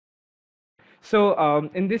So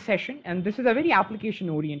in this session, and this is a very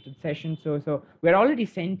application-oriented session, so we're already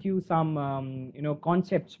sent you some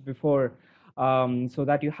concepts before, so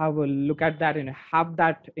that you have a look at that and have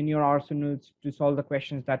that in your arsenals to solve the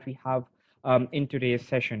questions that we have in today's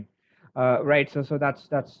session, right? So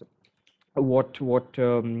that's what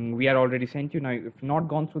we are already sent you. Now, if not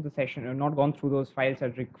gone through the session or not gone through those files, I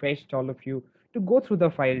request all of you to go through the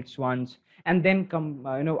files once and then come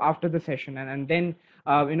after the session, and then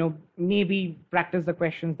maybe practice the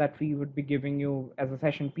questions that we would be giving you as a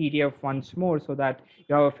session PDF once more, so that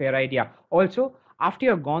you have a fair idea. Also, after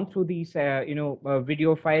you've gone through these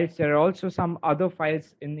video files, there are also some other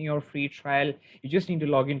files in your free trial. You just need to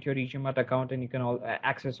log into your e-GMAT account and you can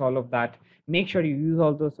access all of that. Make sure you use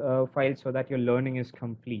all those files so that your learning is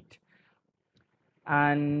complete.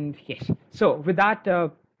 And yes, so with that,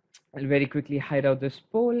 I'll very quickly hide out this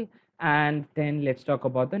poll, and then let's talk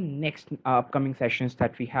about the next upcoming sessions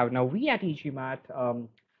that we have. Now, we at e-GMAT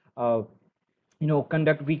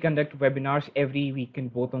conduct webinars every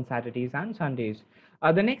weekend, both on Saturdays and Sundays.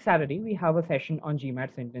 The next Saturday we have a session on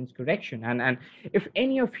GMAT sentence correction, and if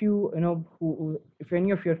any of you if any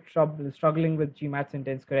of you are struggling with GMAT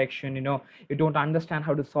sentence correction, you don't understand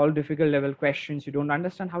how to solve difficult level questions, you don't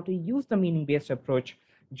understand how to use the meaning based approach,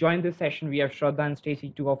 join this session. We have Shraddha and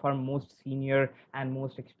Stacy, two of our most senior and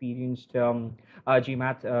most experienced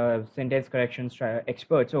GMAT sentence corrections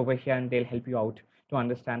experts over here, and they'll help you out to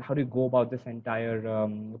understand how to go about this entire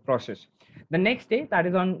process. The next day, that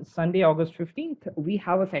is on Sunday, August 15th, we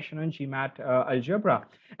have a session on GMAT algebra.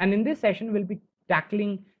 And in this session, we'll be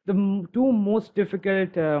tackling the two most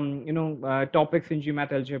difficult topics in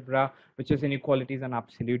GMAT algebra, which is inequalities and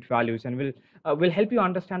absolute values. And we'll help you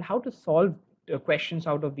understand how to solve questions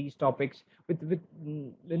out of these topics with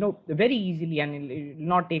very easily, and it will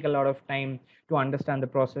not take a lot of time to understand the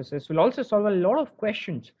processes. We'll also solve a lot of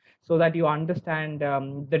questions so that you understand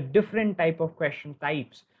the different type of question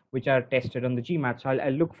types which are tested on the GMAT. So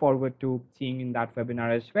I'll look forward to seeing you in that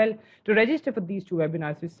webinar as well. To register for these two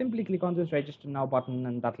webinars, you simply click on this register now button,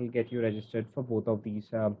 and that will get you registered for both of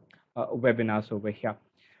these webinars over here.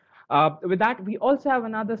 With that, we also have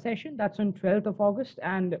another session that's on 12th of August,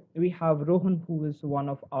 and we have Rohan, who is one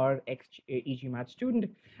of our ex-e-GMAT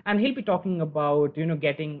student, and he'll be talking about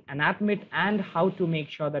getting an admit and how to make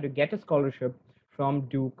sure that you get a scholarship from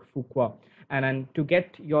Duke Fuqua. And then to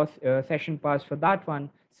get your session pass for that one,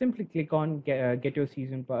 simply click on get your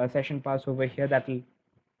session pass over here. That will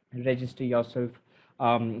register yourself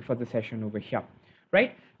for the session over here,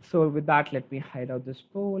 right? So with that, let me hide out this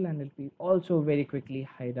poll, and let me also very quickly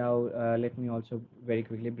hide out, let me also very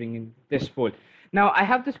quickly bring in this poll. Now, I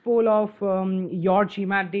have this poll of your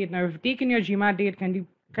GMAT date. Now, if you've taken your GMAT date, can you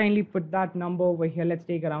kindly put that number over here? Let's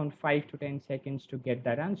take around 5 to 10 seconds to get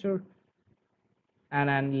that answer. And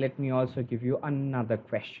then let me also give you another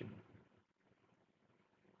question.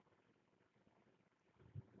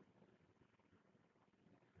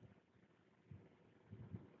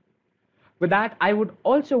 With that, I would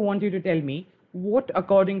also want you to tell me what,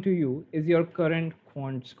 according to you, is your current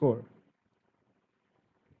quant score.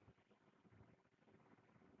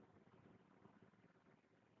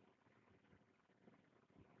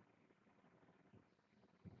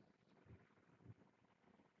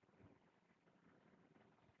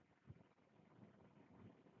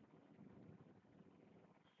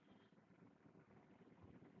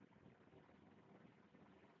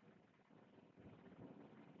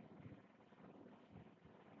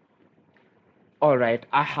 All right,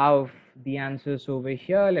 I have the answers over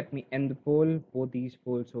here. Let me end the poll, both these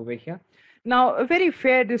polls over here. Now, a very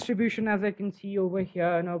fair distribution, as I can see over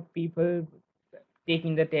here. People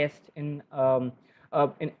taking the test in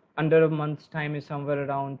under a month's time is somewhere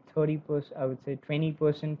around 30%, I would say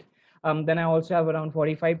 20%. Then I also have around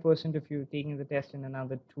 45% if you're taking the test in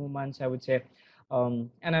another 2 months, I would say. And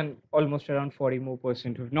then almost around 40% more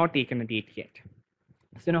who've not taken a date yet.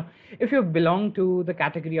 So if you belong to the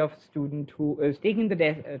category of student who is taking the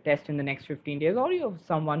test in the next 15 days, or you have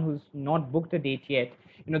someone who's not booked a date yet,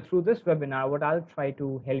 through this webinar, what I'll try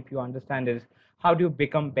to help you understand is how do you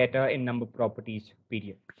become better in number properties,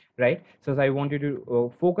 period, right? So I want you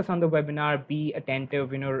to focus on the webinar, be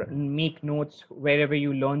attentive, make notes wherever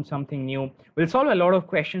you learn something new. We'll solve a lot of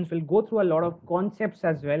questions. We'll go through a lot of concepts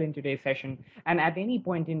as well in today's session. And at any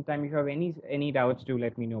point in time, if you have any doubts, do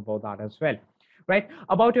let me know about that as well. Right,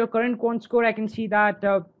 about your current quant score, I can see that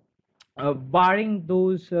barring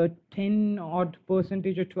those 10 odd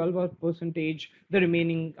percentage or 12 odd percentage, the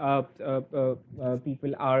remaining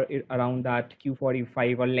people are around that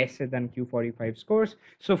Q45 or lesser than Q45 scores.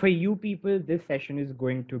 So for you people, this session is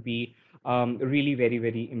going to be really very,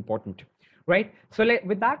 very important. right? So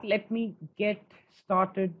with that, let me get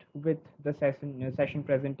started with the session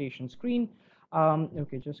presentation screen.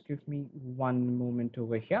 Okay, just give me one moment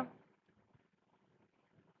over here.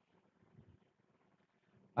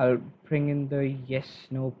 I'll bring in the yes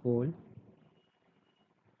no poll.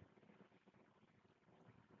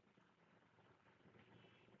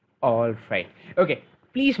 All right. Okay,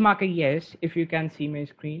 please mark a yes if you can see my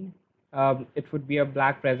screen. It would be a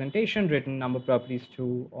black presentation written number properties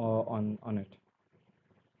 2 on it.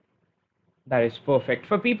 That is perfect.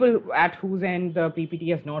 For people at whose end the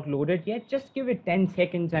PPT has not loaded yet, just give it 10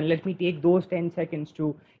 seconds and let me take those 10 seconds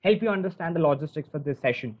to help you understand the logistics for this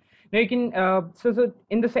session. Now you can, so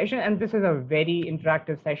in the session, and this is a very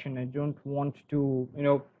interactive session, I don't want to,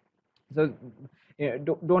 so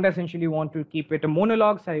don't essentially want to keep it a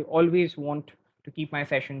monologue. So I always want to keep my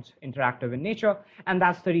sessions interactive in nature, and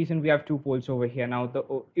that's the reason we have two polls over here. Now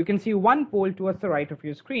you can see one poll towards the right of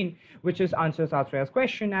your screen, which is answers Athreya's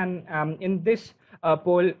question, and in this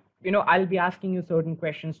poll, I'll be asking you certain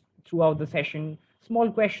questions throughout the session,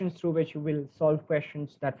 small questions through which you will solve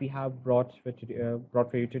questions that we have brought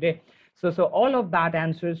for you today. So all of that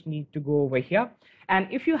answers need to go over here, and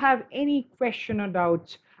if you have any question or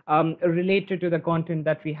doubts related to the content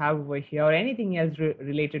that we have over here, or anything else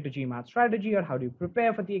related to GMAT strategy, or how do you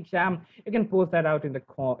prepare for the exam, you can post that out in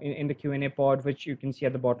the Q&A pod, which you can see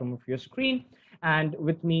at the bottom of your screen. And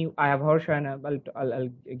with me, I have Harsha, and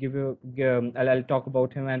I'll talk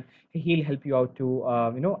about him, and he'll help you out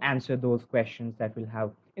to answer those questions that we'll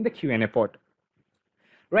have in the Q&A pod.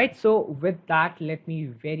 Right. So with that, let me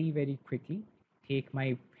very, very quickly take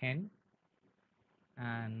my pen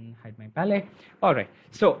and hide my palette. All right.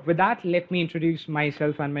 So with that, let me introduce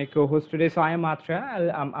myself and my co-host today. So I am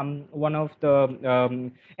Athreya. I'm one of the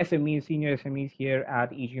SMEs, senior SMEs here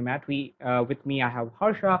at e-GMAT. With me, I have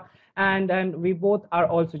Harsha, and we both are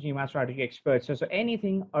also GMAT strategy experts. So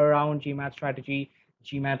anything around GMAT strategy,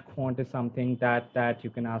 GMAT quant is something that you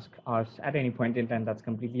can ask us at any point in time. That's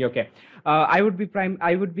completely okay. I would be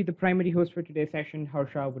the primary host for today's session.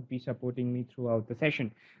 Harsha would be supporting me throughout the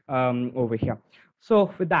session over here.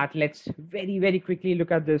 So with that, let's very, very quickly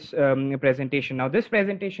look at this presentation. Now, this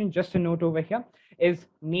presentation, just a note over here, is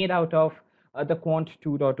made out of the Quant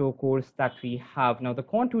 2.0 course that we have. Now, the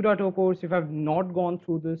Quant 2.0 course, if I've not gone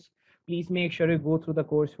through this, please make sure you go through the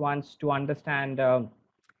course once to understand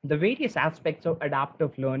the various aspects of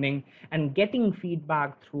adaptive learning and getting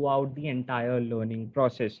feedback throughout the entire learning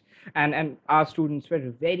process. And our students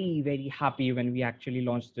were very, very happy when we actually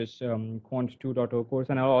launched this Quant 2.0 course.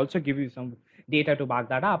 And I'll also give you some data to back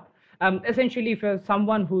that up. Essentially, if you're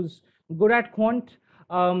someone who's good at quant,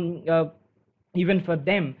 even for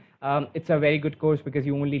them, it's a very good course because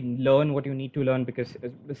you only learn what you need to learn, because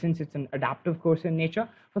since it's an adaptive course in nature.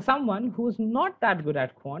 For someone who's not that good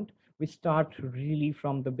at quant, we start really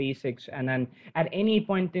from the basics, and then at any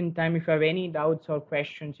point in time, if you have any doubts or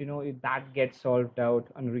questions, that gets solved out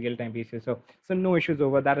on a real-time basis. So no issues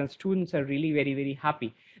over that, and students are really very, very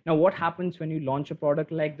happy. Now, what happens when you launch a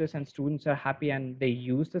product like this and students are happy and they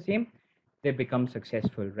use the same? They become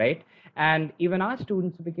successful, right? And even our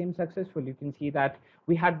students became successful. You can see that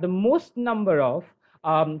we had the most number of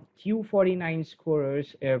Q49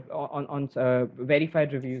 scorers on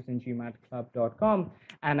verified reviews in gmatclub.com,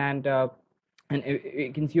 and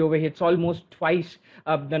you can see over here it's almost twice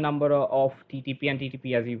the number of TTP, and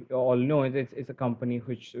TTP, as you all know, is a company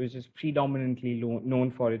which is predominantly known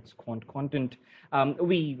for its quant content.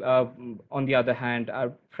 We on the other hand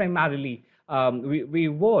are primarily we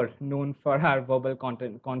were known for our verbal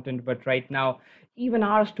content, but right now even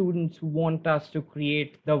our students want us to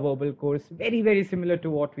create the verbal course very, very similar to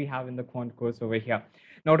what we have in the quant course over here.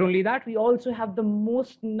 Not only that, we also have the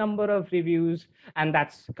most number of reviews, and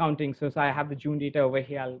that's counting. So I have the June data over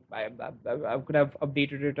here. I could have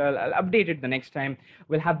updated it. I'll update it the next time.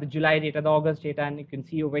 We'll have the July data, the August data, and you can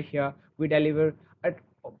see over here we deliver at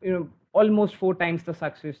almost 4 times the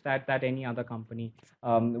success that any other company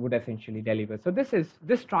would essentially deliver. So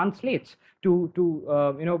this translates to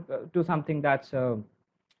something that's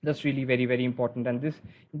really very, very important, and this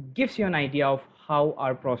gives you an idea of how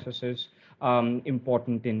our process is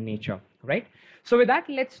important in nature, right? So with that,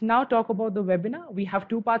 let's now talk about the webinar. We have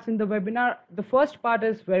 2 parts in the webinar. The first part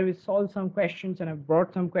is where we solve some questions, and I've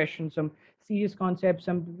brought some questions, some serious concepts,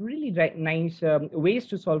 some really nice ways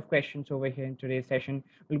to solve questions over here in today's session.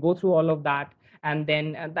 We'll go through all of that, and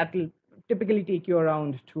then that will typically take you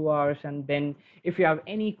around 2 hours. And then if you have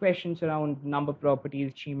any questions around number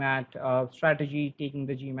properties, GMAT, strategy, taking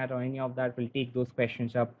the GMAT, or any of that, we'll take those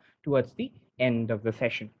questions up towards the end of the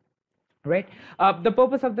session. right? The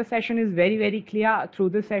purpose of the session is very, very clear. Through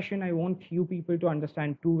this session, I want you people to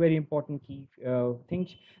understand two very important key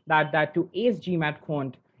things, that to ace GMAT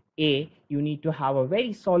Quant, A, you need to have a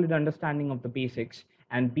very solid understanding of the basics,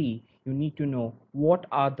 and B, you need to know what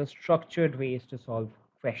are the structured ways to solve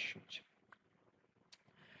questions.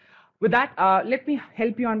 With that, let me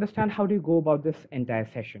help you understand how do you go about this entire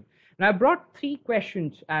session. Now, I brought three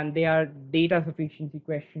questions, and they are data sufficiency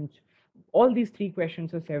questions. All these three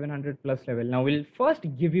questions are 700 plus level. Now, we'll first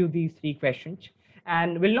give you these three questions,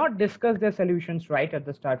 and we'll not discuss their solutions right at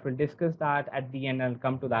the start. We'll discuss that at the end. I'll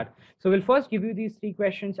come to that. So we'll first give you these three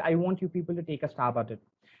questions. I want you people to take a stab at it.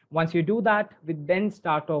 Once you do that, we then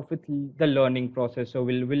start off with the learning process. So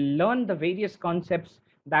we'll learn the various concepts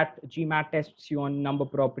that GMAT tests you on number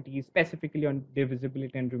properties, specifically on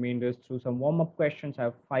divisibility and remainders, through some warm-up questions. I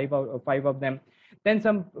have five of them. Then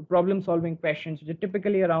some problem-solving questions, which are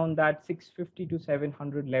typically around that 650 to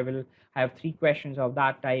 700 level. I have three questions of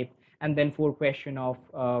that type, and then four questions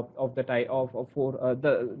of the type of for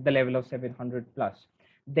the level of 700 plus.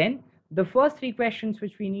 Then the first three questions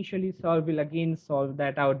which we initially solve will again solve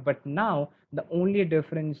that out, but now the only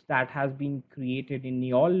difference that has been created in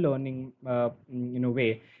the all learning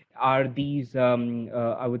way are these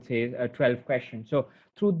I would say 12 questions. So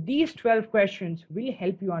through these 12 questions will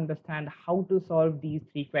help you understand how to solve these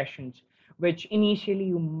three questions, which initially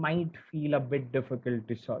you might feel a bit difficult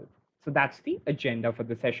to solve. So that's the agenda for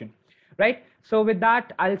the session, right? So with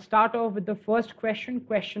that, I'll start off with the first question,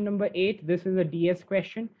 question number 8. This is a DS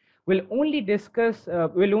question. We'll only discuss,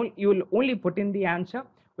 you will only put in the answer.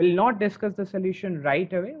 We'll not discuss the solution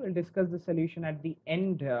right away. We'll discuss the solution at the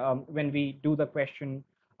end when we do the question,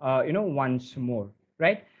 once more,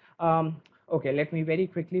 right? Okay, let me very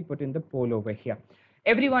quickly put in the poll over here.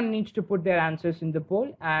 Everyone needs to put their answers in the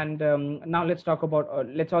poll, and now let's talk about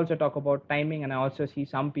let's also talk about timing. And I also see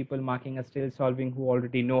some people marking a still solving who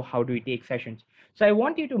already know how do we take sessions. So I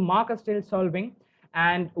want you to mark a still solving,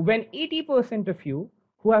 and when 80% of you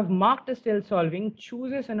who have marked a still solving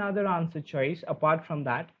chooses another answer choice apart from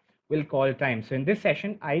that, we'll call time. So in this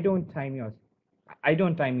session, I don't time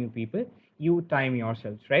you people, you time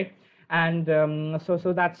yourselves, right? And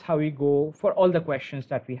so that's how we go for all the questions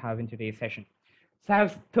that we have in today's session. So I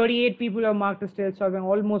have 38 people who have marked the still solving,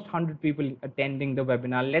 almost 100 people attending the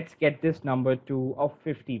webinar. Let's get this number to of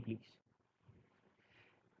 50, please.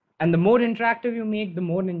 And the more interactive you make, the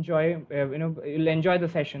more you'll enjoy the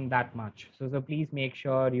session that much. So please make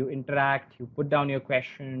sure you interact, you put down your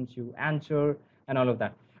questions, you answer, and all of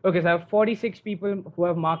that. Okay, so I have 46 people who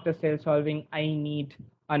have marked the still solving. I need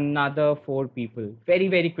another 4 people. Very,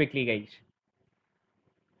 very quickly, guys.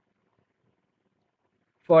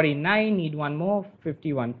 49, need one more,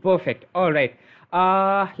 51. Perfect. All right.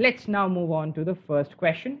 Let's now move on to the first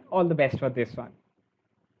question. All the best for this one.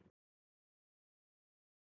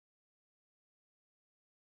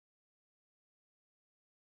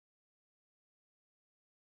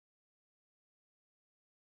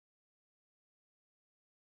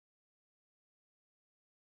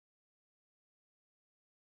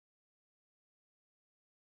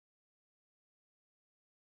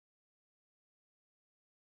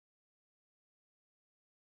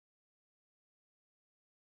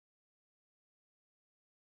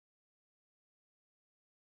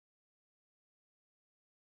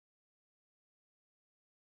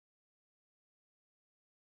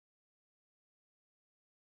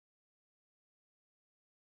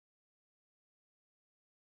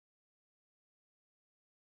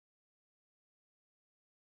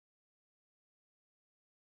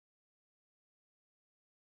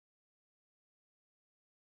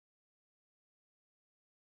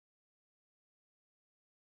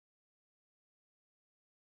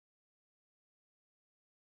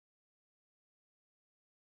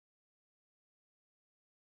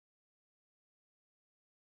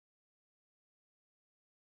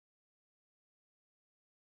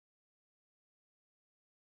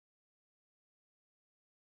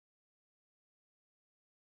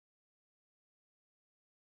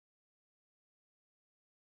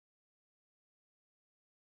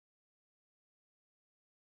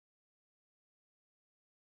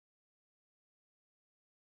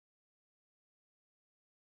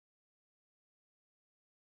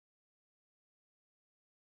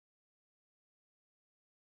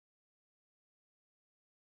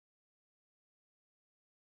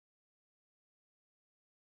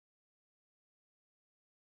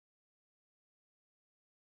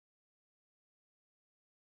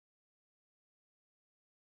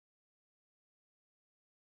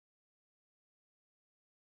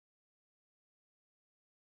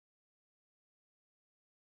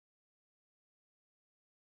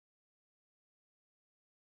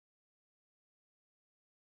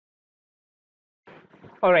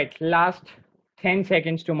 All right, last 10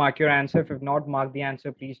 seconds to mark your answer. If you've not marked the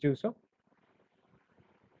answer, please do so.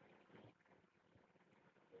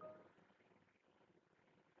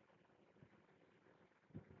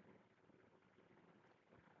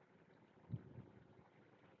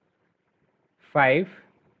 5,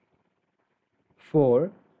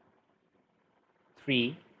 4,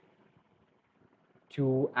 3,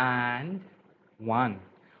 2, and 1.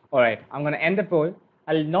 All right, I'm going to end the poll.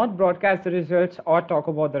 I'll not broadcast the results or talk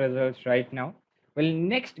about the results right now. We'll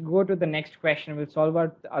next go to the next question. We'll solve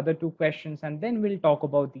our other two questions and then we'll talk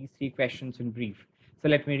about these three questions in brief. So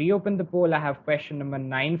let me reopen the poll. I have question number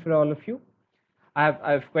 9 for all of you.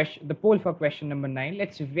 I've question the poll for question number 9.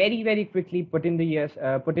 Let's very quickly put in the yes,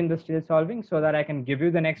 put in the still solving so that I can give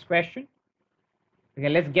you the next question. Okay,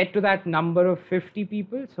 let's get to that number of 50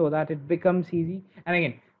 people so that it becomes easy. And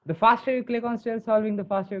again, the faster you click on still solving, the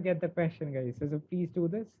faster you get the question, guys. So please do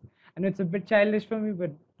this. And it's a bit childish for me,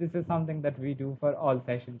 but this is something that we do for all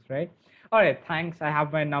sessions, right? All right, thanks. I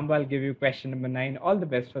have my number. I'll give you question number 9. All the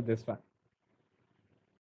best for this one.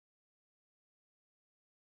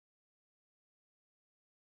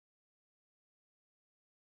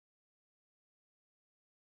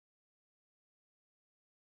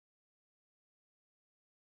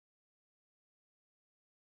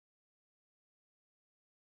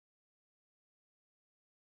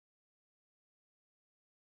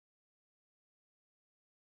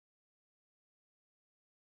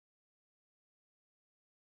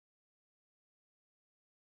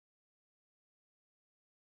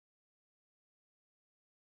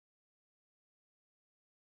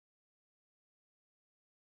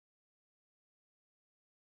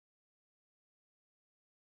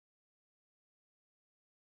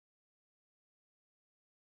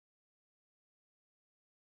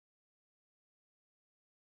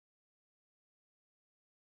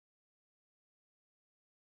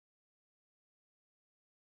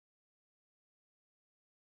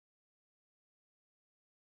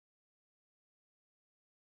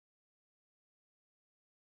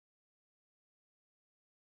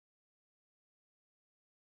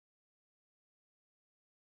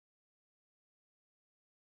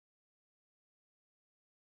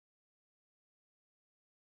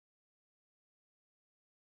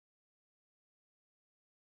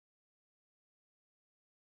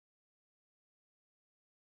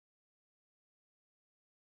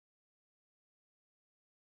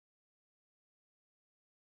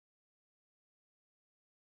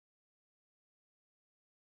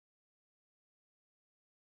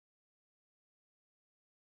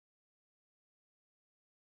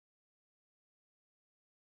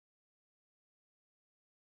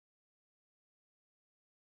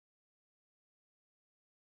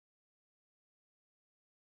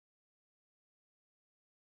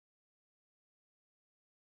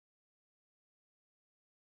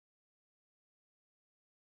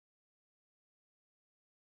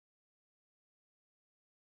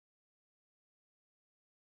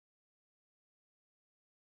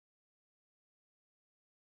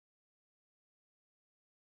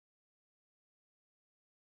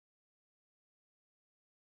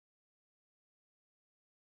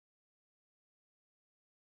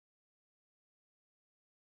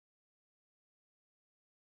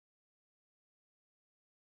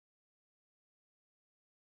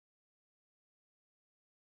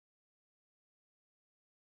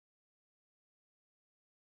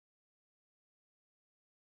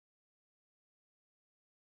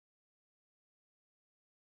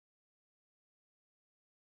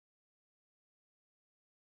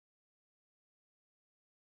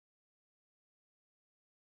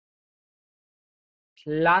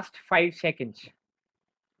 Last 5 seconds.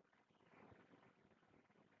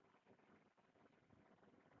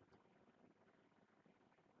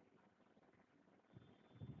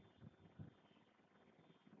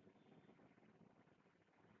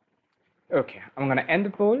 Okay, I'm going to end the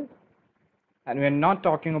poll. And we're not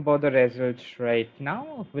talking about the results right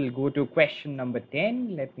now. We'll go to question number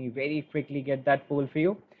 10. Let me very quickly get that poll for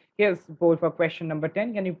you. Here's the poll for question number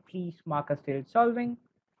 10. Can you please mark a still solving?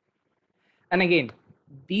 And again,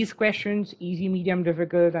 these questions, easy, medium,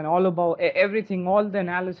 difficult, and all about everything, all the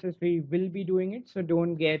analysis, we will be doing it. So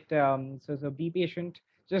don't get, so be patient.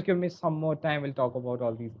 Just give me some more time. We'll talk about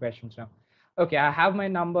all these questions now. Okay, I have my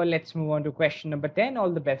number. Let's move on to question number 10.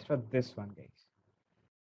 All the best for this one, guys.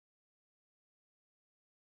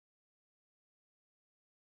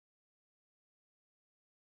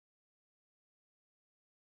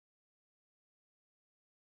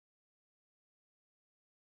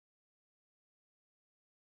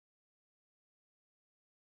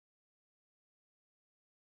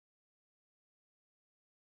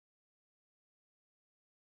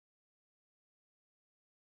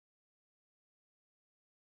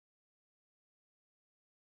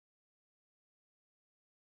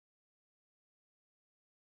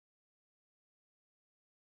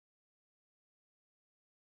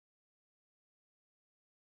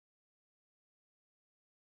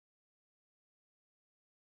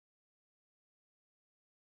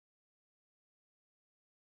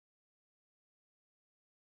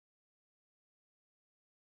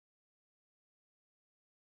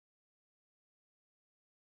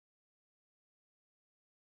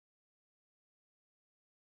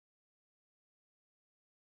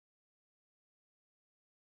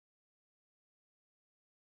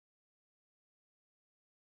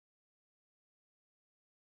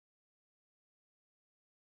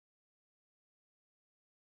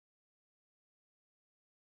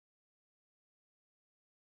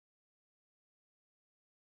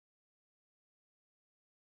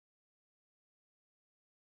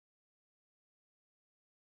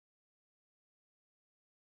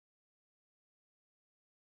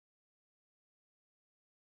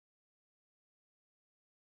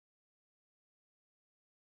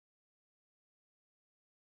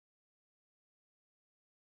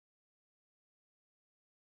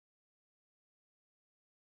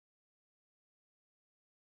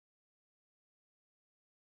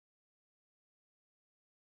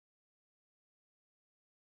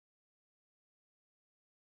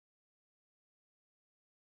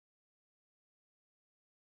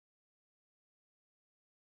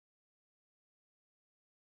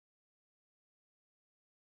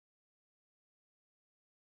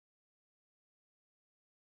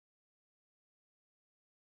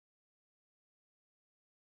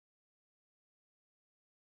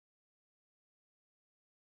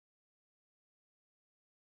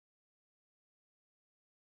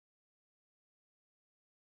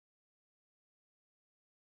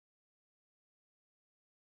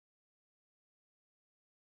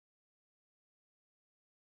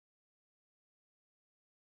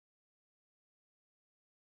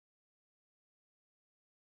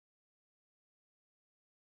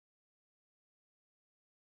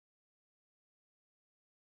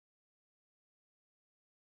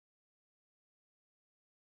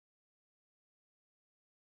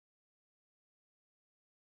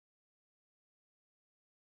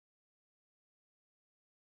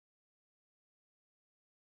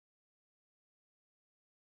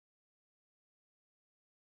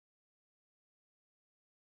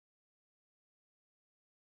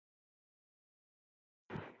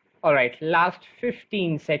 All right, last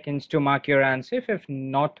 15 seconds to mark your answer. If you've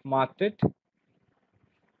not marked it,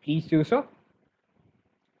 please do so.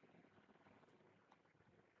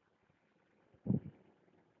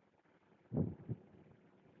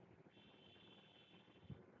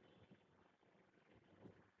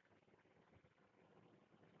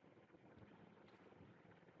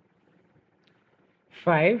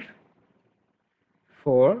 Five,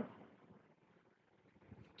 four,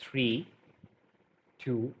 three,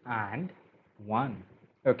 two, and one.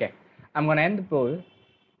 Okay, I'm going to end the poll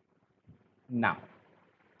now.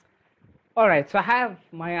 All right, so I have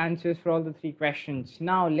my answers for all the three questions.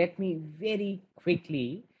 Now, let me very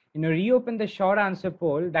quickly, reopen the short answer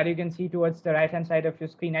poll that you can see towards the right-hand side of your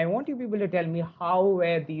screen. I want you people to tell me how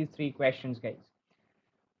were these three questions, guys.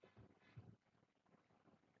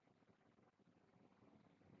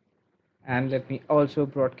 And let me also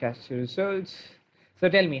broadcast the results. So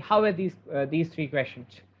tell me, how are these three questions?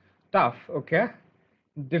 Tough, okay.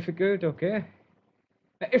 Difficult, okay.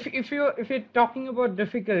 If you're talking about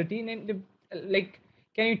difficulty, then like,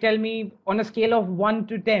 can you tell me on a scale of 1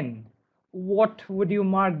 to 10, what would you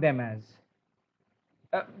mark them as?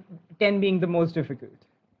 10 being the most difficult.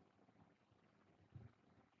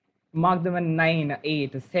 Mark them a 9, a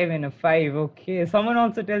 8, a 7, a 5. Okay. Someone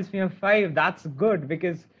also tells me a 5. That's good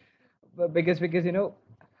because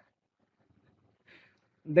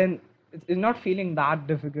then it's not feeling that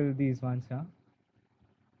difficult, these ones, huh?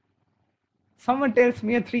 Someone tells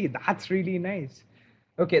me a 3. That's really nice.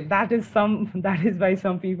 Okay, that is why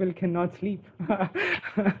some people cannot sleep.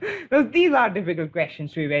 These are difficult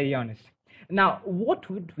questions, to be very honest. Now, what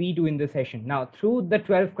would we do in this session? Now, through the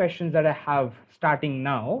 12 questions that I have starting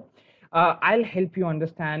now, I'll help you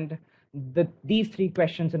understand these three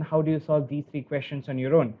questions and how do you solve these three questions on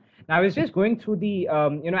your own. Now, I was just going through the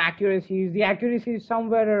accuracies. The accuracy is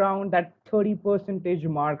somewhere around that 30%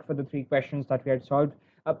 mark for the three questions that we had solved.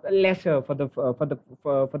 Lesser for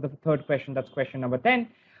the third question. That's question number 10.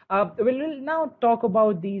 We'll now talk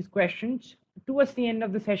about these questions towards the end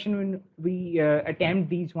of the session when we attempt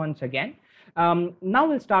these once again. Now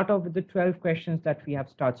we'll start off with the 12 questions that we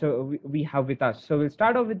we have with us. So we'll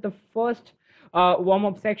start off with the first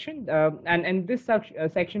warm-up section, and this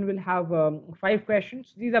section will have 5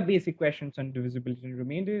 questions. These are basic questions on divisibility and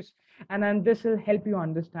remainders, and then this will help you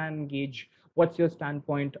understand and gauge what's your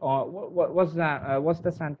standpoint, or what's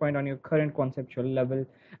the standpoint on your current conceptual level.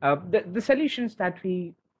 The solutions that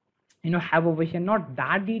we have over here, not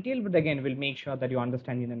that detailed, but again we'll make sure that you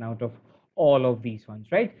understand in and out of all of these ones,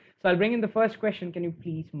 right? So I'll bring in the first question. Can you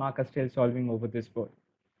please mark us still solving over this board?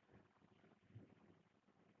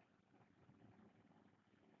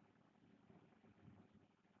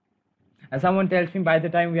 And someone tells me by the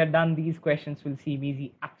time we are done, these questions will seem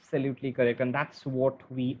easy. Absolutely correct. And that's what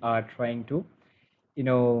we are trying to,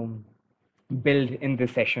 build in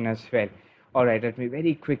this session as well. All right, let me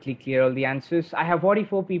very quickly clear all the answers. I have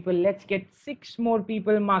 44 people. Let's get 6 more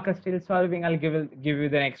people. Mark us still solving. I'll give you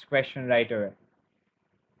the next question right away.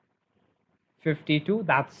 52.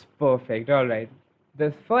 That's perfect. All right.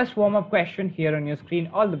 The first warm-up question here on your screen.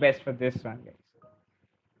 All the best for this one, guys.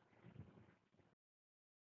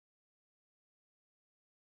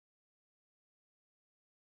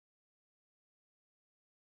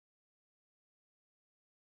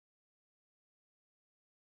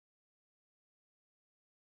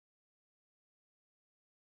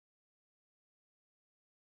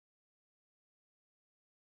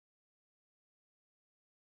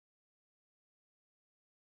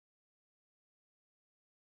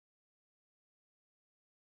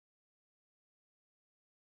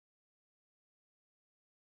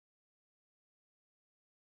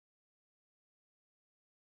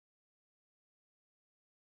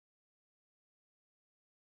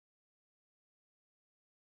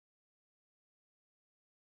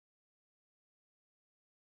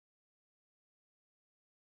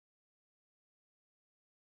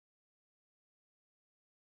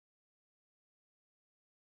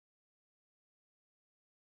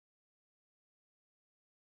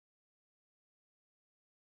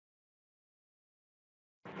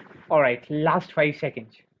 All right, last 5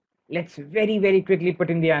 seconds. Let's very, very quickly put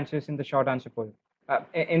in the answers in the short answer poll.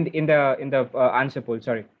 In the answer poll,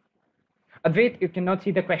 sorry. Advait, you cannot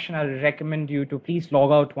see the question. I'll recommend you to please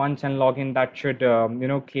log out once and log in. That should,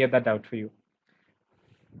 clear that out for you.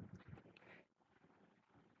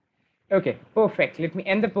 Okay, perfect. Let me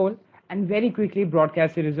end the poll and very quickly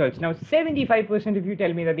broadcast the results. Now, 75% of you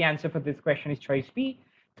tell me that the answer for this question is choice B.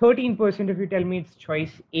 13% of you tell me it's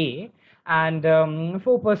choice A, and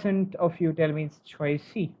 4% of you tell me it's choice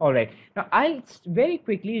C. All right. Now, I'll very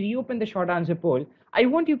quickly reopen the short answer poll. I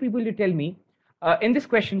want you people to tell me In this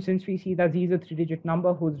question, since we see that z is a 3-digit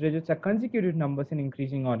number whose digits are consecutive numbers in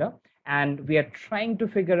increasing order, and we are trying to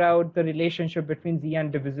figure out the relationship between z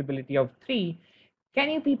and divisibility of 3, can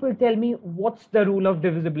you people tell me what's the rule of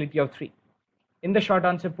divisibility of 3? In the short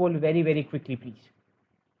answer poll, very, very quickly, please.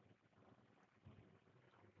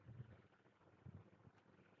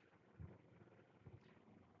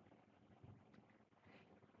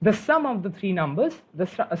 The sum of the three numbers, the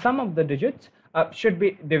sum of the digits should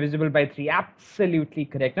be divisible by 3. Absolutely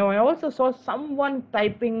correct. Now, I also saw someone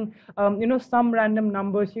typing, some random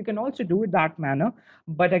numbers. You can also do it that manner.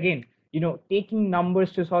 But again, taking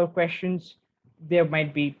numbers to solve questions, there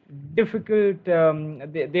might be difficult.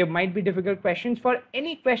 There might be difficult questions for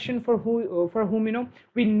any question for whom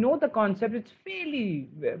we know the concept. It's fairly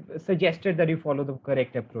suggested that you follow the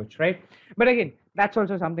correct approach, right? But again, that's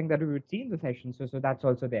also something that we would see in the session. So that's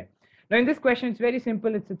also there. Now in this question, it's very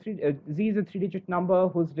simple. It's z is a 3-digit number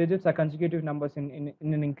whose digits are consecutive numbers in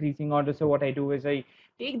an increasing order. So what I do is I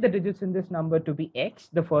take the digits in this number to be x,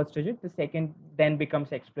 the first digit, the second then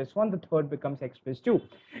becomes x plus 1, the third becomes x plus 2.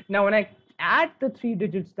 Now when I add the 3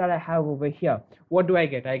 digits that I have over here, what do I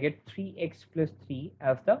get? I get 3x plus 3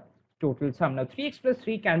 as the total sum. Now 3x plus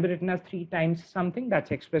 3 can be written as 3 times something,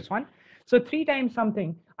 that's x plus 1. So 3 times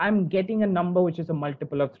something, I'm getting a number which is a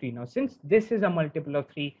multiple of 3. Now since this is a multiple of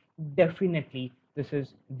 3, definitely this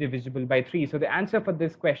is divisible by 3. So the answer for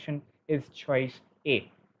this question is choice A.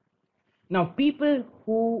 Now people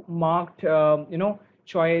who marked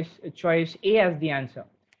choice A as the answer,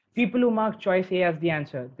 people who marked choice A as the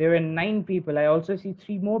answer, there were 9 people. I also see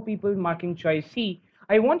 3 more people marking choice C.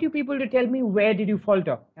 I want you people to tell me where did you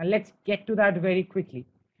falter, and let's get to that very quickly.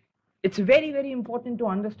 It's very, very important to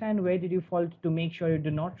understand where did you falter to make sure you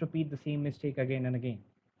do not repeat the same mistake again and again.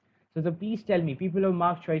 So please tell me, people who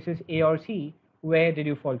marked choices A or C, where did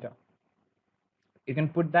you falter? You can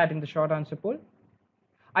put that in the short answer poll.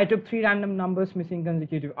 I took 3 random numbers missing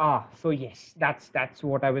consecutive. So yes, that's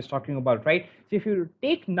what I was talking about, right? So if you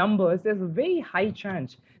take numbers, there's a very high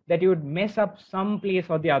chance that you would mess up some place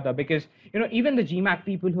or the other, because even the GMAT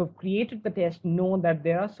people who have created the test know that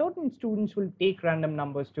there are certain students who will take random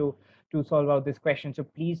numbers to solve out this question. So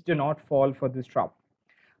please do not fall for this trap,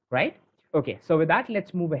 right? Okay, so with that,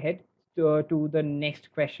 let's move ahead to the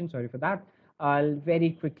next question. Sorry for that. I'll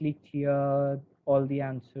very quickly clear all the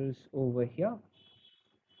answers over here.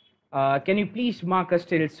 Can you please mark us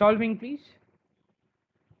still solving, please?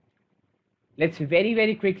 Let's very,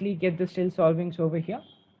 very quickly get the still solvings over here.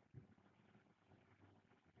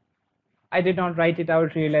 I did not write it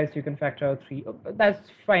out, realized you can factor out 3. That's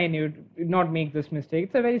fine, you did not make this mistake.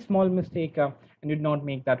 It's a very small mistake, and you did not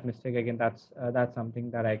make that mistake again. That's something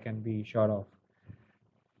that I can be sure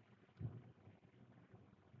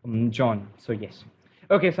of. John, so yes.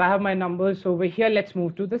 Okay, so I have my numbers over here. Let's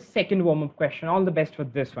move to the second warm-up question. All the best for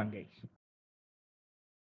this one, guys.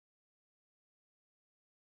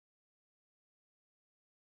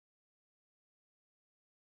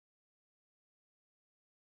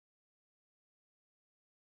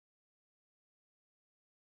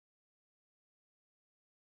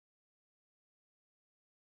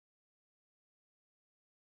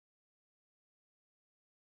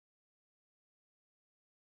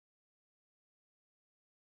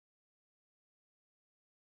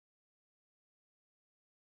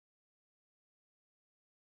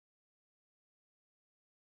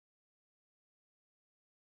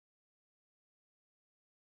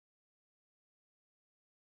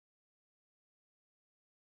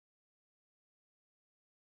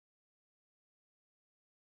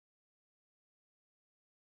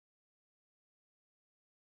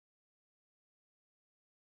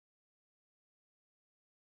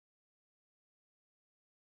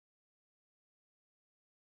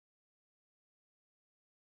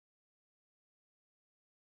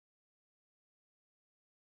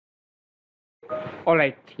 All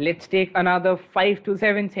right, let's take another 5 to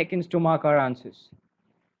 7 seconds to mark our answers.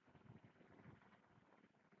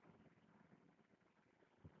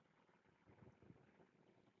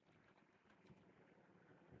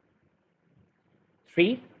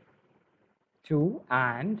 Three, 2,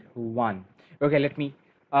 and 1. Okay, let me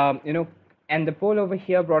end the poll over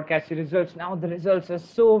here, broadcast the results. Now the results are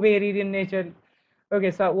so varied in nature. Okay,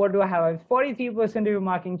 so what do I have? 43% of you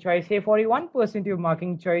marking choice A, 41% you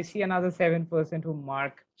marking choice C, another 7% who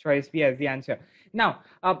mark choice B as the answer. Now,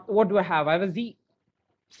 what do I have? I have a Z,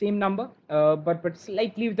 same number, but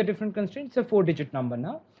slightly with a different constraint. It's a 4-digit number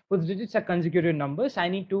now. Whose digits are consecutive numbers. I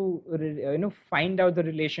need to find out the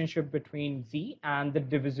relationship between Z and the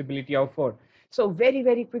divisibility of 4. So very,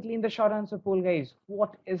 very quickly in the short answer poll, guys,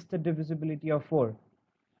 what is the divisibility of 4?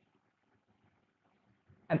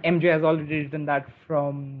 And MJ has already written that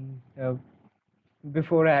from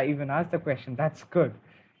before I even asked the question. That's good.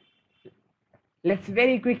 Let's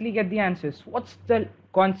very quickly get the answers. What's the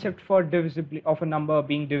concept for divisibility of a number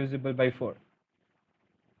being divisible by 4?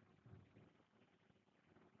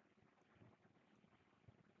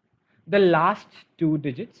 The last two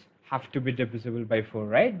digits have to be divisible by 4,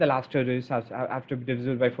 right? The last two digits have to be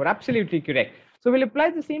divisible by 4. Absolutely correct. So we'll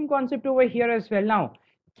apply the same concept over here as well. Now,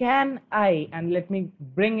 can I, and let me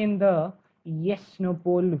bring in the yes no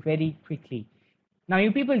poll very quickly. Now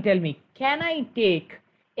you people tell me, can I take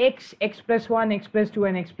x plus 1, x plus 2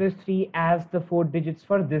 and x plus 3 as the 4 digits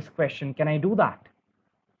for this question? Can I do that?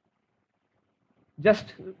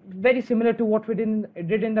 Just very similar to what we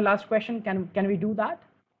did in the last question. Can we do that?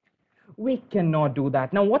 We cannot do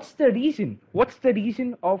that. Now what's the reason? What's the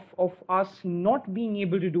reason of us not being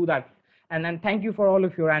able to do that? And thank you for all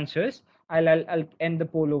of your answers. I'll end the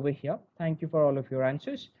poll over here. Thank you for all of your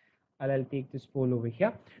answers. I'll take this poll over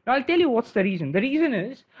here. Now I'll tell you what's the reason. The reason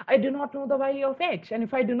is I do not know the value of x, and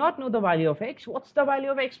if I do not know the value of x, what's the value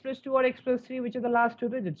of x plus 2 or x plus 3, which are the last two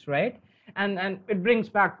digits, right? And it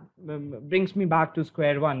brings me back to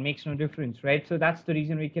square one. Makes no difference, right? So that's the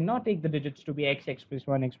reason we cannot take the digits to be x plus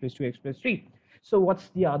 1, x plus 2, x plus 3. So what's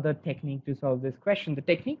the other technique to solve this question? The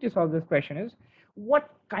technique to solve this question is, what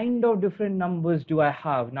kind of different numbers do I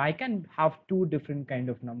have? Now I can have two different kind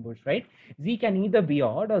of numbers, right? Z can either be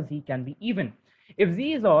odd or Z can be even. If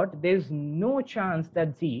Z is odd, there's no chance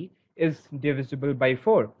that Z is divisible by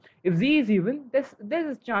 4. If Z is even,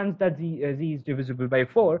 there's a chance that Z is divisible by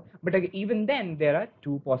 4, but even then there are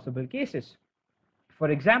two possible cases. For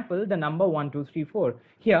example, the number 1, 2, 3, 4.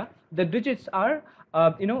 Here, the digits are,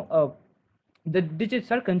 the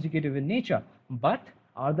digits are consecutive in nature, but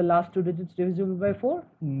are the last two digits divisible by 4?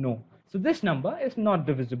 No. So this number is not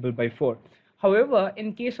divisible by 4. However,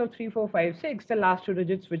 in case of 3, 4, 5, 6, the last two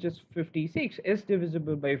digits, which is 56, is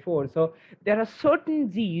divisible by 4. So there are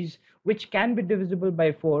certain z's which can be divisible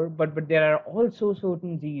by 4, but there are also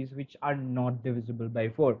certain z's which are not divisible by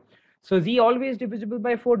 4. So z always divisible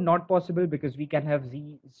by 4, not possible, because we can have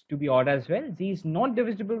z's to be odd as well. Z is not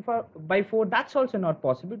divisible by 4, that's also not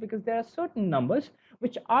possible, because there are certain numbers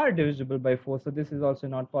which are divisible by 4. So this is also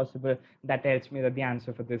not possible. That tells me that the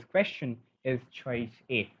answer for this question is choice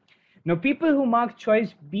A. Now people who mark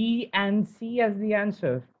choice B and C as the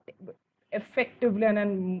answer, effectively,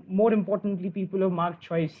 and more importantly, people who mark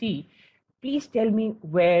choice C, please tell me,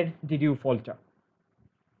 where did you falter?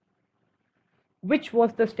 Which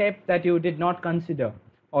was the step that you did not consider,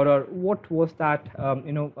 or what was that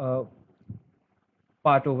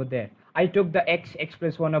part over there? I took the x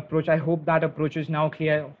plus 1 approach. I hope that approach is now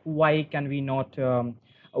clear. Why can we not do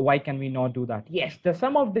that? Yes, the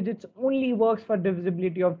sum of digits only works for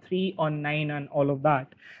divisibility of 3 on 9 and all of that,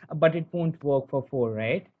 but it won't work for 4,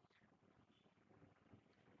 right?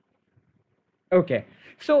 Okay,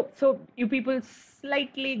 so you people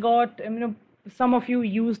slightly got, some of you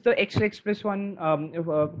use the x plus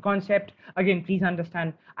 1 concept. Again, please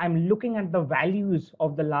understand, I'm looking at the values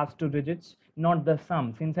of the last two digits, not the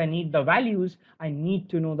sum. Since I need the values, I need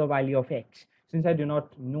to know the value of x. Since I do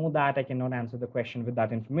not know that, I cannot answer the question with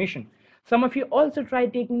that information. Some of you also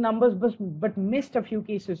tried taking numbers, but missed a few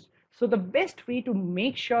cases. So the best way to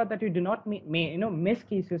make sure that you do not miss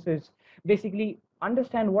cases is basically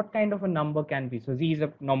understand what kind of a number can be. So z is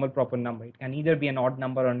a normal proper number. It can either be an odd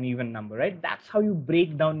number or an even number, right? That's how you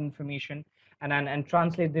break down information and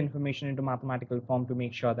translate the information into mathematical form to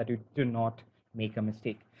make sure that you do not make a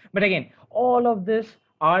mistake. But again, all of this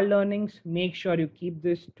are learnings. Make sure you keep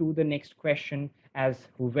this to the next question as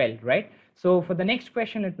well, right? So for the next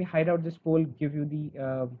question, let me hide out this poll, give you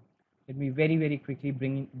the let me very quickly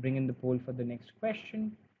bring in the poll for the next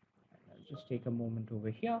question. I'll just take a moment over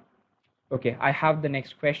here. Okay, I have the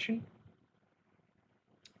next question.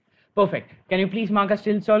 Perfect. Can you please mark as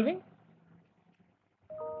still solving?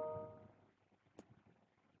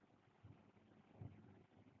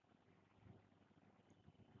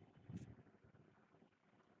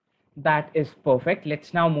 That is perfect.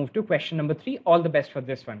 Let's now move to question number 3. All the best for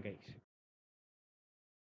this one, guys.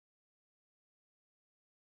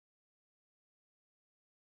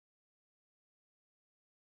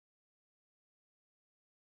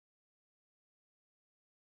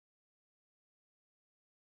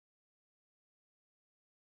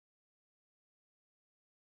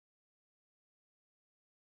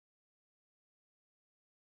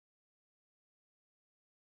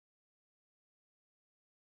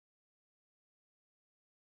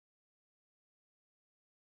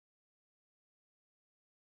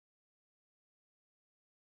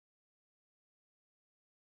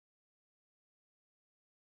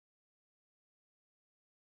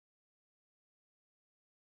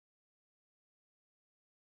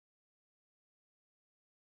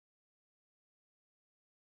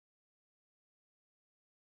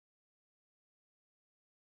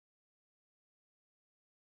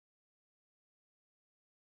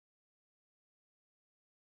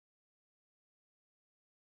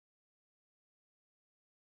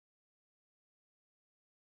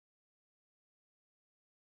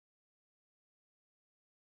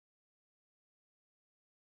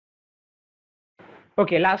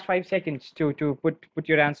 Okay, last 5 seconds to put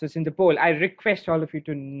your answers in the poll. I request all of you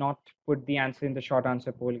to not put the answer in the short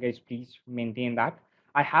answer poll, guys. Please maintain that.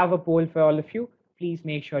 I have a poll for all of you. Please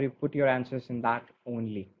make sure you put your answers in that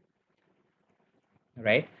only. All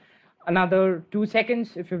right. Another 2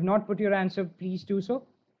 seconds. If you've not put your answer, please do so.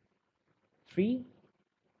 3,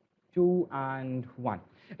 2, and 1.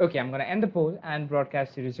 Okay, I'm going to end the poll and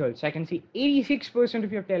broadcast the results. I can see 86%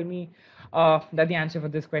 of you have tell me that the answer for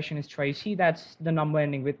this question is choice C. That's the number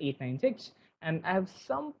ending with 896. And I have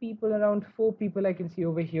some people, around 4 people I can see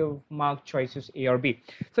over here, who've marked choices A or B.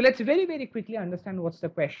 So let's very, very quickly understand what's the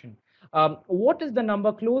question. What is the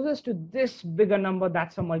number closest to this bigger number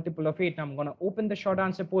that's a multiple of 8? Now I'm going to open the short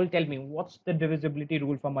answer poll. Tell me, what's the divisibility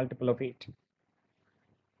rule for multiple of 8?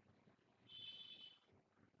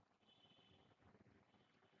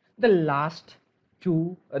 The last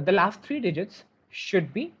the last 3 digits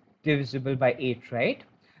should be divisible by 8, right?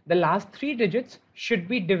 The last 3 digits should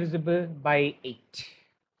be divisible by 8,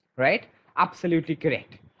 right? Absolutely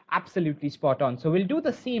correct. Absolutely spot on. So we'll do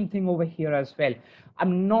the same thing over here as well.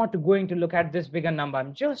 I'm not going to look at this bigger number.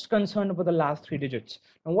 I'm just concerned about the last 3 digits.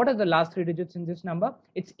 Now, what are the last 3 digits in this number?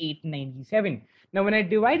 It's 897. Now, when I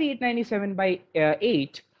divide 897 by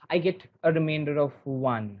 8, I get a remainder of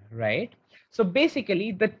 1, right? So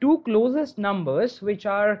basically, the two closest numbers, which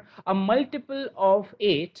are a multiple of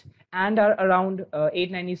 8 and are around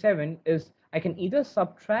 897, is I can either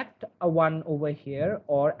subtract a 1 over here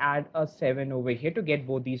or add a 7 over here to get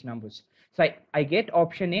both these numbers. So I get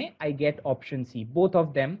option A, I get option C. Both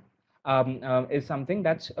of them is something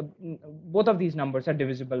that's both of these numbers are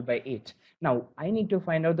divisible by 8. Now I need to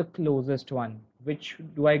find out the closest one. Which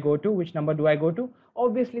do I go to? Which number do I go to?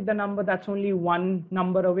 Obviously the number that's only one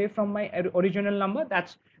number away from my original number,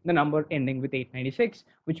 that's the number ending with 896,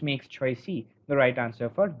 which makes choice C the right answer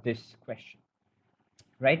for this question.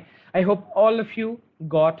 Right? I hope all of you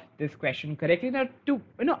got this question correctly. Now, to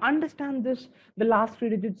understand this, the last 3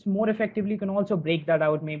 digits more effectively, you can also break that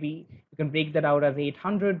out. Maybe you can break that out as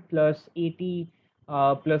 800 plus 80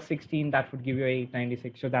 plus 16. That would give you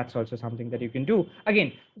 896. So that's also something that you can do.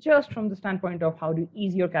 Again, just from the standpoint of how to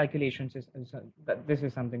ease your calculations, this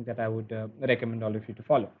is something that I would recommend all of you to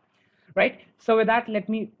follow. Right? So with that, let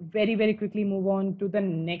me very, very quickly move on to the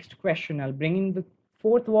next question. I'll bring in the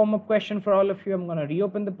fourth warm-up question for all of you. I'm going to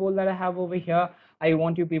reopen the poll that I have over here. I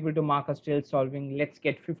want you people to mark are still solving. Let's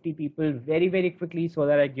get 50 people very, very quickly so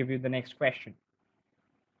that I give you the next question.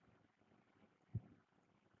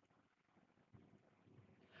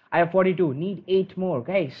 I have 42. Need 8 more.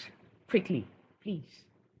 Guys, quickly, please.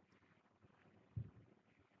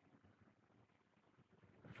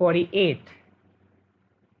 48.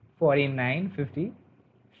 49, 50,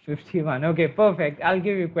 51. Okay, perfect. I'll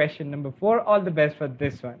give you question number 4. All the best for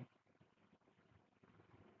this one.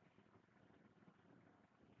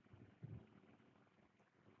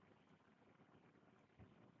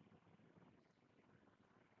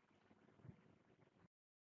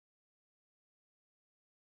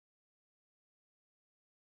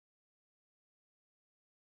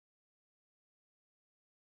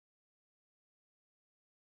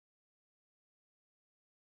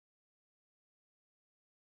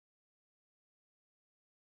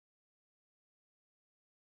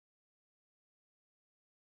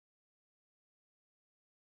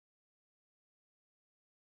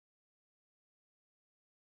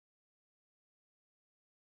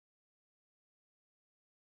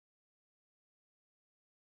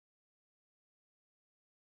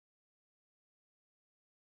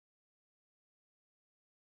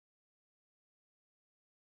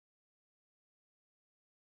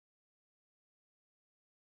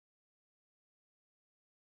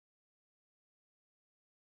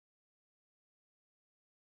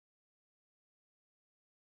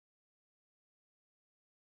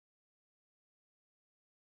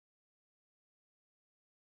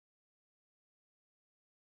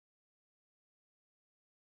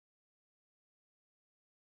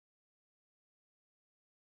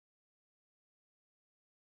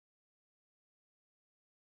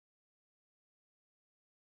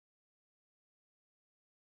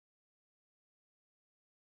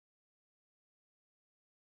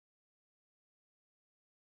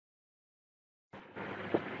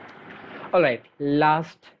 All right,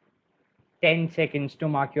 last 10 seconds to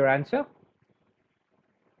mark your answer.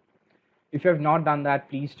 If you have not done that,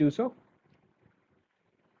 please do so.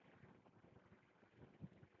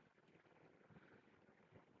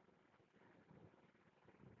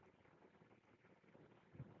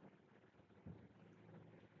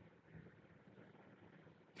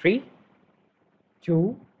 Three,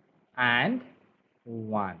 two, and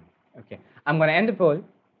 1. Okay, I'm going to end the poll.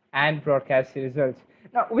 and broadcast the results.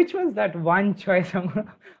 Now, which was that one choice? I'm going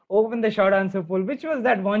to open the short answer poll. Which was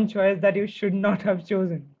that one choice that you should not have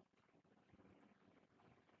chosen?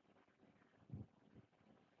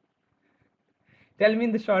 Tell me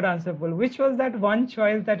in the short answer poll, which was that one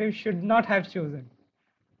choice that you should not have chosen?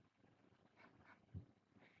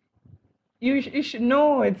 You should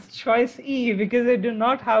know it's choice E, because I do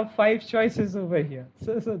not have 5 choices over here.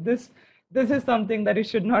 So this is something that you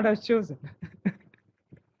should not have chosen.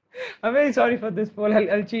 I'm very sorry for this poll.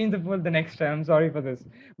 I'll change the poll the next time. I'm sorry for this.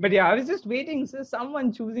 But yeah, I was just waiting. So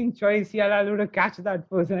someone choosing choice. Yeah, I would have catch that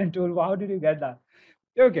person and told, wow, how did you get that?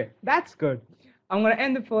 Okay, that's good. I'm going to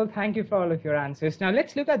end the poll. Thank you for all of your answers. Now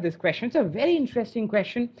let's look at this question. It's a very interesting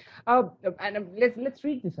question. And let's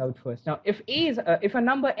read this out first. Now, if a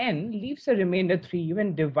number n leaves a remainder 3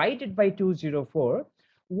 when divided by 204,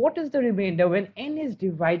 what is the remainder when n is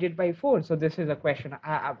divided by 4? So this is a question.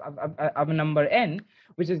 I have a number n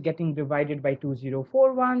which is getting divided by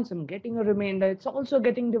 204 once. I'm getting a remainder. It's also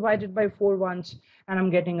getting divided by 4 once, and I'm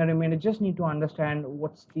getting a remainder. Just need to understand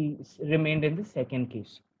what's the remainder in the second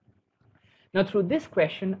case. Now, through this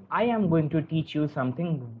question, I am going to teach you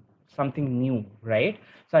something new, right?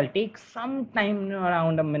 So I'll take some time,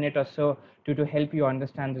 around a minute or so, to help you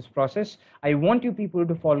understand this process. I want you people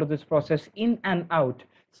to follow this process in and out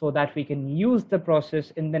so that we can use the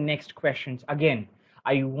process in the next questions. Again,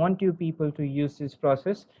 I want you people to use this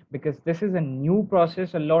process because this is a new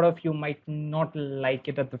process. A lot of you might not like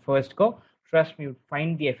it at the first go. Trust me, you'll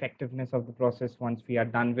find the effectiveness of the process once we are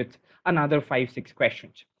done with another 5-6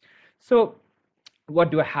 questions. So what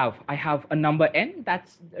do I have? I have a number n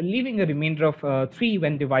that's leaving a remainder of 3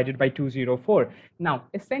 when divided by 204. Now,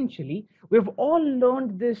 essentially, we've all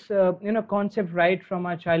learned this concept right from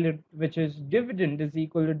our childhood, which is dividend is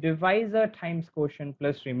equal to divisor times quotient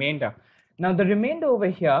plus remainder. Now, the remainder over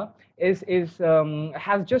here has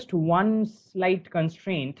just one slight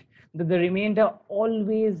constraint, that the remainder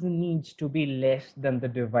always needs to be less than the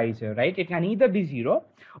divisor, right? It can either be 0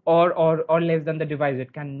 or less than the divisor.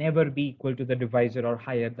 It can never be equal to the divisor or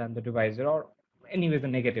higher than the divisor, or anyways a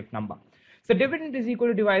negative number. So dividend is equal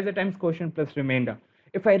to divisor times quotient plus remainder.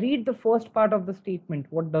 If I read the first part of the statement,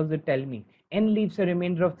 what does it tell me? N leaves a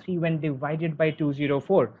remainder of 3 when divided by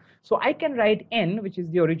 204. So I can write n, which is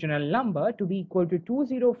the original number, to be equal to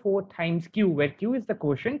 204 times q, where q is the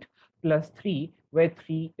quotient, plus 3, where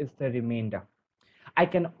 3 is the remainder. I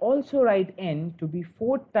can also write n to be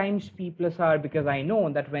 4 times p plus r, because I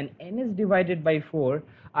know that when n is divided by 4,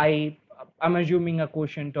 I'm assuming a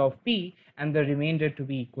quotient of p and the remainder to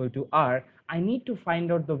be equal to r. I need to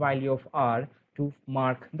find out the value of r to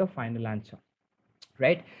mark the final answer,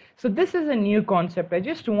 right? So this is a new concept. I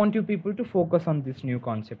just want you people to focus on this new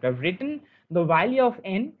concept. I've written the value of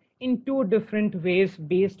n in 2 different ways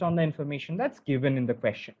based on the information that's given in the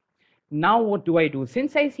question. Now what do I do?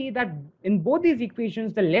 Since I see that in both these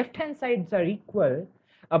equations the left hand sides are equal,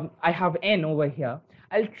 I have n over here,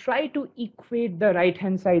 I'll try to equate the right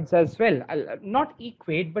hand sides as well. I'll not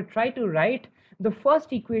equate, but try to write the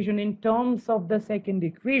first equation in terms of the second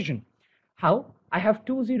equation. How? I have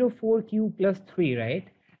 204q plus 3, right?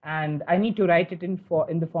 And I need to write it in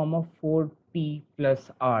the form of 4p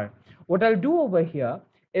plus r. What I'll do over here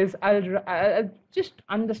is I'll just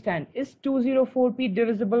understand, is 204p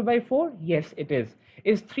divisible by 4? Yes, it is.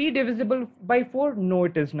 Is 3 divisible by 4? No,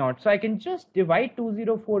 it is not. So I can just divide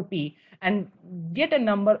 204p and get a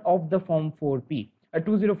number of the form 4p,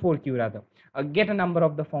 204q rather, get a number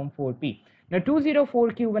of the form 4p. Now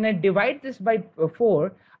 204q, when I divide this by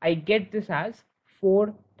 4, I get this as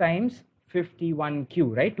 4 times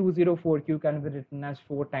 51q, right? 204q can be written as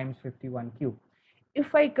 4 times 51q.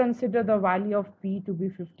 If I consider the value of p to be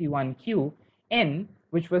 51q, n,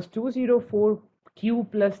 which was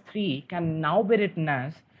 204q plus 3, can now be written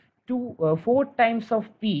as 4 times of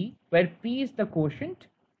p, where p is the quotient,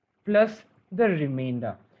 plus the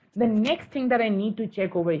remainder. The next thing that I need to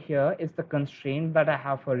check over here is the constraint that I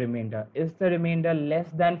have for remainder. Is the remainder less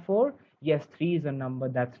than 4? Yes, 3 is a number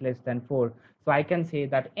that's less than 4. So I can say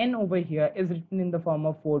that n over here is written in the form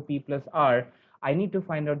of 4p plus r. I need to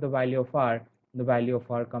find out the value of r. The value of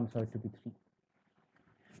r comes out to be 3.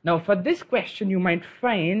 Now for this question, you might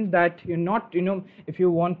find that you're not, if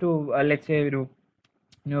you want to, let's say,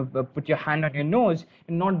 put your hand on your nose,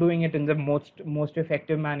 you're not doing it in the most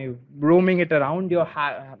effective manner. You're roaming it around your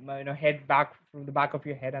head, back from the back of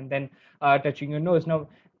your head, and then touching your nose. Now,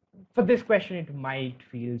 for this question, it might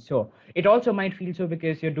feel so. It also might feel so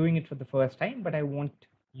because you're doing it for the first time, but I want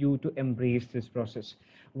you to embrace this process.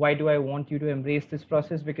 Why do I want you to embrace this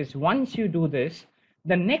process? Because once you do this,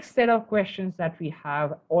 The next set of questions that we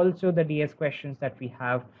have, also the DS questions that we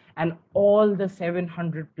have, and all the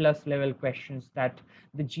 700 plus level questions that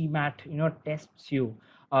the GMAT tests you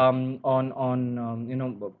on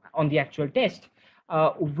the actual test,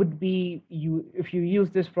 would be if you use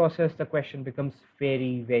this process, the question becomes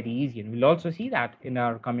very, very easy, and we'll also see that in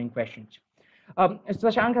our coming questions.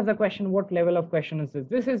 Shashank has a question, what level of question is this?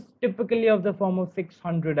 This is typically of the form of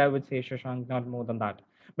 600, I would say, Shashank, not more than that.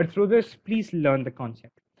 But through this, please learn the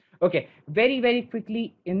concept. Okay, very, very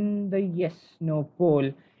quickly in the yes, no poll,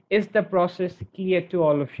 is the process clear to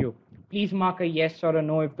all of you? Please mark a yes or a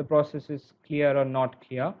no if the process is clear or not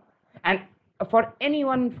clear. And for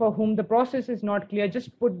anyone for whom the process is not clear,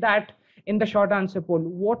 just put that in the short answer poll.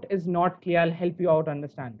 What is not clear? I'll help you out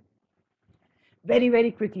understand. Very,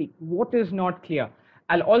 very quickly, what is not clear?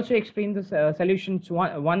 I'll also explain this solutions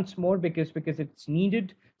once more because it's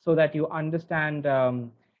needed so that you understand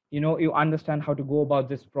you understand how to go about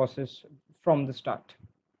this process from the start.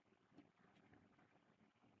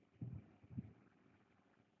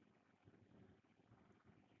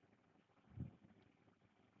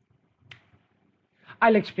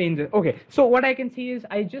 I'll explain this. Okay, so what I can see is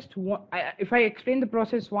if I explain the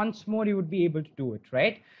process once more, you would be able to do it,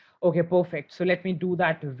 right? Okay, perfect. So let me do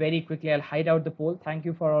that very quickly. I'll hide out the poll. Thank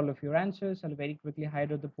you for all of your answers. I'll very quickly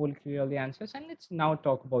hide out the poll, clear all the answers, and let's now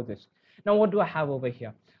talk about this. Now, what do I have over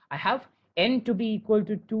here? I have n to be equal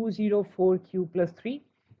to 204q plus 3.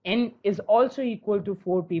 N is also equal to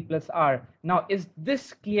 4p plus r. Now, is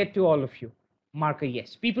this clear to all of you? Mark a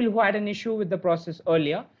yes. People who had an issue with the process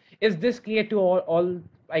earlier, is this clear to all?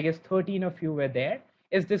 I guess 13 of you were there.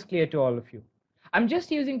 Is this clear to all of you? I'm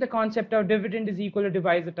just using the concept of dividend is equal to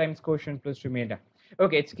divisor times quotient plus remainder.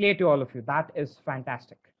 Okay, it's clear to all of you. That is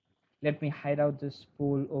fantastic. Let me hide out this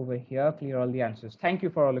poll over here, clear all the answers. Thank you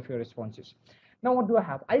for all of your responses. Now, what do I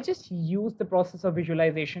have? I'll just use the process of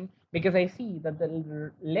visualization because I see that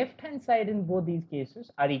the left-hand side in both these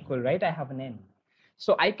cases are equal, right? I have an n.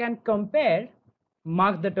 So I can compare,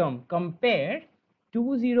 mark the term, compare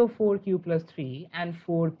 204q plus 3 and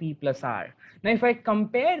 4p plus r. Now, if I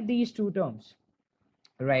compare these two terms,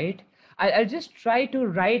 right, I'll just try to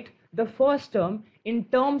write the first term in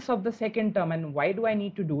terms of the second term. And why do I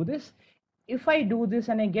need to do this? If I do this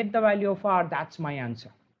and I get the value of r, that's my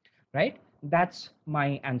answer, right? That's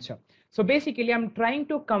my answer. So basically, I'm trying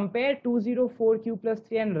to compare 204q plus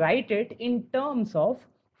 3 and write it in terms of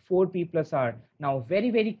 4p plus r. Now, very,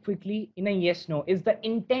 very quickly in a yes, no, is the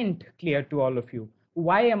intent clear to all of you?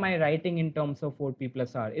 Why am I writing in terms of 4p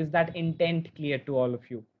plus r? Is that intent clear to all of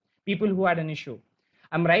you? People who had an issue.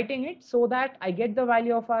 I'm writing it so that I get the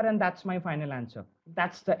value of r and that's my final answer.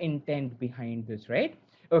 That's the intent behind this, right?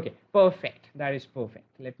 Okay, perfect. That is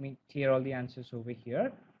perfect. Let me clear all the answers over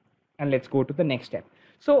here and let's go to the next step.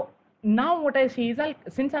 So now what I see is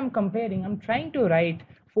since I'm comparing, I'm trying to write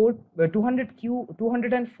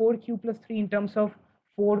 204q plus 3 in terms of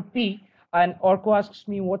 4p. And Orko asks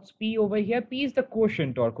me what's p over here. P is the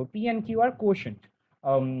quotient, Orko. P and q are quotient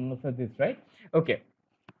for this, right? Okay.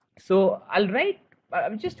 So I'll write,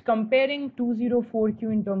 I'm just comparing 204q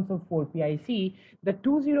in terms of 4p. I see the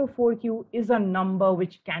 204q is a number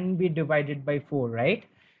which can be divided by 4, right?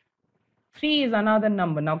 3 is another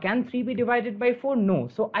number. Now, can 3 be divided by 4? No.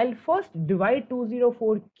 So I'll first divide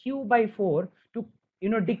 204q by 4 to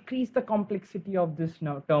decrease the complexity of this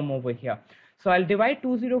term over here. So I'll divide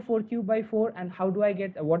 204q by 4, and how do I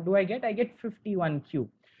get, what do I get? I get 51q.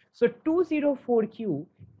 So 204q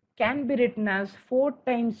can be written as 4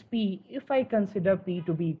 times p if I consider p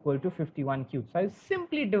to be equal to 51q. So I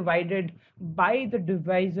simply divided by the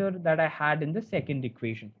divisor that I had in the second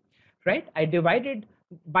equation, right? I divided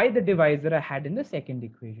by the divisor I had in the second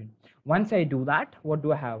equation. Once I do that, what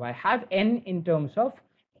do I have? I have n in terms of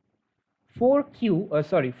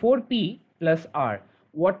 4p plus r.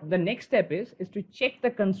 What the next step is to check the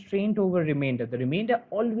constraint over remainder. The remainder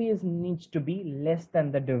always needs to be less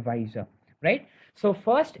than the divisor, right? So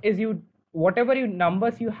first is whatever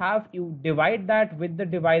numbers you have, you divide that with the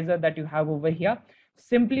divisor that you have over here.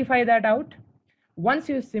 Simplify that out. Once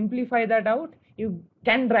you simplify that out, you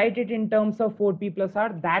can write it in terms of 4p plus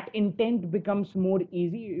r. That intent becomes more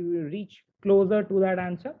easy. You reach closer to that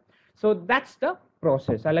answer. So that's the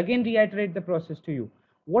process. I'll again reiterate the process to you.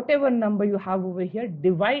 Whatever number you have over here,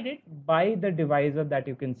 divide it by the divisor that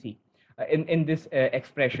you can see in this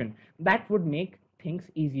expression. That would make things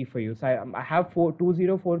easy for you. So I have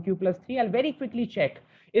 204q plus 3. I'll very quickly check.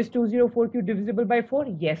 Is 204q divisible by 4?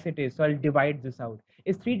 Yes, it is. So I'll divide this out.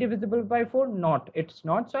 Is 3 divisible by 4? Not. It's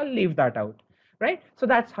not. So I'll leave that out. Right? So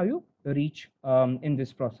that's how you reach in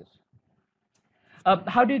this process.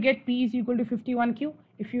 How do you get P is equal to 51Q?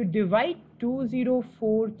 If you divide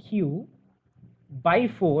 204Q by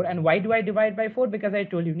 4, and why do I divide by 4? Because I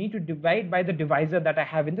told you need to divide by the divisor that I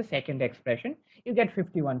have in the second expression. You get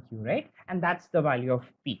 51Q, right? And that's the value of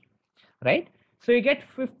P, right? So you get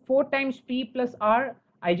 4 times P plus R.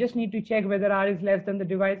 I just need to check whether R is less than the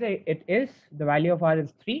divisor. It is. The value of R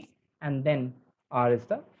is 3, and then R is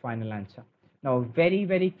the final answer. Now, very,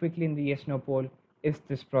 very quickly in the yes no poll, is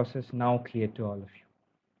this process now clear to all of you?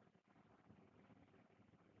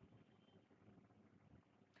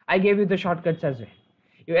 I gave you the shortcuts as well.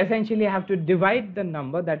 You essentially have to divide the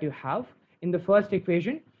number that you have in the first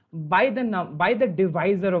equation by the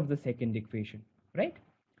divisor of the second equation, right?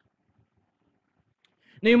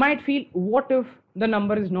 Now you might feel, what if the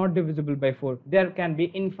number is not divisible by 4? There can be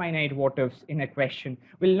infinite what ifs in a question.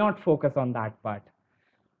 We'll not focus on that part,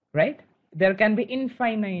 right? There can be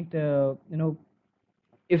infinite,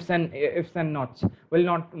 ifs and nots. We'll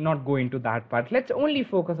not go into that part. Let's only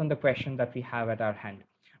focus on the question that we have at our hand,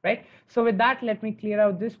 right? So with that, let me clear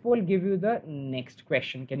out this poll, give you the next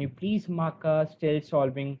question. Can you please mark still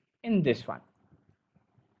solving in this one?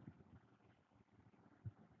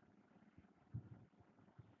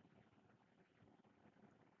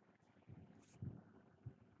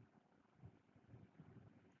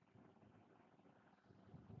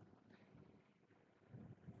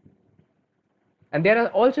 And there are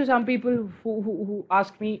also some people who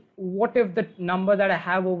ask me, what if the number that I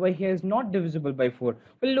have over here is not divisible by 4?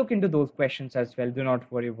 We'll look into those questions as well. Do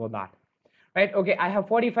not worry about that. Right? Okay, I have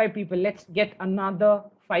 45 people. Let's get another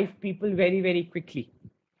 5 people very, very quickly.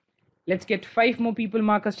 Let's get 5 more people.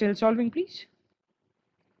 Mark still solving, please.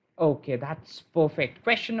 Okay, that's perfect.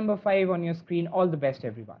 Question number 5 on your screen. All the best,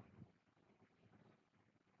 everyone.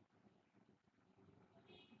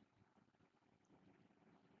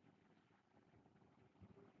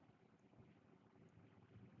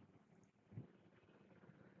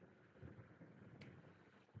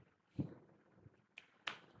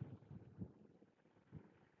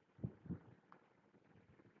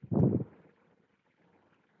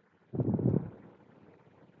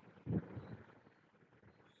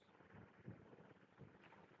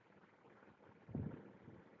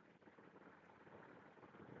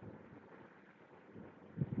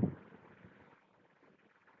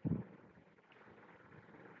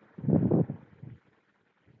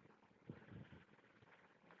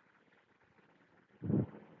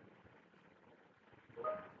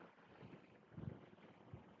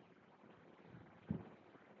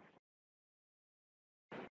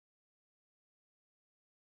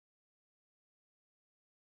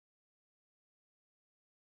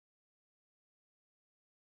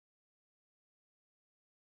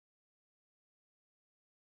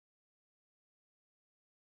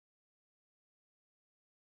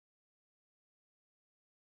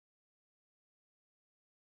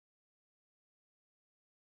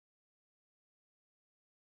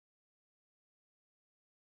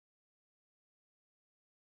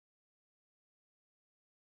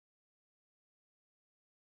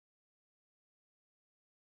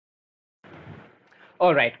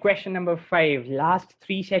 All right, question number 5. Last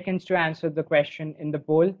 3 seconds to answer the question in the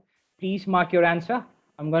poll. Please mark your answer.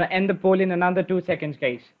 I'm going to end the poll in another 2 seconds,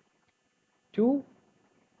 guys. 2,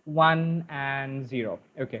 1, and 0.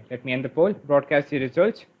 Okay, let me end the poll. Broadcast the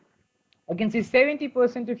results. I can see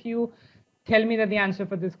 70% of you tell me that the answer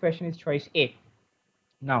for this question is choice A.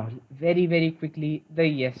 Now, very, very quickly, the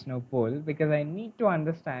yes no poll, because I need to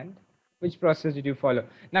understand which process did you follow.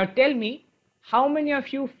 Now, tell me, how many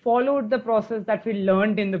of you followed the process that we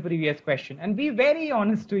learned in the previous question? And be very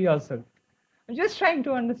honest to yourself. I'm just trying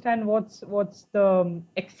to understand what's the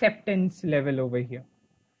acceptance level over here.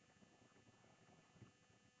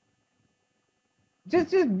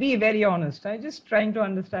 Just be very honest. I'm just trying to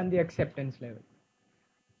understand the acceptance level.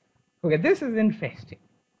 Okay, this is interesting.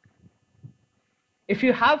 If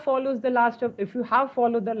you have followed the last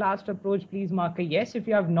approach, please mark a yes. If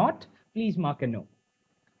you have not, please mark a no.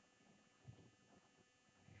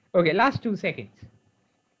 Okay, last 2 seconds.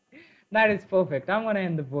 That is perfect. I'm going to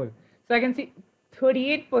end the poll. So I can see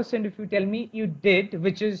 38% if you tell me you did,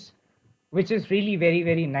 which is really very,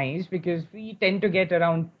 very nice, because we tend to get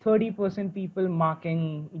around 30% people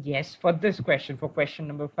marking yes for this question, for question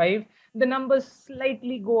number 5. The numbers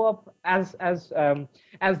slightly go up as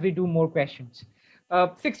we do more questions.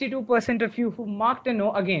 62% of you who marked a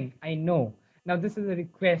no, again, I know. Now this is a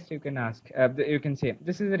request you can ask. You can say,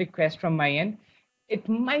 this is a request from my end. It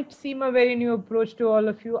might seem a very new approach to all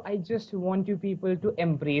of you. I just want you people to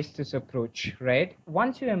embrace this approach, right?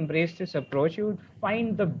 Once you embrace this approach, you would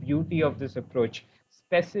find the beauty of this approach,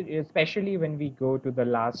 especially when we go to the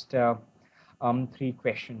last three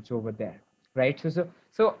questions over there, right?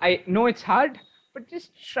 So I know it's hard, but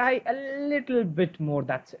just try a little bit more.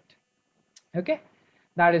 That's it. Okay,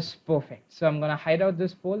 that is perfect. So I'm going to hide out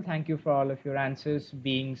this poll. Thank you for all of your answers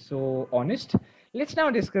being so honest. Let's now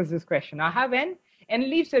discuss this question. I have n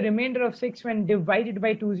leaves a remainder of 6 when divided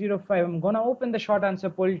by 205. I'm going to open the short answer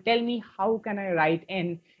poll. Tell me, how can I write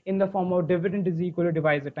n in the form of dividend is equal to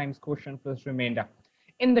divisor times quotient plus remainder?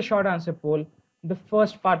 In the short answer poll, the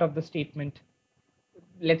first part of the statement,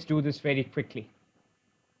 let's do this very quickly.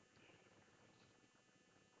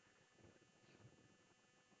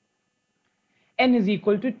 N is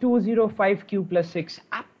equal to 205q plus 6.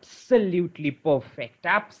 Absolutely perfect.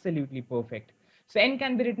 Absolutely perfect. So n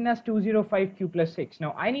can be written as 205q plus 6.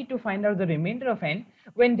 Now I need to find out the remainder of n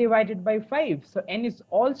when divided by 5. So n is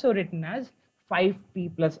also written as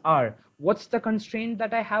 5p plus r. What's the constraint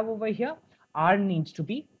that I have over here? R needs to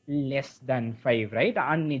be less than 5, right?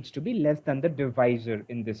 R needs to be less than the divisor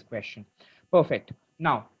in this question. Perfect.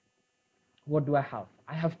 Now, what do I have?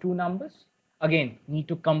 I have two numbers. Again, need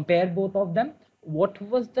to compare both of them. What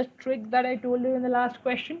was the trick that I told you in the last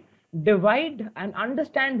question? Divide and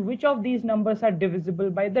understand which of these numbers are divisible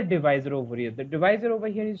by the divisor over here. The divisor over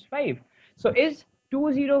here is 5. So is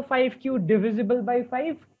 205q divisible by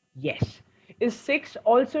 5? Yes. Is 6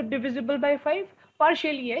 also divisible by 5?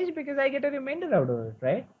 Partially yes, because I get a remainder out of it,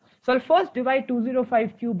 right? So I'll first divide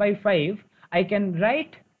 205q by 5. I can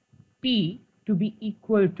write p to be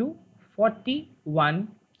equal to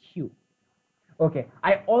 41q. Okay,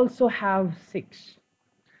 I also have 6.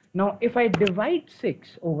 Now, if I divide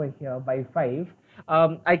 6 over here by 5,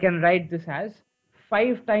 I can write this as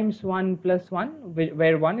 5 times 1 plus 1,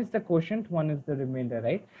 where 1 is the quotient, 1 is the remainder,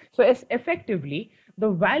 right? So as effectively, the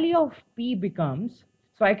value of p becomes,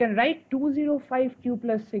 so I can write 205q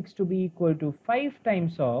plus 6 to be equal to 5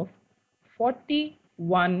 times of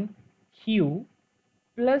 41q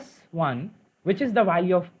plus 1, which is the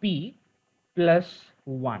value of p plus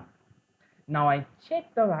 1. Now I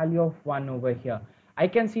check the value of 1 over here. I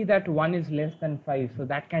can see that 1 is less than 5, so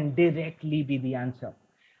that can directly be the answer.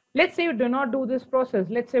 Let's say you do not do this process.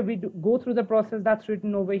 Let's say we go through the process that's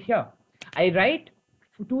written over here. I write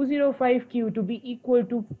 205q to be equal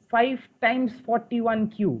to 5 times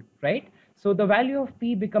 41q, right? So the value of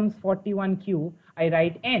p becomes 41q. I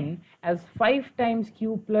write n as 5 times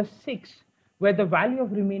q plus 6, where the value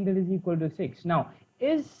of remainder is equal to 6. Now,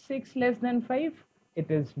 is 6 less than 5?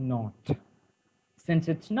 It is not. Since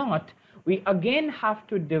it's not, we again have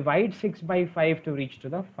to divide 6 by 5 to reach to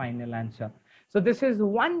the final answer. So this is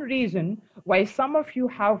one reason why some of you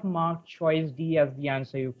have marked choice D as the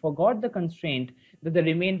answer. You forgot the constraint that the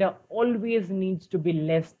remainder always needs to be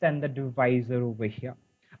less than the divisor over here.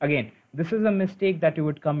 Again, this is a mistake that you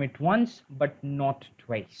would commit once, but not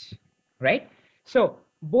twice, right? So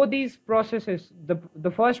both these processes,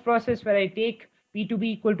 the first process where I take p to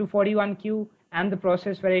be equal to 41q, and the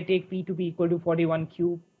process where I take p to be equal to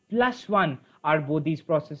 41q plus 1, are both these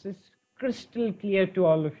processes crystal clear to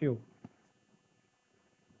all of you?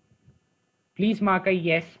 Please mark a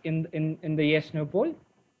yes in the yes no poll.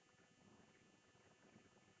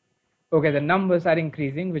 Okay, the numbers are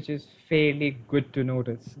increasing, which is fairly good to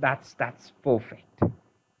notice. That's perfect.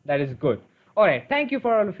 That is good. All right, thank you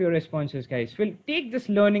for all of your responses, guys. We'll take this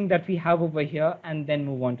learning that we have over here and then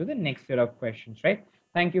move on to the next set of questions, right?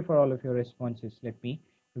 Thank you for all of your responses. Let me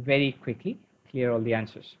very quickly clear all the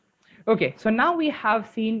answers. Okay, so now we have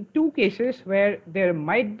seen two cases where there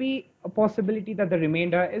might be a possibility that the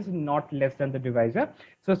remainder is not less than the divisor.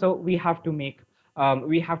 So we have to make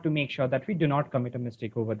sure that we do not commit a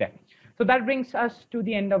mistake over there. So that brings us to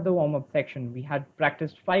the end of the warm-up section. We had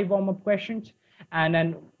practiced 5 warm-up questions, and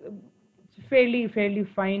then fairly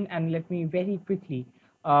fine. And let me very quickly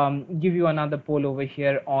give you another poll over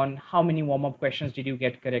here on how many warm-up questions did you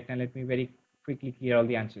get correct, and let me very quickly clear all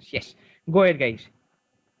the answers. Yes, go ahead, guys.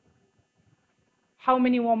 How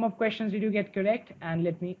many warm-up questions did you get correct? And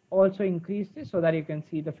let me also increase this so that you can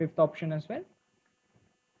see the 5th option as well.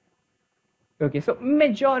 Okay, so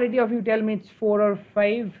majority of you tell me it's 4 or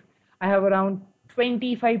 5. I have around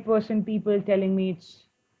 25% people telling me it's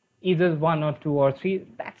either 1 or 2 or 3.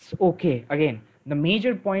 That's okay. Again, the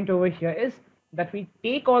major point over here is that we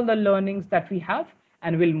take all the learnings that we have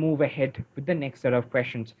and we'll move ahead with the next set of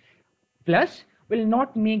questions. Plus, we'll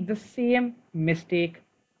not make the same mistake,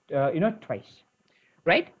 twice,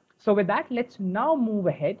 right? So with that, let's now move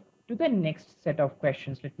ahead to the next set of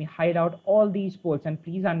questions. Let me hide out all these polls, and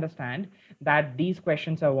please understand that these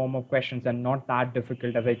questions are warm-up questions and not that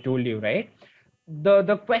difficult, as I told you, right?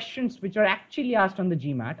 The questions which are actually asked on the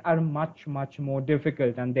GMAT are much more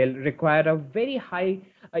difficult, and they'll require a very high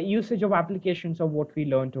usage of applications of what we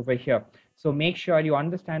learned over here. So make sure you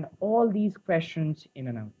understand all these questions in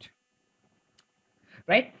and out,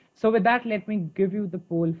 right? So with that, let me give you the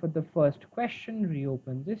poll for the first question,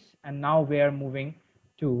 reopen this, and now we are moving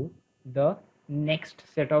to the next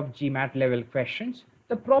set of GMAT level questions,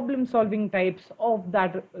 the problem solving types of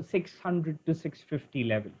that 600 to 650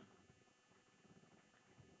 level.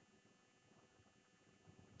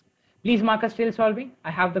 Please mark us still solving. I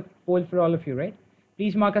have the poll for all of you, right?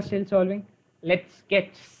 Please mark us still solving. Let's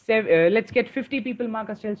get 50 people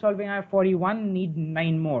mark us still solving. I have 41, need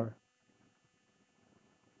 9 more.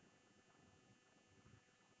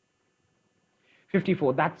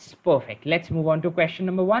 54, that's perfect. Let's move on to question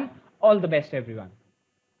number 1. All the best, everyone.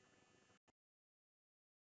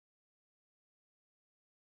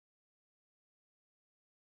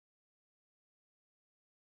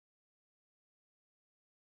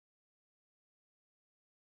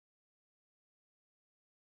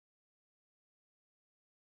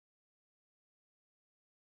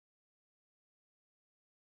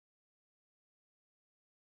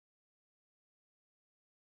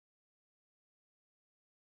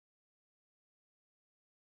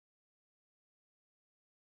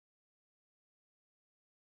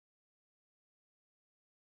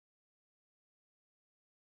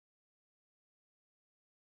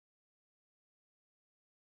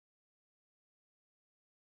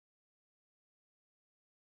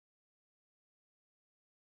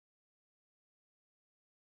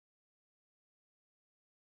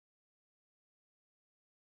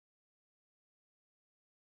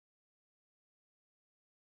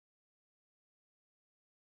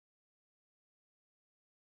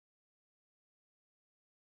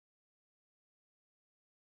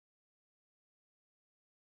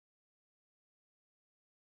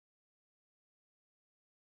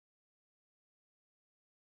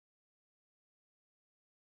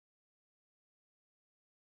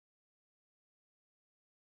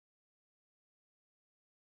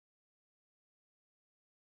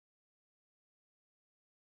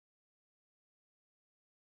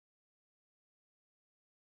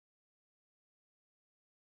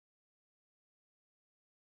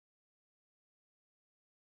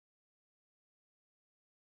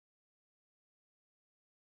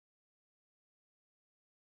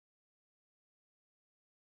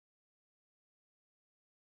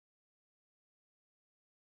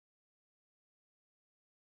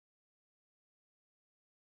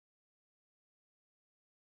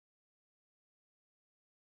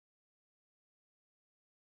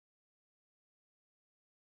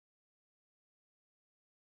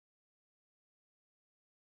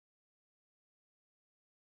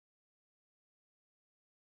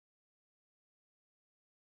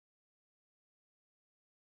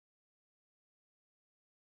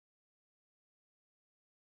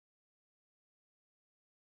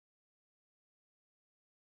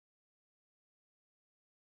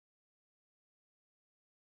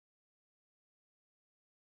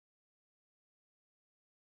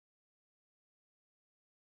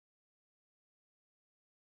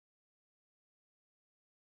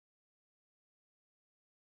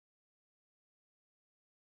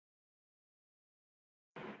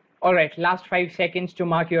 All right, last 5 seconds to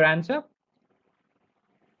mark your answer.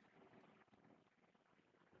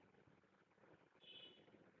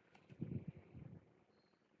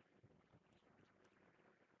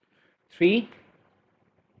 3,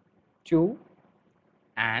 2,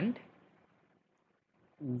 and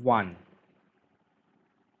 1.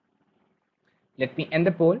 Let me end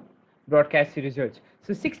the poll, broadcast the results.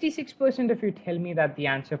 So 66% of you tell me that the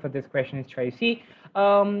answer for this question is choice C.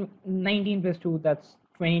 19 plus 2, that's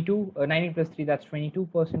 22. 19 plus 3, that's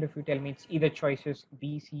 22% of you tell me it's either choices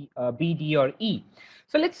B, C, B, D, or E.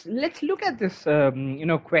 So let's look at this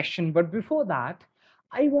question. But before that,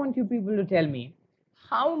 I want you people to tell me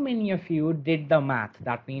how many of you did the math.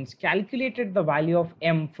 That means calculated the value of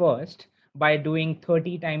M first by doing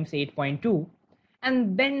 30 times 8.2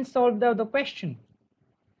 and then solved the question.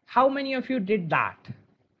 How many of you did that?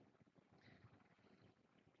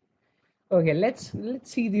 Okay, let's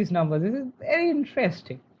see these numbers. This is very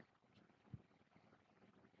interesting.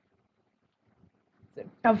 It's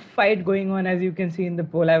a tough fight going on, as you can see in the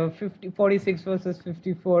poll. I have a 46 versus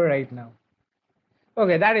 54 right now.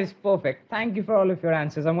 Okay, that is perfect. Thank you for all of your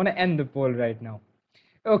answers. I'm going to end the poll right now.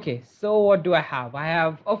 Okay, so what do I have? I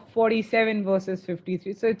have a 47 versus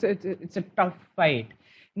 53. So it's a tough fight.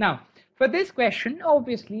 Now, for this question,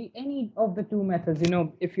 obviously, any of the two methods,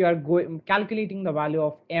 if you are calculating the value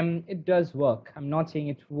of M, it does work. I'm not saying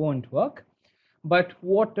it won't work. But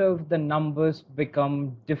what if the numbers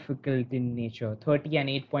become difficult in nature? 30 and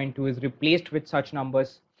 8.2 is replaced with such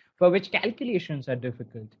numbers for which calculations are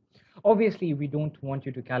difficult. Obviously, we don't want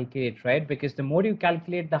you to calculate, right? Because the more you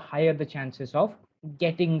calculate, the higher the chances of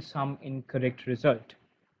getting some incorrect result.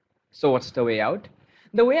 So what's the way out?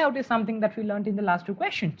 The way out is something that we learned in the last two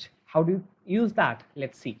questions. How do you use that?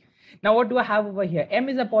 Let's see. Now, what do I have over here? M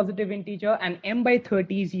is a positive integer and M by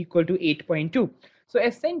 30 is equal to 8.2. So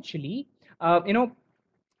essentially, I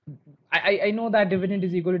know that dividend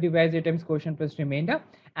is equal to divisor times quotient plus remainder.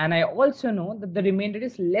 And I also know that the remainder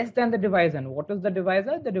is less than the divisor. And what is the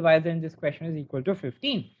divisor? The divisor in this question is equal to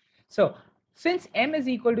 15. So since M is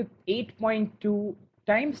equal to 8.2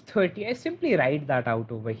 times 30, I simply write that out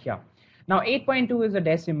over here. Now 8.2 is a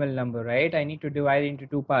decimal number, right? I need to divide into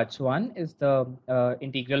two parts. One is the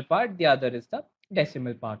integral part, the other is the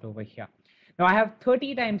decimal part over here. Now I have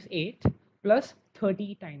 30 times 8 plus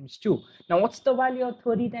 30 times 2. Now what's the value of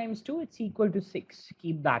 30 times 2? It's equal to 6.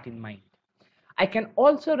 Keep that in mind. I can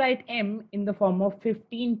also write M in the form of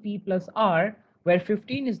 15p plus r, where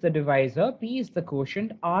 15 is the divisor, p is the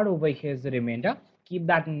quotient, r over here is the remainder. Keep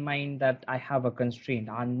that in mind that I have a constraint.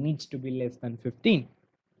 R needs to be less than 15.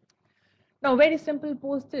 Now, very simple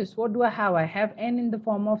post this. What do I have? I have n in the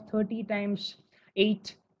form of 30 times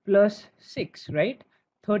 8 plus 6, right?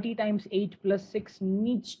 30 times 8 plus 6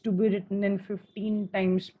 needs to be written in 15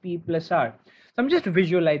 times p plus r. So I'm just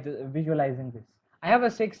visualizing this. I have a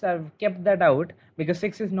 6. I've kept that out because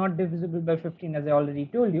 6 is not divisible by 15, as I already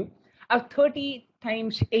told you. I have 30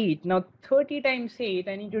 times 8. Now 30 times 8,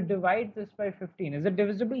 I need to divide this by 15. Is it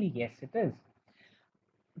divisible? Yes, it is.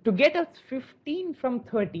 To get a 15 from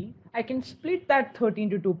 30, I can split that 30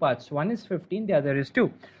 into two parts. One is 15, the other is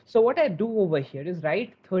 2. So what I do over here is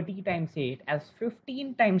write 30 times 8 as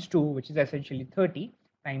 15 times 2, which is essentially 30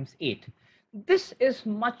 times 8. This is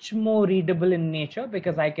much more readable in nature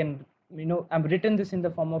because I can, I've written this in the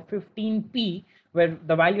form of 15p, where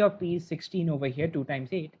the value of p is 16 over here, 2 times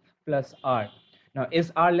 8 plus r. Now,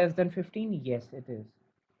 is r less than 15? Yes, it is.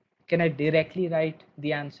 Can I directly write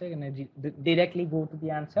the answer? Can I directly go to the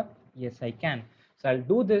answer? Yes, I can. So I'll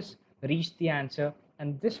do this, reach the answer,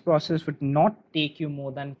 and this process would not take you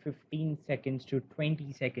more than 15 seconds to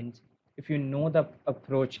 20 seconds if you know the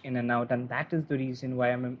approach in and out. And that is the reason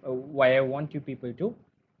why I want you people to,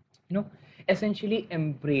 essentially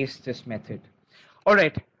embrace this method. All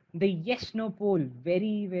right, the yes/no poll,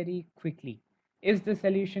 very, very quickly. Is the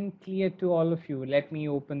solution clear to all of you? Let me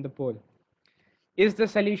open the poll. Is the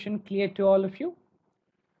solution clear to all of you?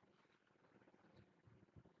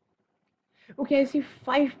 Okay, I see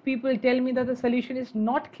 5 people tell me that the solution is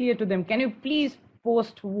not clear to them. Can you please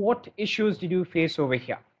post what issues did you face over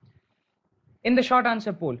here? In the short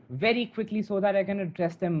answer poll, very quickly so that I can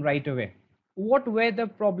address them right away. What were the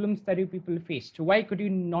problems that you people faced? Why could you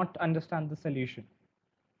not understand the solution?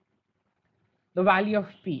 The value of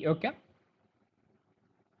p, okay?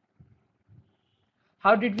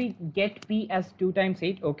 How did we get p as 2 times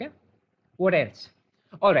 8? Okay. What else?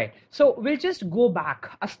 All right. So we'll just go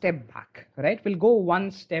back a step back, right? We'll go one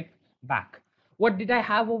step back. What did I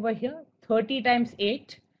have over here? 30 times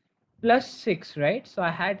 8 plus 6, right? So I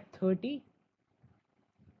had 30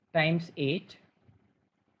 times 8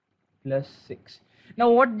 plus 6. Now,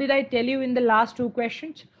 what did I tell you in the last two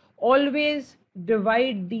questions? Always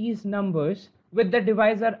divide these numbers with the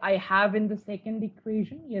divisor I have in the second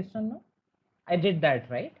equation. Yes or no? I did that,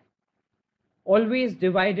 right? Always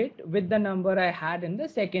divide it with the number I had in the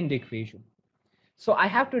second equation. So I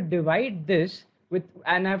have to divide this with,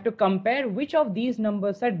 and I have to compare which of these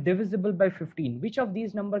numbers are divisible by 15. Which of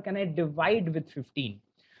these numbers can I divide with 15?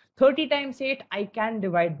 30 times 8, I can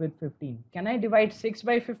divide with 15. Can I divide 6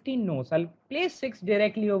 by 15? No. So I'll place 6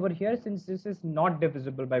 directly over here since this is not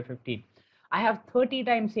divisible by 15. I have 30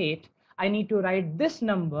 times 8. I need to write this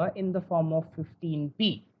number in the form of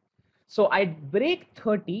 15p. So I break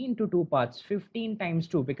 30 into two parts, 15 times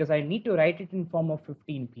 2, because I need to write it in form of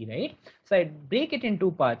 15p, right? So I break it in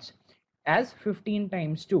two parts as 15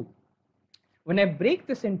 times 2. When I break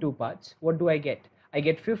this in two parts, what do I get? I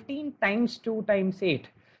get 15 times 2 times 8.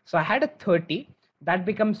 So I had a 30, that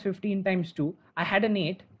becomes 15 times 2. I had an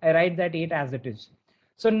 8, I write that 8 as it is.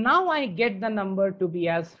 So now I get the number to be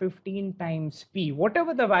as 15 times p.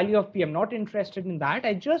 Whatever the value of p, I'm not interested in that.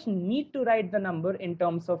 I just need to write the number in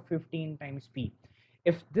terms of 15 times p.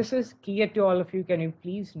 If this is clear to all of you, can you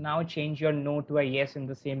please now change your no to a yes in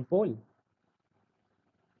the same poll?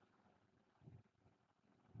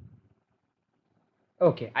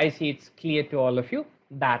 Okay, I see it's clear to all of you.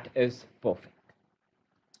 That is perfect.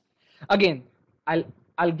 Again,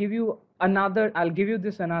 I'll give you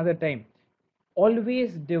this another time.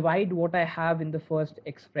 Always divide what I have in the first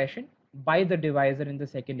expression by the divisor in the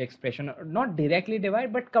second expression. Not directly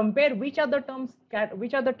divide, but compare which are the terms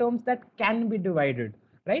that can be divided,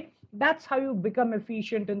 right? That's how you become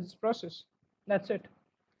efficient in this process. That's it,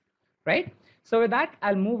 right? So with that,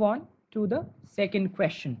 I'll move on to the second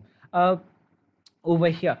question over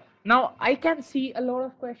here. Now I can see a lot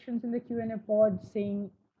of questions in the Q&A pod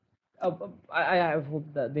saying, I hope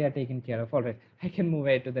that they are taken care of. All right, I can move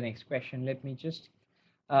ahead to the next question. Let me just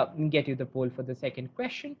get you the poll for the second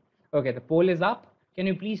question. Okay, the poll is up. Can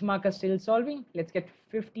you please mark us still solving? Let's get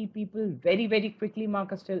 50 people very, very quickly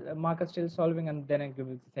mark us still solving, and then I give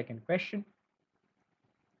you the second question.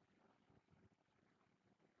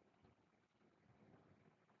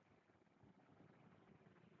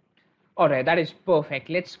 All right, that is perfect.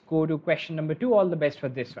 Let's go to question number 2. All the best for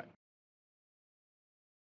this one.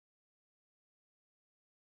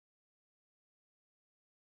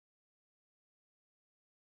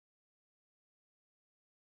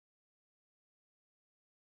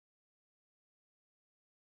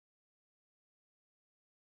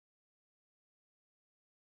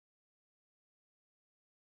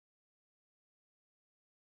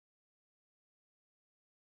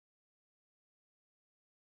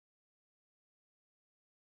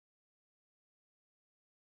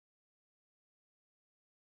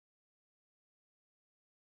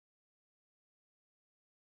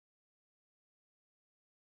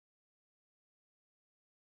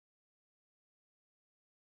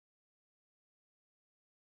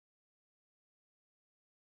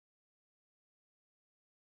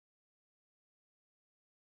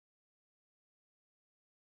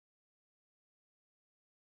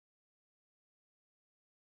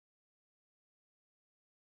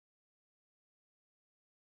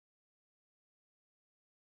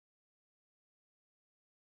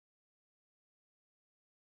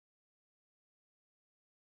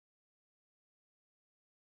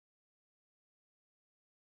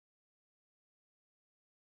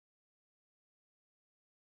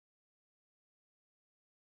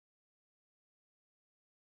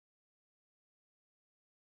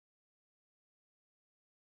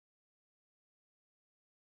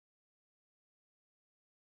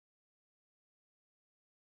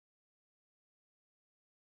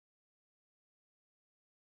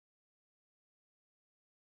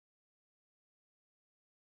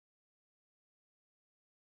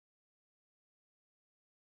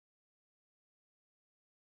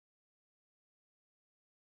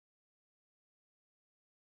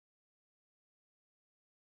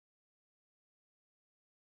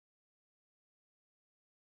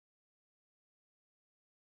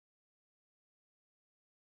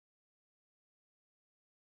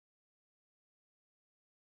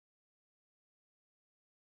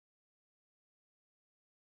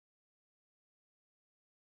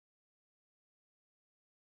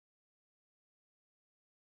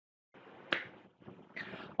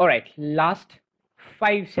 All right, last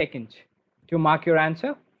 5 seconds to mark your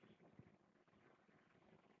answer.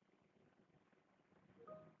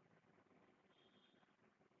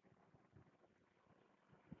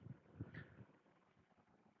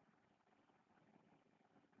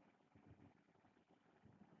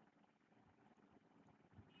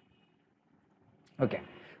 Okay,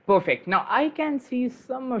 perfect. Now I can see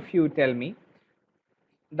some of you tell me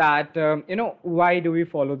that why do we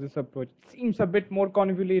follow this approach? It seems a bit more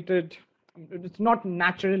convoluted. It's not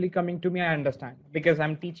naturally coming to me. I understand, because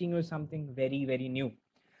I'm teaching you something very, very new.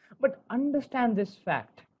 But understand this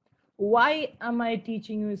fact: why am I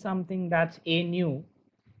teaching you something that's a new,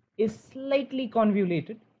 is slightly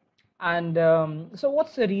convoluted? And so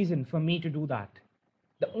what's the reason for me to do that?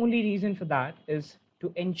 The only reason for that is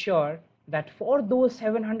to ensure that for those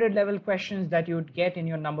 700 level questions that you would get in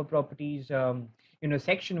your number properties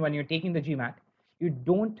section when you're taking the GMAT, you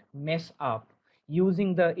don't mess up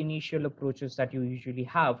using the initial approaches that you usually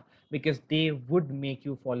have, because they would make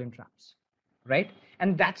you fall in traps, right?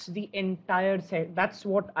 And that's the entire set. That's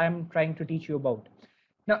what I'm trying to teach you about.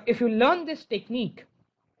 Now, if you learn this technique,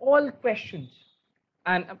 all questions,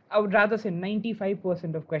 and I would rather say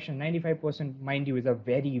 95% of questions, 95%, mind you, is a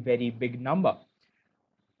very, very big number.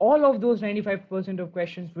 All of those 95% of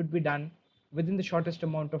questions would be done within the shortest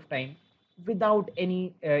amount of time without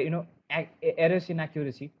any, errors in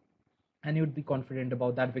accuracy. And you would be confident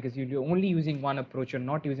about that, because you're only using one approach. You're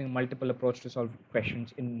not using multiple approach to solve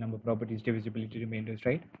questions in number properties, divisibility, remainders,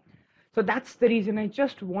 right? So that's the reason I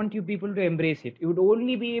just want you people to embrace it. You would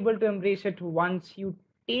only be able to embrace it once you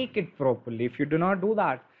take it properly. If you do not do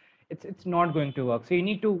that, it's not going to work. So you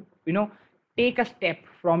need to take a step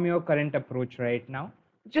from your current approach right now.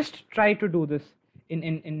 Just try to do this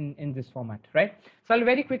in this format, right? So I'll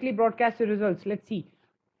very quickly broadcast the results. Let's see.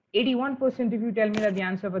 81% if you tell me that the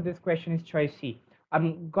answer for this question is choice C.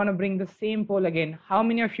 I'm gonna bring the same poll again. How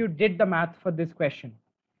many of you did the math for this question?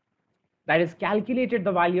 that is calculated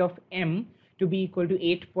the value of m to be equal to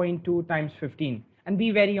 8.2 times 15. And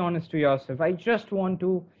be very honest to yourself. I just want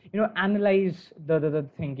to, analyze the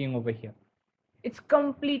thinking over here. It's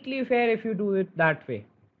completely fair if you do it that way.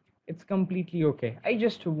 It's completely okay. I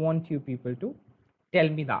just want you people to tell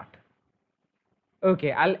me that.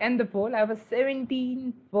 Okay, I'll end the poll. I have a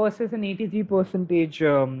 17 versus an 83 percentage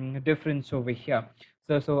difference over here.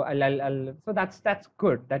 So that's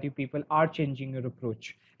good that you people are changing your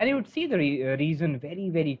approach, and you would see the reason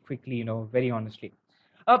very quickly. Very honestly.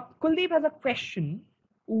 Kuldeep has a question.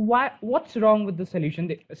 What's wrong with the solution?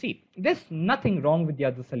 See, there's nothing wrong with the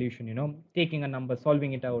other solution. Taking a number,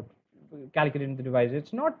 solving it out, calculating the divisor.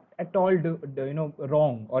 It's not at all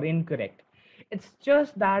wrong or incorrect. It's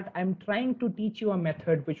just that I'm trying to teach you a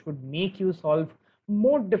method which would make you solve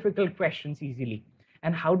more difficult questions easily.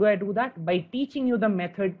 And how do I do that? By teaching you the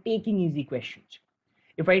method taking easy questions.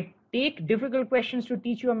 If I take difficult questions to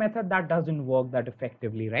teach you a method, that doesn't work that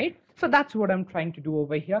effectively, right? So that's what I'm trying to do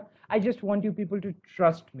over here. I just want you people to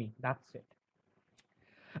trust me. That's it.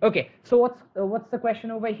 Okay, so what's the question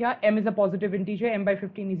over here? M is a positive integer. M by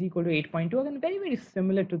 15 is equal to 8.2. Again, very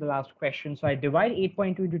similar to the last question. So I divide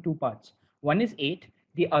 8.2 into two parts. One is 8,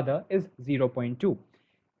 the other is 0.2.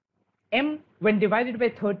 M, when divided by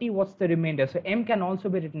 30, what's the remainder? So M can also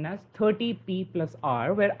be written as 30p plus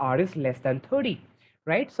R, where R is less than 30,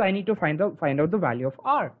 right? So I need to find out the value of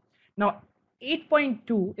R. Now,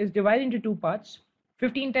 8.2 is divided into two parts.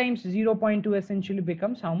 15 times 0.2 essentially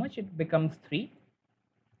becomes how much? It becomes 3.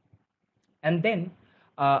 And then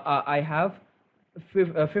I have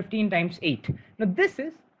 15 times 8. Now this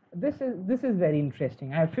is very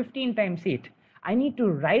interesting. I have 15 times 8. I need to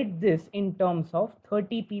write this in terms of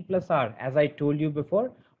 30p plus r. As I told you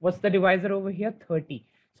before, what's the divisor over here? 30.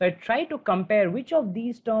 So I try to compare which of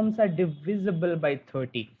these terms are divisible by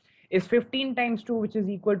 30. Is 15 times 2, which is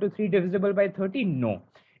equal to 3, divisible by 30? No.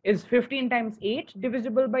 Is 15 times 8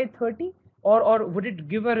 divisible by 30? Or would it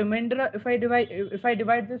give a remainder if I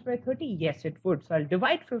divide this by 30? Yes, it would. So I'll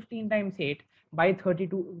divide 15 times 8 by 30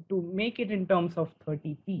 to make it in terms of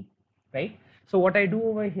 30p, right? So what I do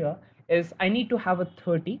over here is I need to have a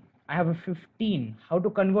 30. I have a 15. How to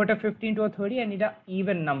convert a 15 to a 30? I need an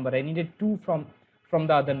even number. I need a 2 from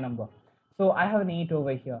the other number. So I have an 8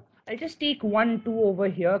 over here. I'll just take 1 2 over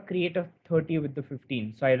here, create a 30 with the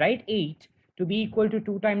 15. So I write 8 to be equal to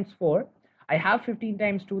 2 times 4. I have 15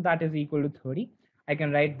 times 2, that is equal to 30. I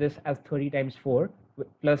can write this as 30 times 4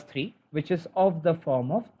 plus 3, which is of the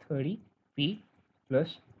form of 30p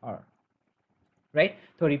plus r, right?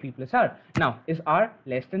 30p plus r. Now, is r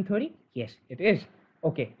less than 30? Yes, it is.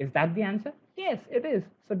 Okay, is that the answer? Yes, it is.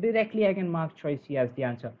 So directly I can mark choice C as the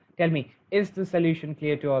answer. Tell me, is the solution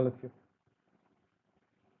clear to all of you?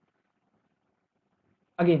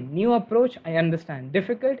 Again, new approach, I understand.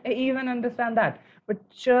 Difficult, I even understand that. But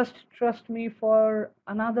just trust me, for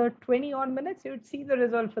another 20 odd minutes, you would see the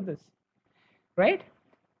result for this, right?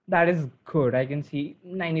 That is good. I can see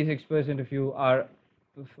 96% of you are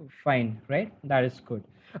fine, right? That is good.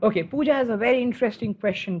 Okay, Pooja has a very interesting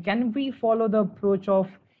question. Can we follow the approach of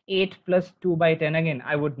 8 plus 2 by 10? Again,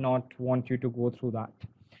 I would not want you to go through that.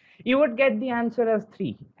 You would get the answer as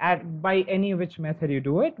 3 by any which method you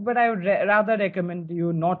do it, but I would rather recommend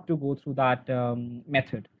you not to go through that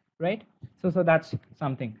method, right? So that's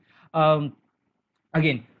something.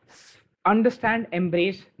 Again, understand,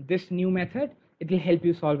 embrace this new method. It will help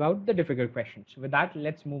you solve out the difficult questions. With that,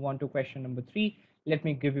 let's move on to question number 3. Let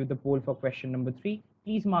me give you the poll for question number 3.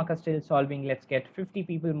 Please mark a still solving. Let's get 50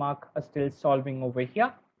 people mark a still solving over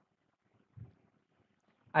here.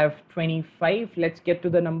 I have 25. Let's get to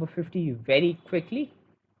the number 50 very quickly.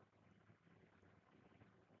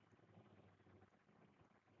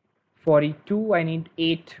 42. I need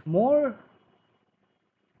 8 more.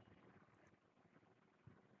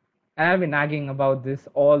 I've been nagging about this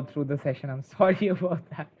all through the session. I'm sorry about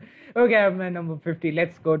that. Okay, I have my number 50.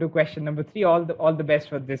 Let's go to question number 3. All the best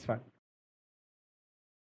for this one.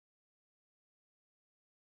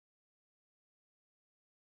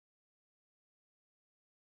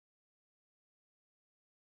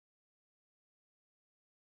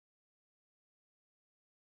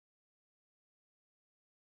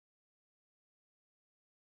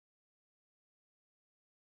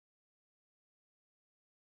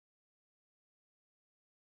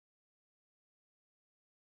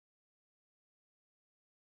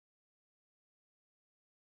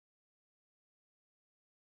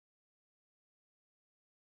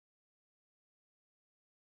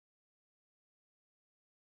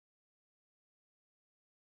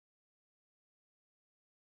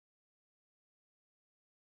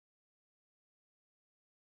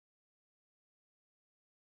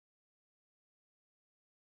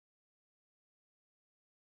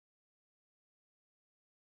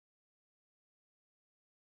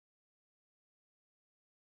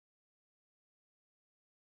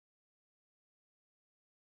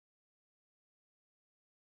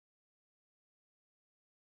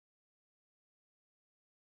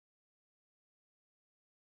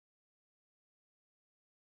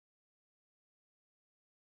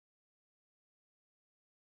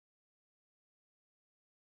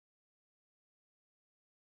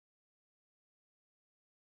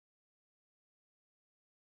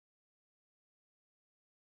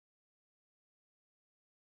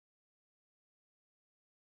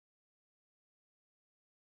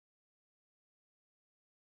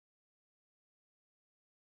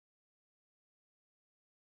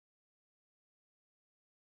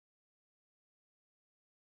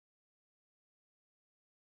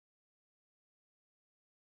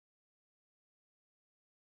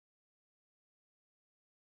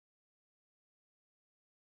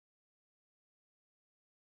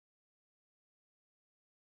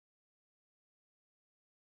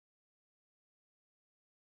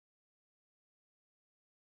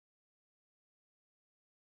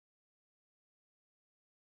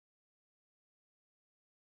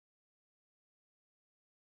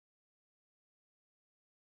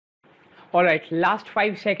 All right, last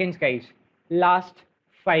 5 seconds, guys. Last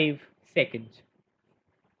 5 seconds.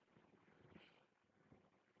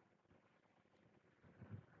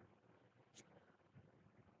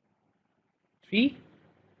 3,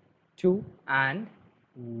 2, and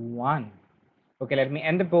 1. Okay, let me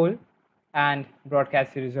end the poll and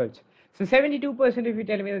broadcast the results. So 72% if you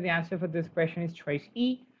tell me that the answer for this question is choice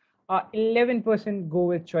E, 11% go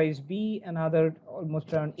with choice B, another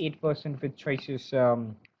almost around 8% with choices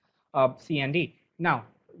C and D. Now,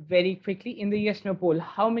 very quickly in the yes no poll,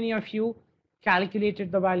 how many of you calculated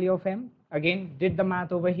the value of M? Again, did the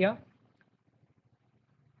math over here.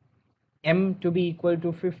 M to be equal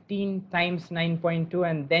to 15 times 9.2,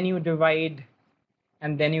 and then you divide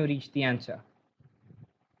and then you reach the answer.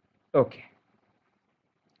 Okay.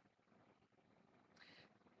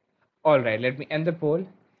 All right, let me end the poll.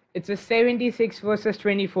 It's a 76 versus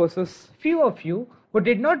 24. So few of you who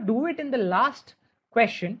did not do it in the last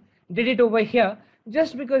question did it over here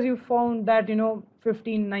just because you found that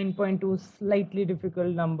 15 9.2 slightly difficult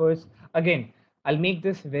numbers. Again, I'll make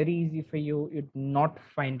this very easy for you. You'd not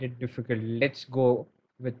find it difficult. Let's go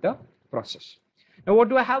with the process. Now what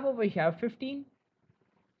do I have over here? 15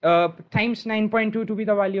 times 9.2 to be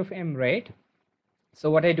the value of M, right? So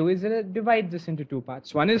what I do is divide this into two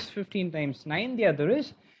parts. One is 15 times 9, the other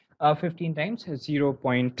is 15 times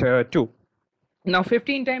 0.2. Now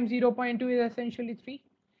 15 times 0.2 is essentially 3.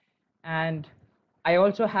 And I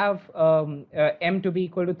also have M to be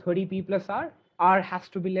equal to 30p plus R. R has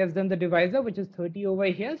to be less than the divisor, which is 30 over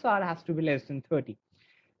here. So R has to be less than 30.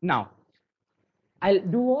 Now, I'll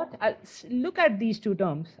do what? I'll look at these two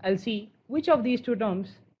terms. I'll see which of these two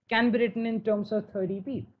terms can be written in terms of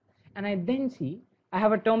 30p. And I then see I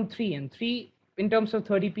have a term 3, and 3 in terms of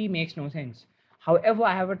 30p makes no sense. However,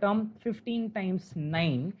 I have a term 15 times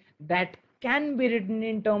 9 that can be written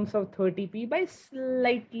in terms of 30p by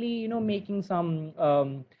slightly, making some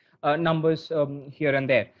numbers here and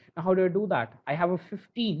there. Now, how do I do that? I have a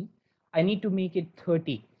 15. I need to make it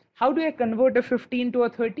 30. How do I convert a 15 to a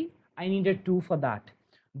 30? I need a 2 for that.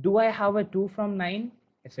 Do I have a 2 from 9?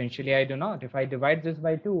 Essentially, I do not. If I divide this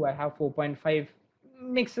by 2, I have 4.5.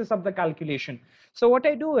 Mixes up the calculation. So what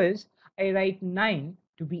I do is I write 9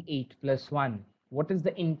 to be 8 plus 1. What is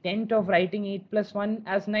the intent of writing 8 plus 1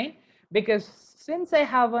 as 9? Because since I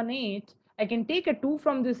have an 8, I can take a 2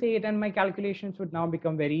 from this 8 and my calculations would now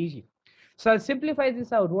become very easy. So I'll simplify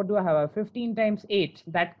this out. What do I have? 15 times 8.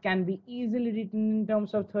 That can be easily written in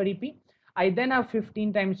terms of 30p. I then have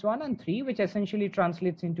 15 times 1 and 3, which essentially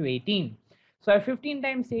translates into 18. So I have 15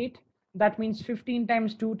 times 8. That means 15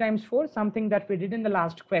 times 2 times 4, something that we did in the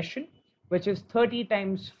last question, which is 30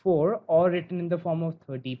 times 4, or written in the form of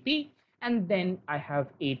 30p. And then I have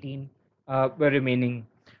 18 remaining.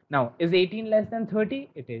 Now, is 18 less than 30?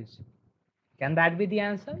 It is. Can that be the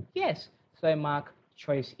answer? Yes. So I mark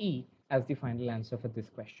choice E as the final answer for this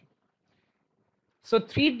question. So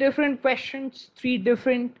 3 different questions, 3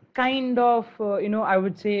 different kind of, I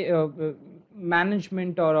would say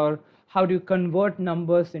management or how do you convert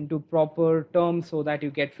numbers into proper terms so that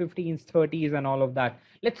you get 15s, 30s and all of that.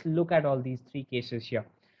 Let's look at all these 3 cases here.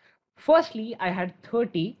 Firstly, I had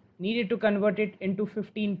 30, needed to convert it into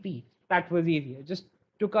 15p. That was easier. Just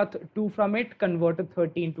took out 2 from it, converted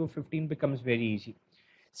 30 into 15 becomes very easy.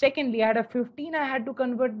 Secondly, I had a 15, I had to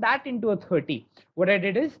convert that into a 30. What I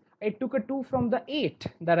did is I took a 2 from the 8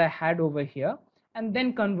 that I had over here and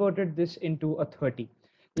then converted this into a 30.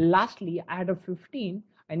 Lastly, I had a 15,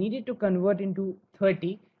 I needed to convert into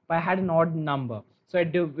 30, but I had an odd number. So I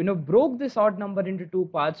broke this odd number into 2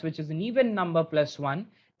 parts, which is an even number plus 1,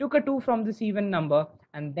 took a 2 from this even number,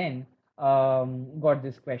 and then got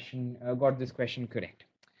this question correct.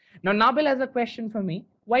 Now Nabil has a question for me.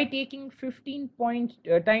 Why taking 15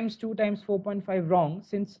 times 2 times 4.5 wrong,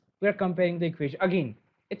 since we're comparing the equation? Again,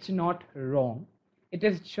 it's not wrong. It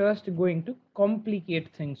is just going to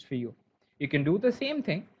complicate things for you. You can do the same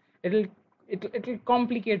thing. It'll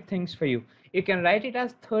complicate things for you. You can write it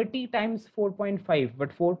as 30 times 4.5,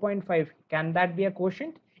 but 4.5, can that be a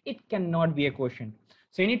quotient? It cannot be a quotient.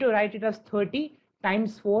 So you need to write it as 30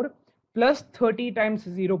 times 4 plus 30 times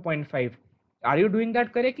 0.5. Are you doing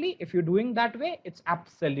that correctly? If you're doing that way, it's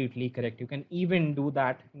absolutely correct. You can even do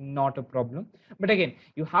that, not a problem. But again,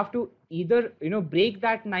 you have to either break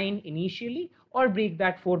that 9 initially or break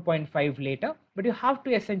that 4.5 later. But you have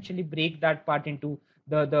to essentially break that part into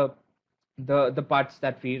the parts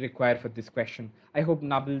that we require for this question. I hope,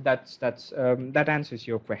 Nabil, that answers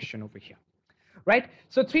your question over here. Right?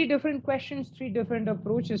 So 3 different questions, 3 different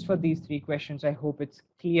approaches for these 3 questions. I hope it's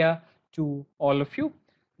clear to all of you.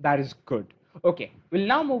 That is good. Okay, we'll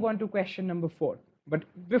now move on to question number 4. But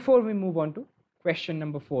before we move on to question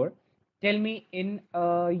number 4, Tell me in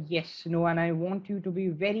yes, no, and I want you to be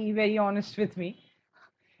very, very honest with me.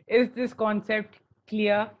 Is this concept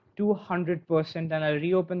clear to 100%? And I'll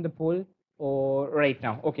reopen the poll or right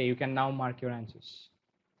now. Okay, you can now mark your answers.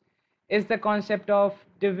 Is the concept of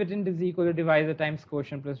dividend is equal to divisor times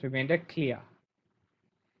quotient plus remainder clear?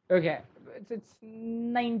 Okay, it's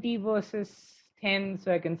 90 versus 10,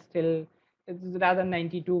 so I can still, it's rather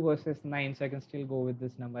 92 versus 9, so I can still go with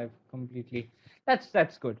this number. I've completely,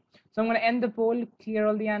 that's good. So I'm going to end the poll, clear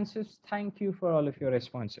all the answers. Thank you for all of your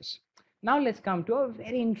responses. Now let's come to a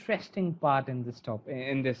very interesting part in this topic,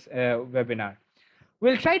 in this webinar.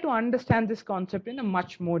 We'll try to understand this concept in a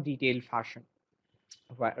much more detailed fashion,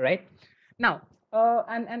 right? Now,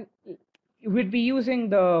 and we'd be using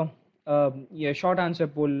the yeah, short answer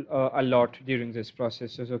poll a lot during this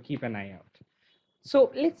process, so keep an eye out.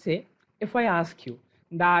 So let's say if I ask you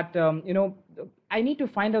that, I need to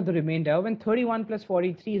find out the remainder when 31 plus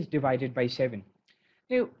 43 is divided by 7.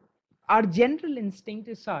 Now, our general instinct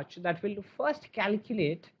is such that we'll first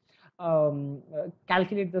calculate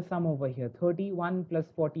the sum over here. 31 plus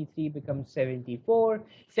 43 becomes 74.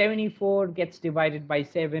 74 gets divided by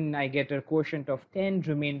 7. I get a quotient of 10,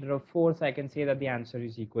 remainder of 4. So I can say that the answer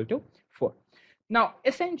is equal to 4. Now,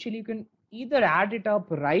 essentially, you can either add it up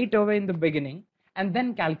right away in the beginning and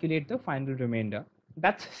then calculate the final remainder.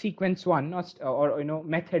 That's sequence 1 or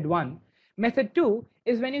method 1. Method 2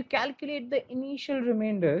 is when you calculate the initial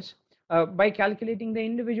remainders by calculating the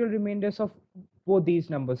individual remainders of both these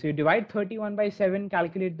numbers. So you divide 31 by 7,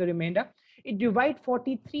 calculate the remainder. You divide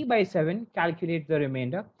 43 by 7, calculate the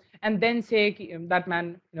remainder, and then say that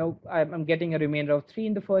I'm getting a remainder of 3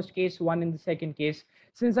 in the first case, 1 in the second case.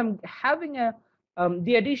 Since I'm having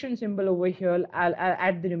the addition symbol over here, I'll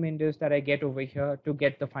add the remainders that I get over here to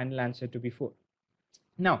get the final answer to be 4.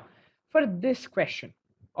 Now, for this question,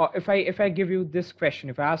 or if I give you this question,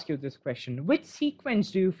 if I ask you this question, which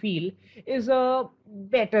sequence do you feel is a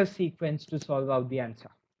better sequence to solve out the answer?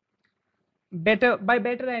 Better, by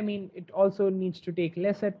better I mean it also needs to take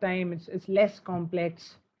lesser time, it's less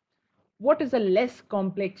complex. What is a less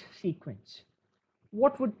complex sequence?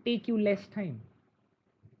 What would take you less time?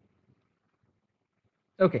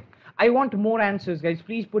 Okay, I want more answers, guys.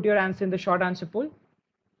 Please put your answer in the short answer poll.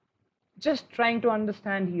 Just trying to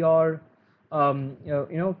understand your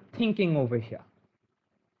thinking over here.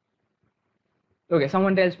 Okay,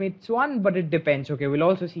 someone tells me it's 1, but it depends. Okay, we'll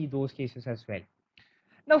also see those cases as well.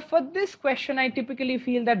 Now, for this question, I typically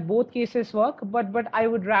feel that both cases work, but I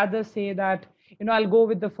would rather say that I'll go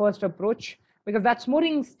with the first approach because that's more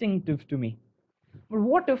instinctive to me. But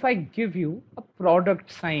what if I give you a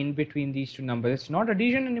product sign between these two numbers? It's not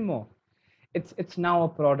addition anymore. It's now a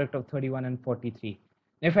product of 31 and 43.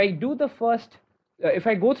 Now, if I do the first, if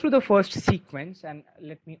I go through the first sequence, and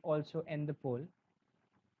let me also end the poll.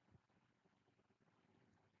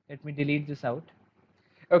 Let me delete this out.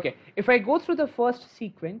 Okay, if I go through the first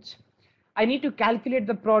sequence, I need to calculate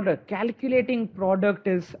the product. Calculating product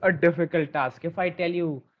is a difficult task. If I tell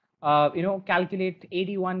you, calculate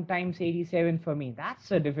 81 times 87 for me,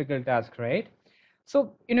 that's a difficult task, right?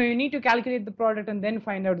 So, you need to calculate the product and then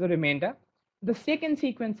find out the remainder. The second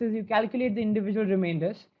sequence is you calculate the individual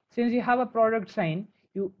remainders. Since you have a product sign,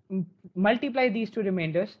 you multiply these two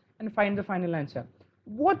remainders and find the final answer.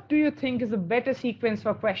 What do you think is a better sequence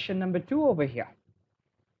for question number 2 over here?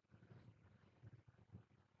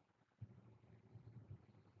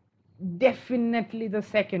 Definitely the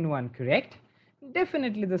second one, correct?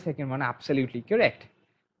 Definitely the second one, absolutely correct.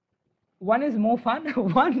 One is more fun.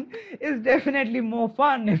 One is definitely more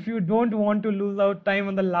fun if you don't want to lose out time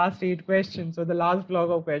on the last 8 questions or the last block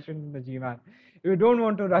of questions in the GMAT. If you don't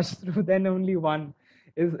want to rush through, then only one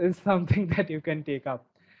is something that you can take up.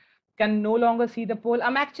 Can no longer see the poll.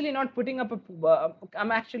 I'm actually not putting up a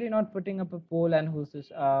poll. And who's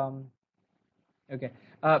this? Okay,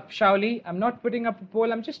 Shaoli, I'm not putting up a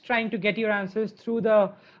poll. I'm just trying to get your answers through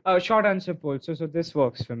the short answer poll. So this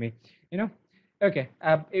works for me. Okay,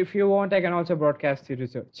 if you want, I can also broadcast the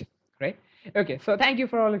research, right? Okay, so thank you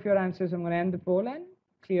for all of your answers. I'm going to end the poll and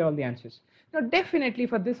clear all the answers. Now, definitely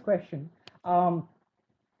for this question,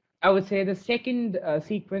 I would say the second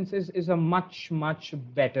sequence is a much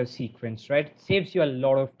better sequence, right? It saves you a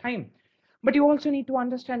lot of time. But you also need to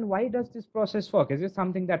understand, why does this process work? Is it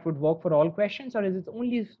something that would work for all questions, or is it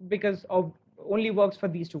only because of only works for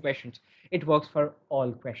these 2 questions? It works for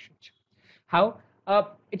all questions. How?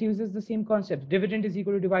 It uses the same concept. Dividend is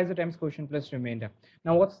equal to divisor times quotient plus remainder.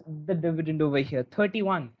 Now, what's the dividend over here?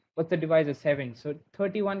 31. What's the divisor? 7. So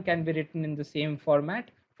 31 can be written in the same format.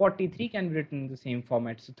 43 can be written in the same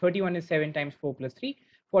format. So 31 is 7 times 4 plus 3.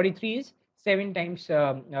 43 is 7 times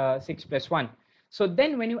 6 plus 1. So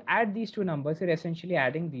then when you add these two numbers, you're essentially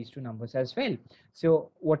adding these two numbers as well.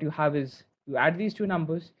 So what you have is you add these two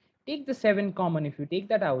numbers, take the 7 common. If you take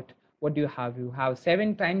that out, what do you have? You have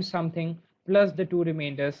 7 times something plus the two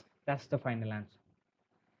remainders. That's the final answer.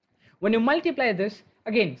 When you multiply this,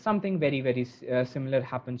 again, something very similar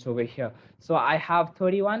happens over here. So I have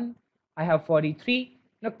 31, I have 43.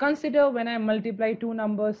 Now consider when I multiply two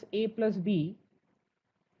numbers a plus b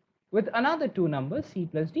with another two numbers c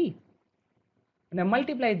plus d. When I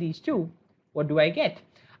multiply these two, what do I get?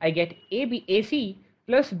 I get AC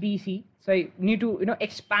plus BC. So I need to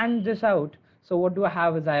expand this out. So what do I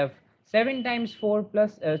have is I have 7 times 4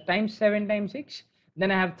 plus times 7 times 6.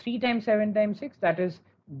 Then I have 3 times 7 times 6, that is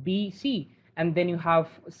BC. And then you have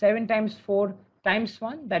 7 times 4 times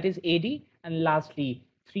 1, that is AD. And lastly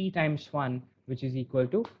 3 times 1, which is equal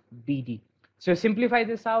to BD. So simplify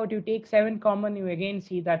this out, you take 7 common, you again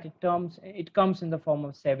see that it comes in the form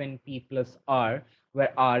of 7p plus r,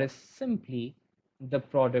 where r is simply the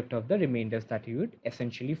product of the remainders that you would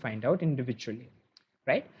essentially find out individually,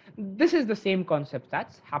 right? This is the same concept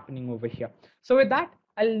that's happening over here. So with that,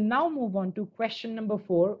 I'll now move on to question number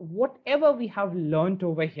 4. Whatever we have learned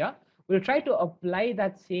over here, we'll try to apply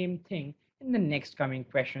that same thing in the next coming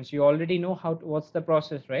questions. You already know what's the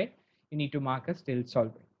process, right? You need to mark as still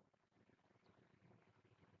solving.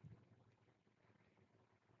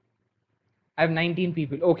 I have 19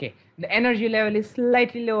 people. Okay, the energy level is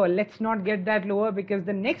slightly lower. Let's not get that lower, because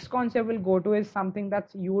the next concept we'll go to is something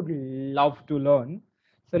that you would love to learn.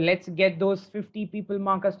 So let's get those 50 people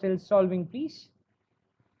markers still solving, please.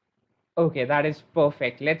 Okay, that is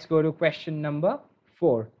perfect. Let's go to question number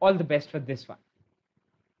 4. All the best for this one.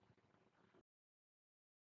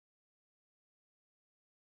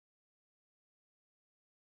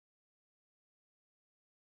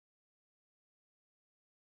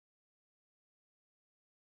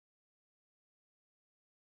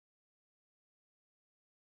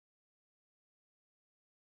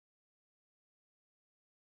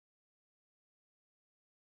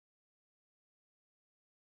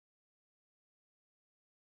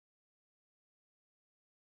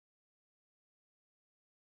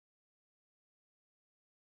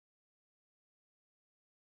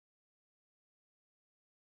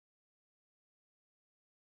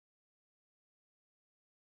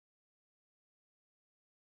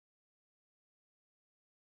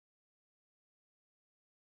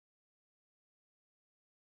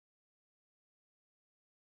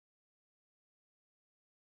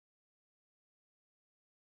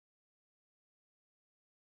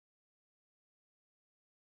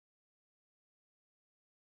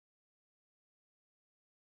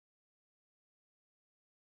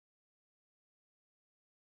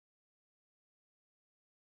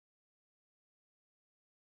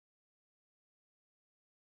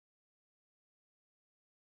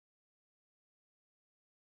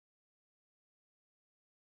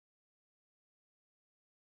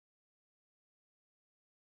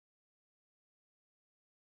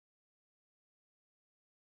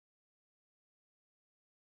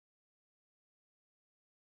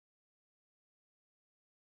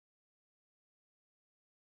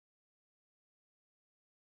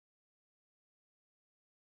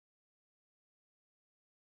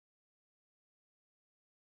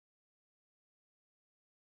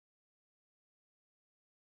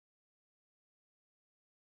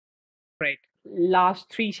 Right.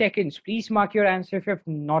 Last 3 seconds. Please mark your answer if you have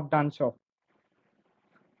not done so.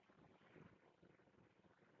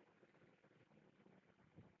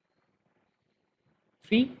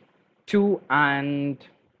 3, 2, and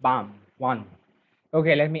bam, 1.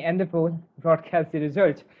 Okay, let me end the poll, broadcast the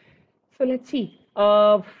results. So let's see.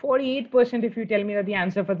 48% if you tell me that the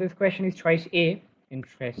answer for this question is choice A.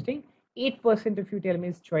 Interesting. 8% if you tell me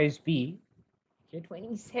it's choice B. Okay,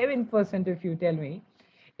 27% if you tell me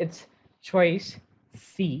it's choice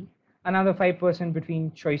C. Another 5%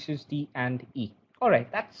 between choices D and E. All right,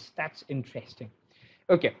 that's interesting.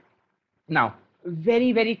 Okay, now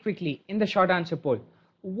very quickly in the short answer poll,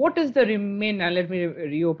 what is the remainder? Let me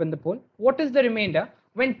reopen the poll. What is the remainder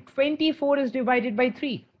when 24 is divided by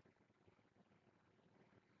 3?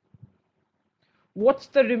 What's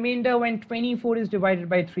the remainder when 24 is divided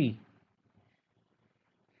by 3?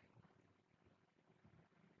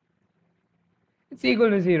 It's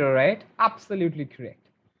equal to 0, right? Absolutely correct.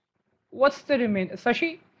 What's the remainder?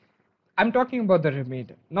 Sashi, I'm talking about the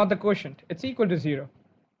remainder, not the quotient. It's equal to 0.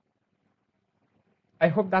 I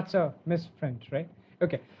hope that's a misprint, right?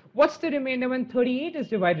 Okay. What's the remainder when 38 is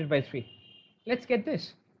divided by 3? Let's get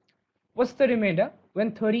this. What's the remainder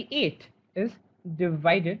when 38 is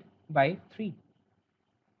divided by 3?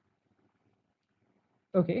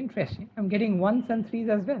 Okay, interesting. I'm getting 1s and 3s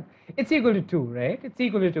as well. It's equal to 2, right? It's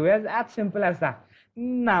equal to 2. As simple as that.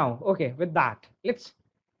 Now, okay, with that, let's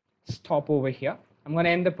stop over here. I'm going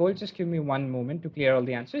to end the poll. Just give me one moment to clear all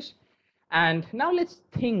the answers. And now let's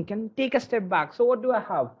think and take a step back. So what do I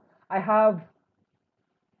have? I have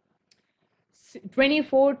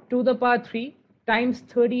 24 to the power 3 times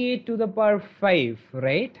 38 to the power 5,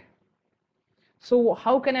 right? So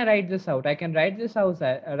how can I write this out? I can write this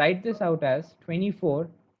out as 24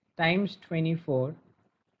 times 24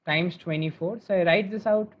 times 24. So I write this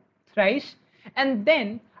out thrice, and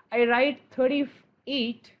then I write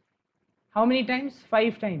 38 how many times?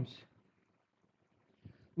 5 times.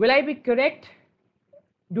 Will I be correct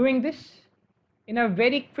doing this in a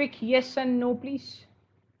very quick yes and no, please?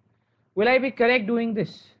 Will I be correct doing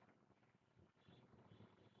this?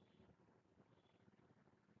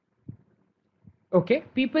 Okay,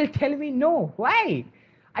 people tell me no. Why?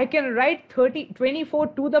 I can write 24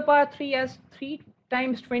 to the power 3 as 3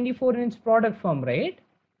 times 24 in its product form, right?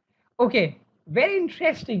 Okay, very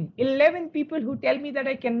interesting. 11 people who tell me that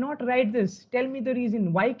I cannot write this. Tell me the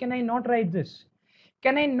reason. Why can I not write this?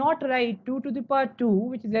 Can I not write 2 to the power 2,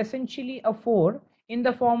 which is essentially a 4, in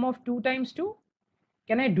the form of 2 times 2?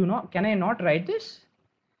 Can I not write this?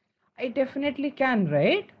 I definitely can,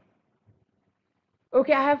 right?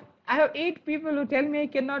 Okay, I have 8 people who tell me I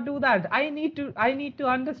cannot do that. I need to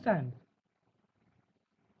understand.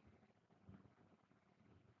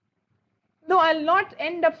 No, I'll not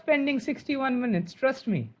end up spending 61 minutes. Trust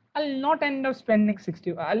me. I'll not end up spending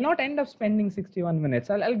 61 minutes.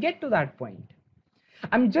 I'll get to that point.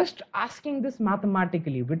 I'm just asking this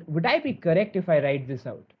mathematically. Would I be correct if I write this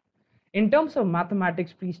out? In terms of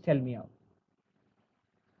mathematics, please tell me out.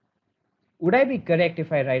 Would I be correct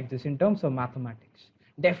if I write this in terms of mathematics?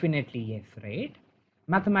 Definitely yes, right?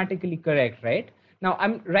 Mathematically correct, right? Now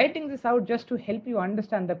I'm writing this out just to help you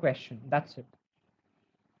understand the question. That's it.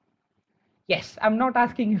 Yes, I'm not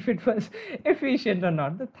asking if it was efficient or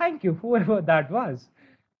not. Thank you, whoever that was.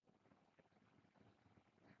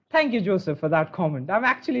 Thank you, Joseph, for that comment. I was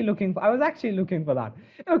actually looking for that.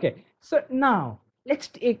 Okay, so now let's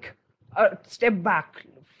take a step back.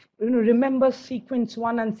 Remember sequence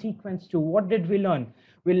 1 and sequence 2. What did we learn?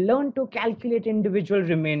 We learned to calculate individual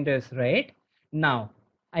remainders, right? Now,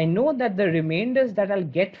 I know that the remainders that I'll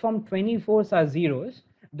get from 24s are zeros.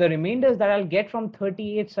 The remainders that I'll get from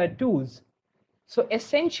 38s are 2s. So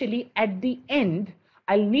essentially, at the end,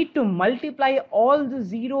 I'll need to multiply all the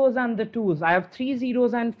zeros and the 2s. I have 3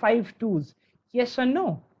 zeros and 5 2s. Yes or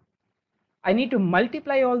no? I need to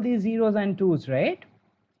multiply all these zeros and 2s, right?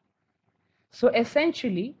 So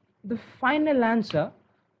essentially, the final answer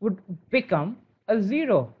would become a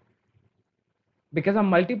 0. Because I'm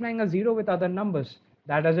multiplying a 0 with other numbers.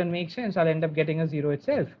 That doesn't make sense. I'll end up getting a 0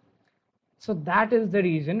 itself. So that is the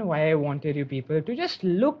reason why I wanted you people to just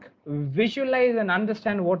look, visualize, and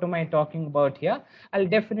understand what am I talking about here. I'll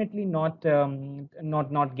definitely not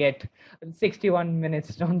get 61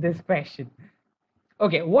 minutes on this question.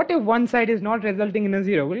 Okay, what if one side is not resulting in a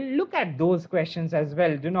 0? We'll look at those questions as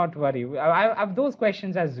well. Do not worry. I have those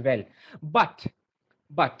questions as well. But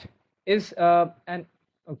is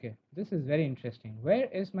okay, this is very interesting. Where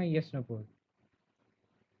is my yes no poll?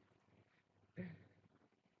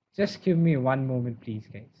 Just give me one moment, please,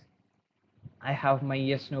 guys. I have my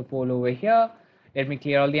yes no poll over here. Let me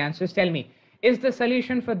clear all the answers. Tell me, is the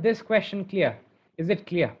solution for this question clear? Is it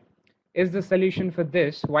clear? Is the solution for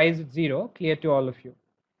this, why is it 0, clear to all of you?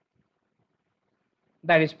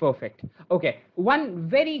 That is perfect. Okay, one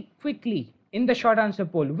very quickly in the short answer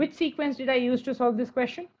poll. Which sequence did I use to solve this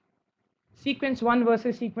question? Sequence 1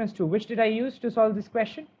 versus sequence 2. Which did I use to solve this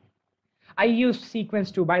question? I used sequence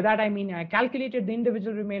 2. By that I mean I calculated the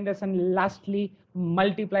individual remainders and lastly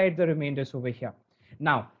multiplied the remainders over here.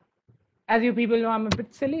 Now, as you people know, I'm a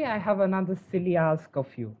bit silly. I have another silly ask of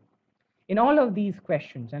you. In all of these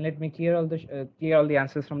questions, and let me clear all the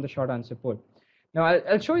answers from the short answer poll. Now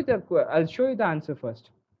I'll show you the answer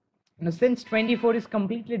first. Now, since 24 is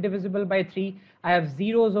completely divisible by 3, I have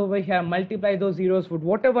zeros over here. Multiply those zeros with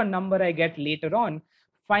whatever number I get later on.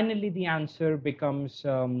 Finally, the answer becomes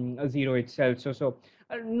a 0 itself. So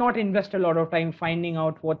I'll not invest a lot of time finding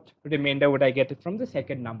out what remainder would I get from the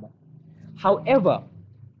second number. However,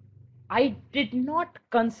 I did not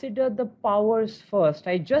consider the powers first.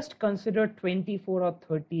 I just considered 24 or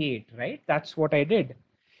 38, right? That's what I did.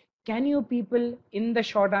 Can you people in the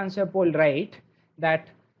short answer poll write that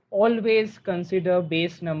always consider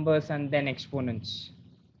base numbers and then exponents?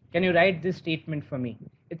 Can you write this statement for me?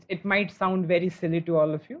 It might sound very silly to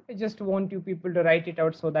all of you. I just want you people to write it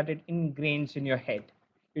out so that it ingrains in your head.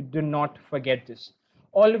 You do not forget this.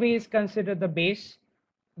 Always consider the base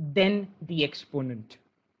then the exponent.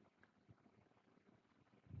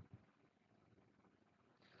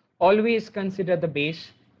 Always consider the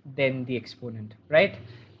base, then the exponent, right?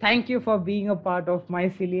 Thank you for being a part of my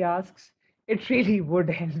silly asks. It really would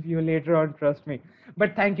help you later on, trust me.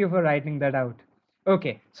 But thank you for writing that out.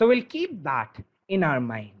 Okay, so we'll keep that in our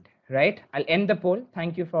mind, right? I'll end the poll.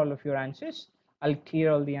 Thank you for all of your answers. I'll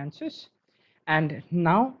clear all the answers. And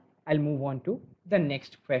now I'll move on to the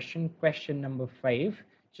next question, question number 5.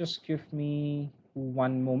 Just give me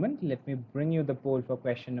one moment. Let me bring you the poll for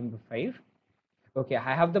question number 5. Okay,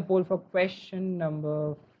 I have the poll for question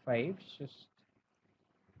number 5. Just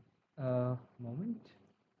a moment.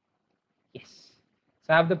 Yes.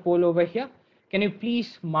 So I have the poll over here. Can you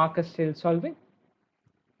please mark us still solving?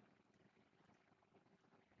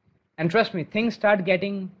 And trust me, things start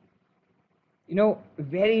getting,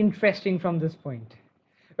 very interesting from this point.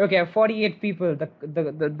 Okay, 48 people.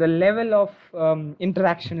 The level of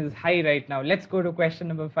interaction is high right now. Let's go to question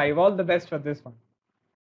number 5. All the best for this one.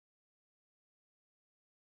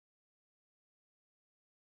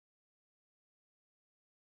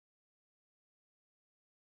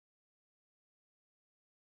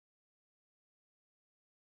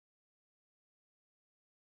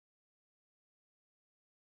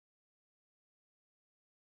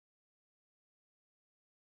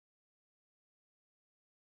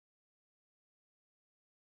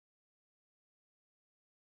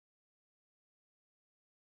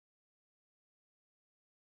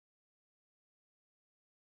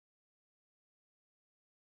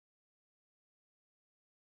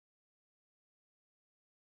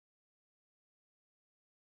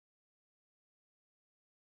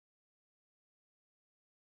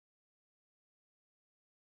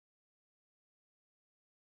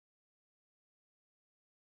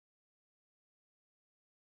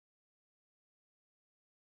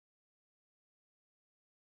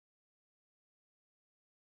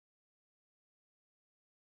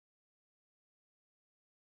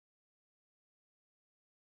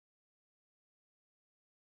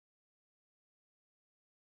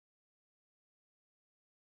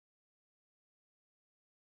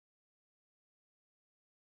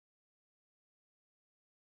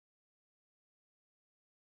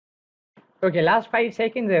 Okay, last 5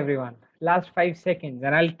 seconds, everyone. Last 5 seconds,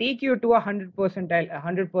 and I'll take you to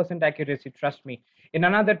 100% accuracy. Trust me. In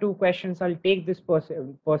another 2 questions, I'll take this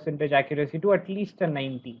percentage accuracy to at least a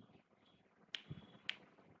 90.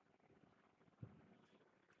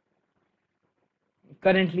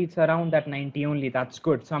 Currently, it's around that 90 only. That's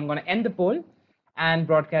good. So I'm going to end the poll and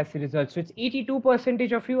broadcast the results. So it's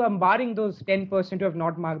 82% of you. I'm barring those 10% who have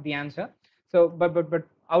not marked the answer. So, but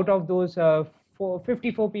out of those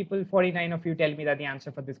 54 people, 49 of you tell me that the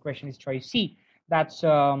answer for this question is choice C. That's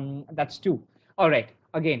 2. All right.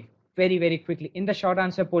 Again, very quickly in the short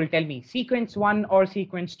answer poll, tell me sequence 1 or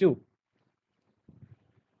sequence 2.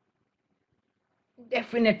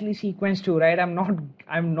 Definitely sequence 2, right? I'm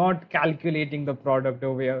not calculating the product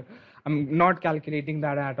over here. I'm not calculating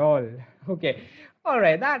that at all. Okay, all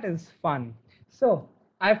right, that is fun. So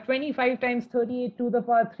I have 25 times 38 to the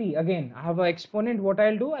power 3. Again, I have an exponent. What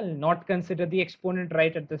I'll do, I'll not consider the exponent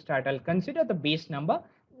right at the start. I'll consider the base number,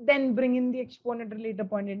 then bring in the exponent at a later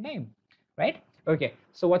point in time, right? Okay,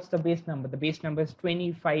 so what's the base number? The base number is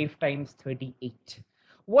 25 times 38.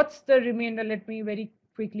 What's the remainder? Let me very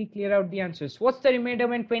quickly clear out the answers. What's the remainder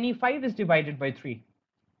when 25 is divided by 3?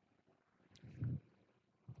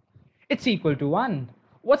 It's equal to 1.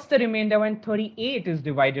 What's the remainder when 38 is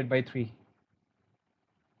divided by 3?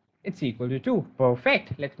 It's equal to 2.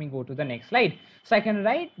 Perfect. Let me go to the next slide. So I can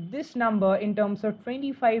write this number in terms of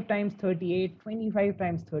 25 times 38, 25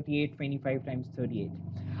 times 38, 25 times 38.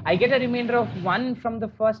 I get a remainder of 1 from the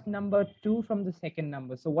first number, 2 from the second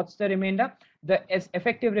number. So what's the remainder? The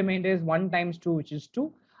effective remainder is 1 times 2, which is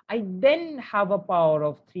 2. I then have a power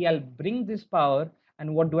of 3. I'll bring this power,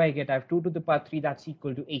 and what do I get? I have 2 to the power 3, that's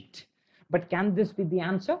equal to 8. But can this be the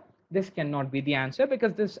answer? This cannot be the answer,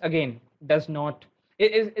 because this again is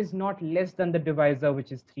not less than the divisor,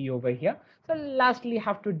 which is 3 over here. So lastly,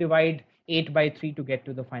 have to divide 8 by 3 to get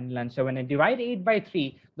to the final answer. When I divide 8 by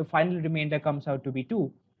 3, the final remainder comes out to be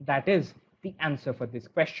 2. That is the answer for this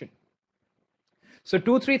question. So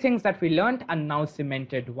 3 things that we learned are now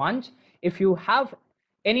cemented once. If you have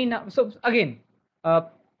any, so again,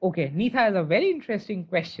 okay, Neetha has a very interesting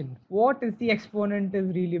question. What is the exponent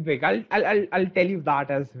is really big? I'll tell you that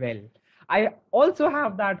as well. I also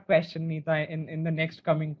have that question, Neetha, in the next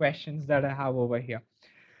coming questions that I have over here.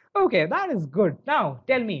 Okay, that is good. Now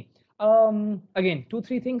tell me, again,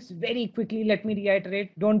 3 things very quickly. Let me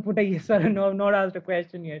reiterate. Don't put a yes or a no. I've not asked a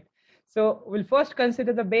question yet. So we'll first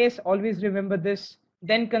consider the base. Always remember this.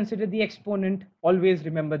 Then consider the exponent. Always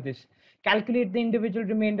remember this. Calculate the individual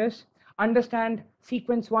remainders. Understand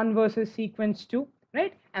sequence 1 versus sequence 2,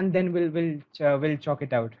 right? And then we'll chalk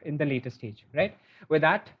it out in the later stage, right? With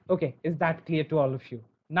that, okay, is that clear to all of you?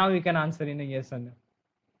 Now you can answer in a yes or no.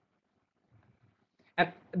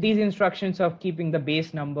 And these instructions of keeping the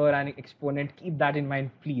base number and exponent, keep that in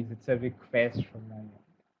mind, please. It's a request from my end.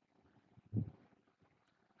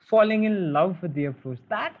 Falling in love with the approach.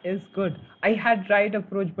 That is good. I had tried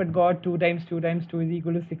approach, but got 2 times 2 times 2 is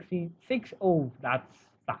equal to 66. Oh, that's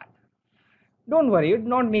sad. Don't worry, you do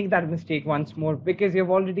not make that mistake once more, because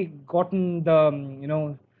you've already gotten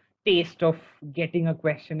the taste of getting a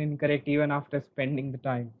question incorrect even after spending the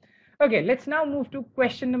time. Okay, let's now move to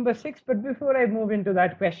question number 6. But before I move into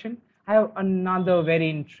that question, I have another very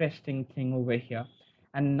interesting thing over here.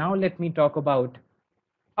 And now let me talk about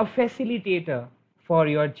a facilitator for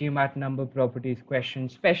your GMAT number properties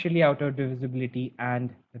questions, especially out of divisibility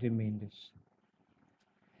and remainders.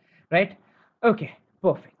 Right? Okay,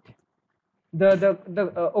 perfect.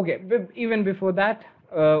 Okay, even before that,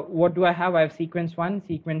 what do I have? I have sequence 1,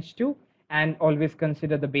 sequence 2, and always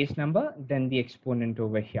consider the base number, then the exponent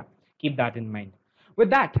over here. Keep that in mind. With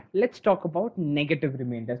that, let's talk about negative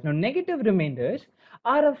remainders. Now, negative remainders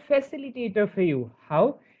are a facilitator for you.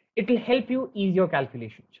 How? It will help you ease your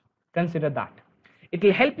calculations. Consider that. It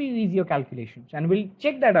will help you ease your calculations, and we'll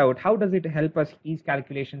check that out. How does it help us ease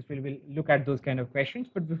calculations? We'll look at those kind of questions.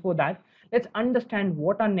 But before that, let's understand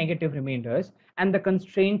what are negative remainders and the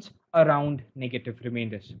constraints around negative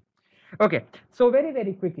remainders. Okay, so very,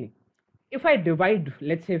 very quickly, if I divide,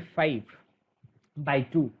 let's say 5 by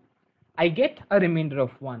 2, I get a remainder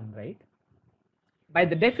of 1, right? By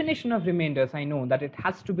the definition of remainders, I know that it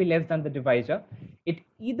has to be less than the divisor. It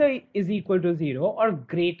either is equal to 0 or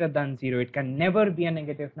greater than 0. It can never be a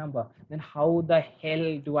negative number. Then how the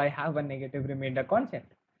hell do I have a negative remainder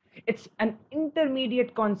concept? It's an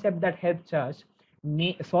intermediate concept that helps us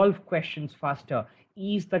solve questions faster,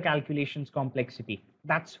 ease the calculations complexity.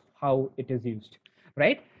 That's how it is used,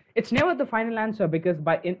 right? It's never the final answer, because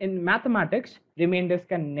in mathematics, remainders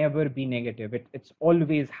can never be negative.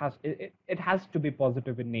 It has to be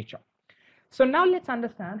positive in nature. So now let's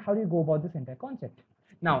understand how do you go about this entire concept.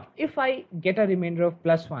 Now, if I get a remainder of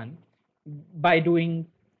 +1 by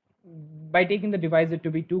taking the divisor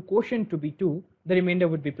to be 2, quotient to be 2, the remainder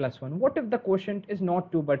would be +1. What if the quotient is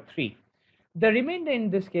not 2 but 3? The remainder in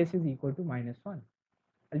this case is equal to -1.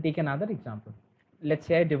 I'll take another example. Let's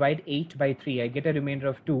say I divide 8 by 3. I get a remainder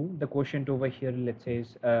of 2. The quotient over here, let's say,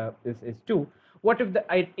 is 2. What if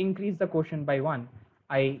I increase the quotient by 1?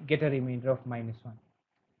 I get a remainder of -1.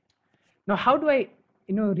 Now, how do I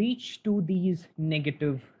reach to these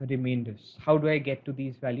negative remainders? How do I get to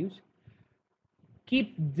these values?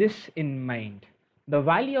 Keep this in mind. The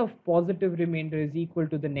value of positive remainder is equal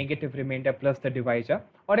to the negative remainder plus the divisor,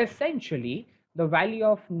 or essentially the value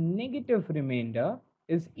of negative remainder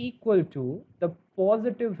is equal to the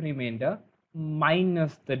positive remainder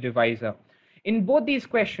minus the divisor. In both these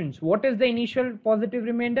questions, what is the initial positive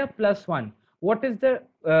remainder? +1. What is the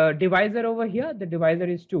divisor over here? The divisor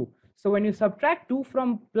is 2. So when you subtract 2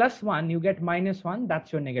 from +1, you get -1.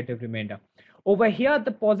 That's your negative remainder. Over here,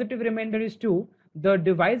 the positive remainder is 2. The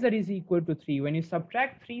divisor is equal to 3. When you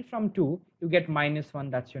subtract 3 from 2, you get -1.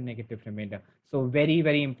 That's your negative remainder. So very,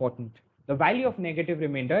 very important. The value of negative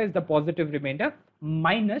remainder is the positive remainder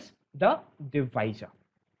minus the divisor.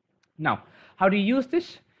 Now, how do you use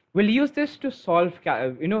this? We'll use this to solve,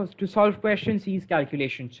 questions, ease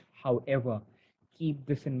calculations. However, keep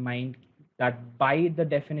this in mind that by the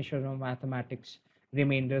definition of mathematics,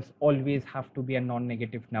 remainders always have to be a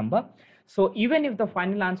non-negative number. So even if the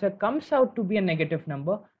final answer comes out to be a negative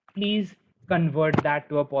number, please convert that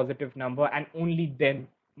to a positive number and only then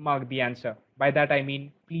mark the answer. By that I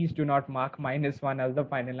mean, please do not mark -1 as the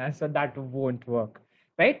final answer. That won't work,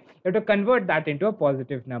 right? You have to convert that into a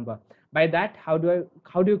positive number. By that, how do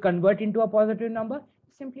you convert into a positive number?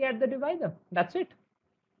 Simply add the divisor. That's it,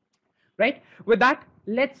 right? With that,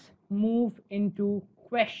 let's move into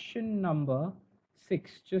question number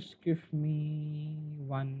 6. Just give me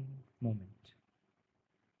one moment.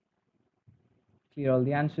 Clear all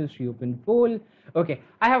the answers, reopen poll. Okay,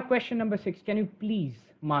 I have question number 6. Can you please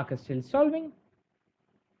mark as still solving?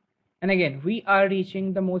 And again, we are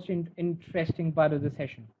reaching the most interesting part of the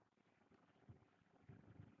session.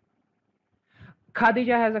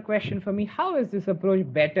 Khadija has a question for me. How is this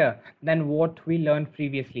approach better than what we learned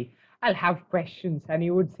previously? I'll have questions and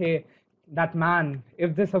you would say that, man,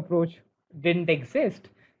 if this approach didn't exist,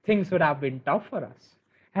 things would have been tough for us.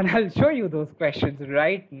 And I'll show you those questions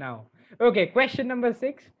right now. Okay, question number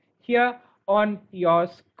 6 here on your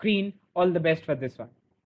screen All the best for this one.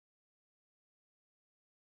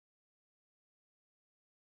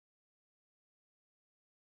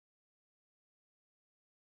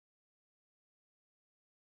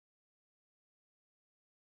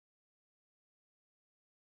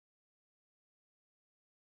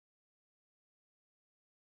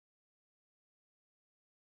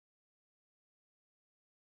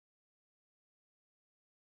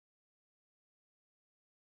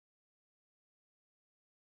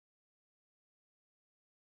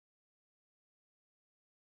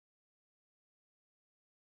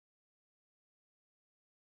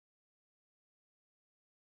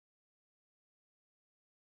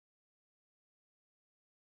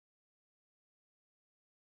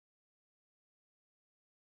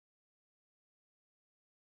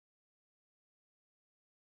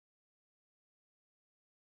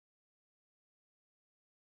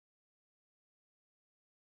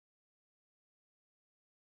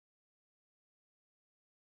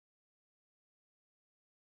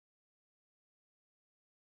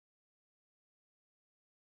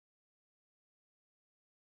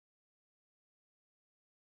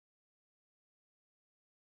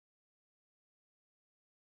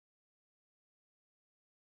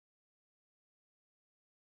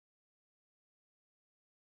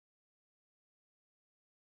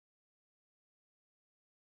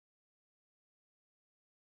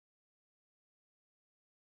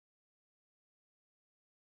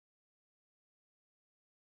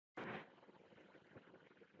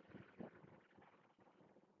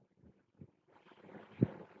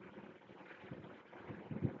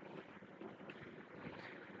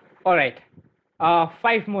 All right.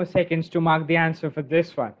 5 more seconds to mark the answer for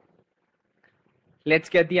this one. Let's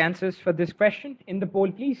get the answers for this question in the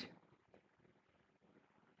poll, please.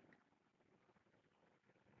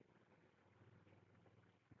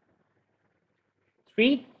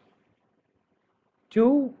 3,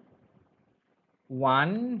 2,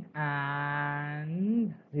 1,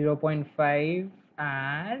 and 0.5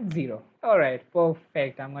 and 0. All right,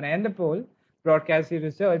 perfect. I'm going to end the poll, broadcast the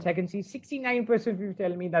results. I can see 69% of you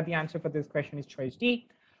tell me that the answer for this question is choice D.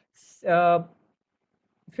 15%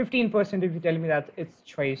 if you tell me that it's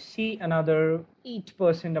choice C, another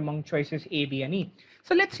 8% among choices A, B, and E.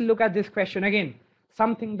 So let's look at this question again.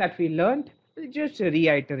 Something that we learned, we'll just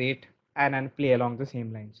reiterate and play along the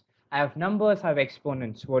same lines. I have numbers, I have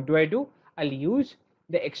exponents. What do? I'll use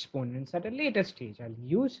the exponents at a later stage. I'll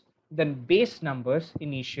use the base numbers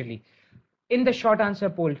initially. In the short answer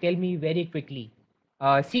poll, tell me very quickly,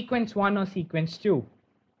 sequence 1 or sequence 2?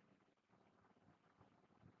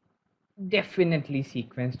 Definitely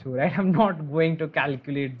sequence 2, right? I'm not going to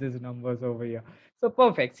calculate these numbers over here. So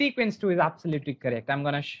perfect. Sequence 2 is absolutely correct. I'm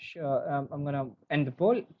gonna end the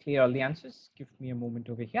poll, clear all the answers. Give me a moment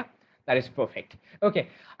over here. That is perfect. Okay,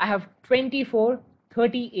 I have 24,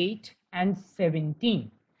 38, and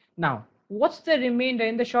 17. Now, what's the remainder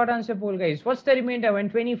in the short answer poll, guys? What's the remainder when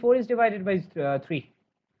 24 is divided by 3?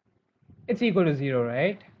 It's equal to 0,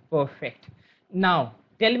 right? Perfect. Now,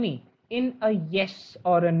 tell me, in a yes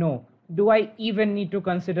or a no, do I even need to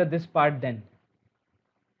consider this part then?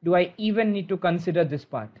 Do I even need to consider this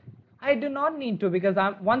part? I do not need to, because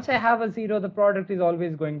once I have a 0, the product is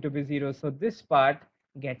always going to be 0. So this part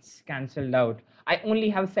gets cancelled out. I only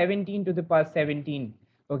have 17 to the power 17.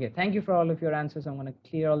 Okay, thank you for all of your answers. I'm going to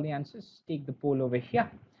clear all the answers. Take the poll over here.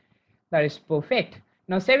 That is perfect.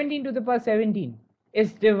 Now 17 to the power 17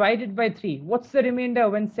 is divided by 3. What's the remainder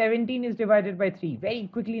when 17 is divided by 3? Very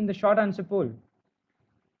quickly in the short answer poll.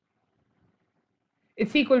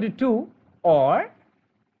 It's equal to 2, or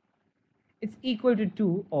it's equal to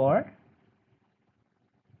 2, or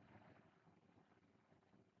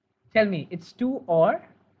tell me, it's 2 or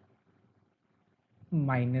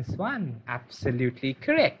minus 1. Absolutely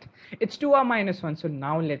correct. It's 2 or minus 1. So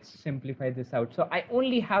now let's simplify this out. So I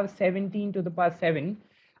only have 17 to the power 7.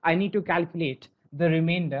 I need to calculate the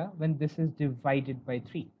remainder when this is divided by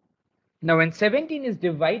 3. Now when 17 is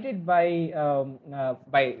divided by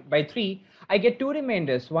 3, I get two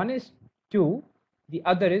remainders. One is 2, the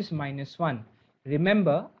other is minus 1.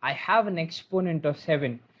 Remember, I have an exponent of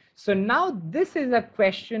 7. So now this is a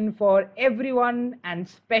question for everyone, and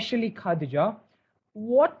especially Khadija.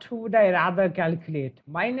 What would I rather calculate?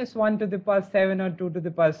 Minus 1 to the power 7 or 2 to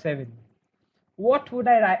the power 7? What would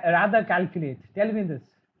I rather calculate? Tell me this.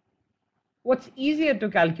 What's easier to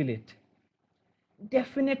calculate?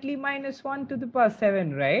 Definitely minus 1 to the power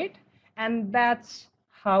 7, right? And that's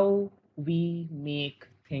how we make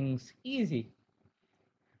things easy.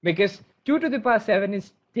 Because 2 to the power 7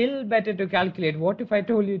 is still better to calculate. What if I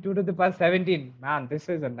told you 2 to the power 17? Man, this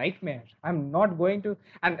is a nightmare. I'm not going to.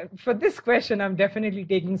 And for this question, I'm definitely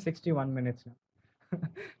taking 61 minutes now.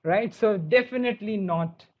 Right? So definitely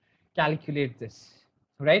not calculate this.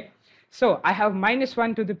 Right? So I have minus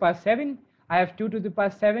 1 to the power 7. I have 2 to the power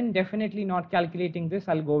 7. Definitely not calculating this.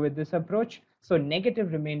 I'll go with this approach. So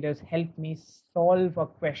negative remainders help me solve a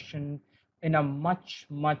question in a much,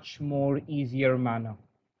 much more easier manner.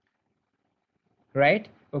 Right?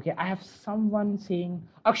 Okay, I have someone saying,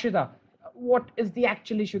 Akshita, what is the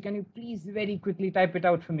actual issue? Can you please very quickly type it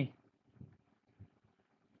out for me?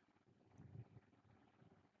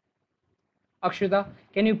 Akshita,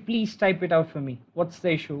 can you please type it out for me? What's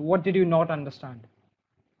the issue? What did you not understand?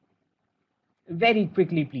 Very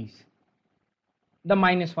quickly, please. The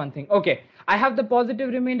minus 1 thing. Okay, I have the positive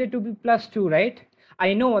remainder to be plus 2, right?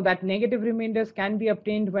 I know that negative remainders can be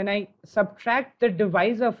obtained when I subtract the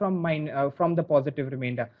divisor from the positive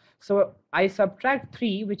remainder. So I subtract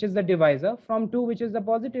 3, which is the divisor, from 2, which is the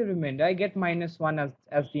positive remainder. I get minus 1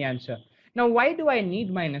 as the answer. Now, why do I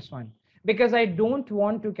need minus 1? Because I don't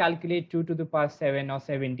want to calculate 2 to the power 7 or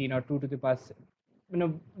 17 or 2 to the power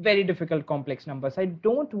very difficult complex numbers. I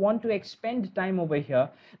don't want to expend time over here.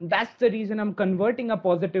 That's the reason I'm converting a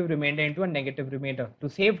positive remainder into a negative remainder, to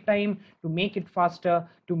save time, to make it faster,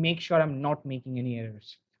 to make sure I'm not making any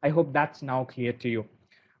errors. I hope that's now clear to you,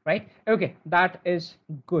 right? Okay, that is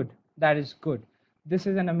good. That is good. This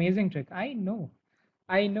is an amazing trick. I know.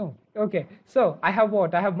 I know. Okay, so I have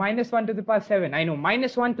what? I have minus 1 to the power 7. I know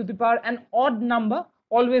minus 1 to the power an odd number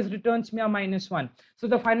always returns me a minus 1. So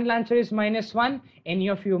the final answer is minus 1. Any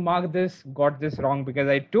of you mark this, got this wrong, because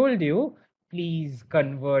I told you, please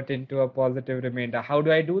convert into a positive remainder. How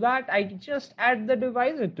do I do that? I just add the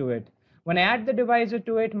divisor to it. When I add the divisor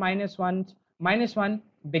to it, minus 1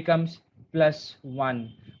 becomes plus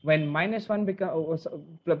 1. When minus 1 becomes,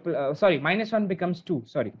 minus 1 becomes 2,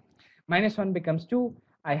 sorry. Minus 1 becomes 2.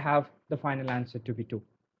 I have the final answer to be 2.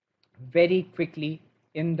 Very quickly,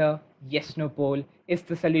 in the yes no poll, is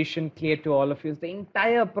the solution clear to all of you? Is the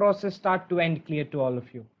entire process start to end clear to all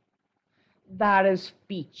of you? That is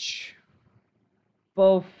peach.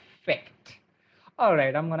 Perfect. All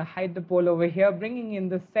right, I'm going to hide the poll over here, bringing in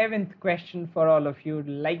the 7th question for all of you.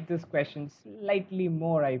 Like this question slightly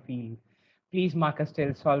more, I feel. Please mark a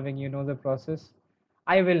still solving. You know the process.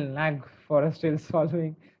 I will nag for a still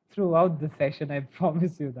solving throughout the session. I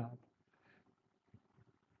promise you that.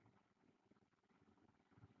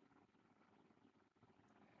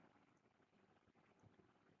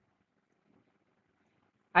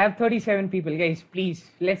 I have 37 people, guys. Please,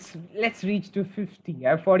 let's reach to 50.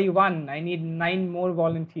 I have 41. I need 9 more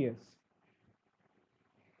volunteers.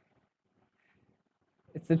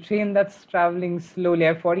 It's a train that's traveling slowly.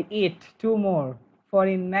 I have 48. 2 more.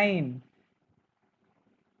 49.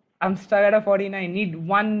 I'm stuck at a 49. Need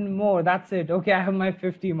 1 more. That's it. Okay, I have my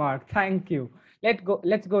 50 mark. Thank you.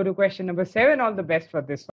 Let's go to question number 7. All the best for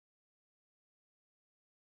this one.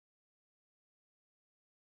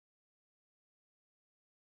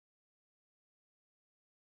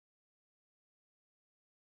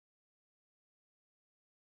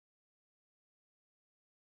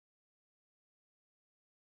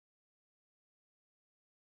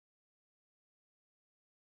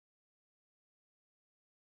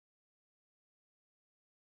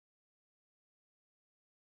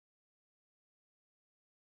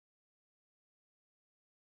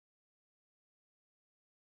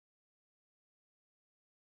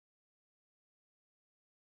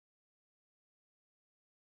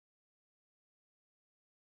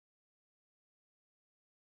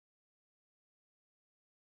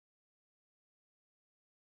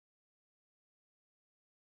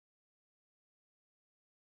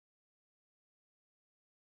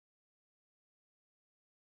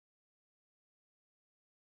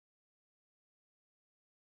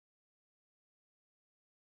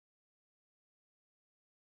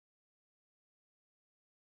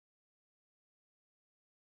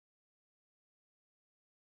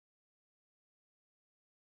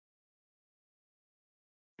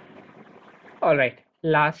 All right,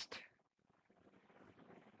 last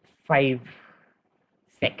 5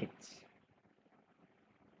 seconds.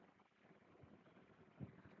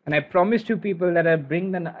 And I promised to people that I'll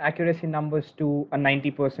bring the accuracy numbers to a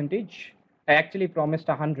 90 percentage. I actually promised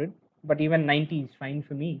 100, but even 90 is fine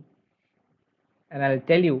for me. And I'll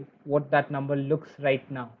tell you what that number looks right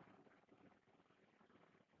now.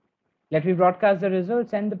 Let me broadcast the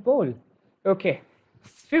results and the poll. Okay,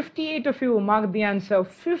 58 of you marked the answer.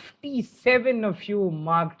 57 of you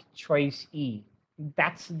marked choice E.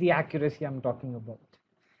 That's the accuracy I'm talking about.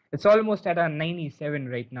 It's almost at a 97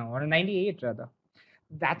 right now, or a 98 rather.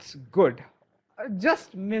 That's good.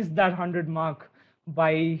 Just missed that 100 mark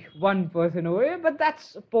by 1% away, but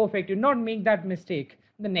that's perfect. You not make that mistake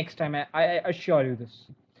the next time. I assure you this.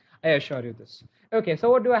 I assure you this. Okay,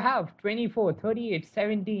 so what do I have? 24, 38,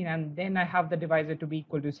 17, and then I have the divisor to be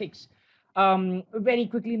equal to 6. Very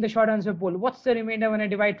quickly in the short answer poll, what's the remainder when I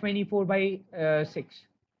divide 24 by 6?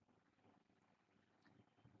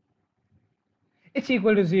 It's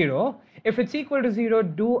equal to 0. If it's equal to 0,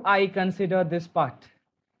 do I consider this part?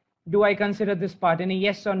 Do I consider this part in a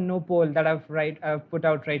yes or no poll that I've put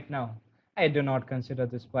out right now? I do not consider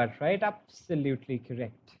this part, right? Absolutely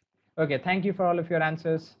correct. Okay, thank you for all of your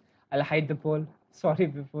answers. I'll hide the poll. Sorry,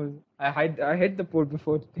 before I hid the poll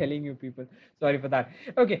before telling you people. Sorry for that.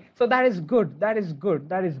 Okay, so that is good. That is good.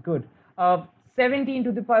 That is good. 17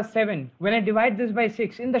 to the power 7. When I divide this by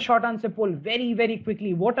 6 in the short answer poll, very, very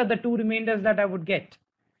quickly, what are the two remainders that I would get?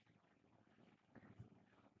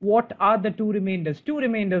 What are the two remainders? Two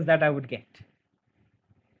remainders that I would get.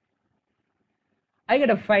 I get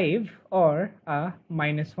a 5 or a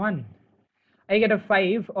 -1. I get a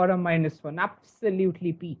 5 or a -1.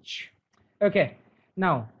 Absolutely peach. Okay,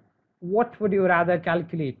 now what would you rather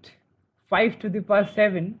calculate? 5 to the power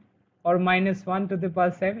 7 or -1 to the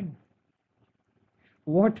power 7?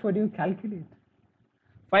 What would you calculate?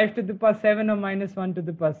 5 to the power 7 or -1 to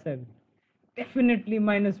the power 7? Definitely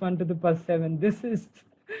 -1 to the power 7.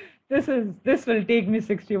 This will take me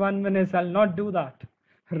 61 minutes. I'll not do that,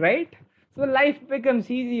 right? So life becomes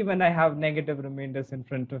easy when I have negative remainders in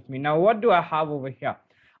front of me. Now, what do I have over here?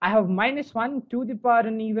 I have -1 to the power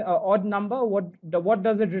an even odd number. What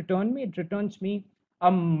does it return me? It returns me a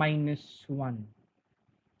 -1,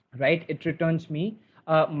 right? It returns me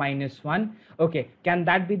a -1. Okay, can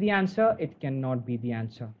that be the answer? It cannot be the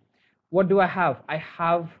answer. What do I have? I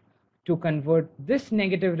have to convert this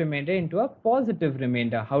negative remainder into a positive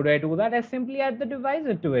remainder. How do I do that? I simply add the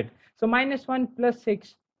divisor to it. So -1 plus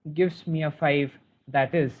 6 gives me a 5.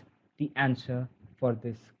 That is the answer for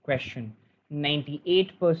this question.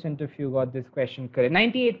 98% of you got this question correct.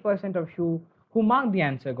 98% of you who marked the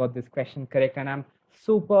answer got this question correct, and I'm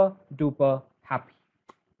super duper happy.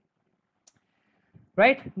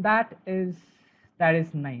 Right? That is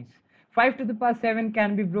nice. 5 to the power 7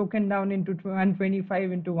 can be broken down into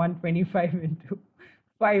 125 into 125 into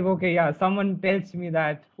 5. Okay, yeah, someone tells me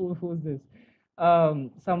that. Who's this?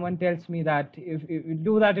 Someone tells me that if you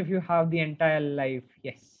do that, if you have the entire life.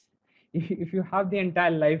 Yes, if you have the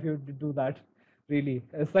entire life, you do that. Really,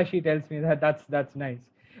 Sashi tells me that. That's nice.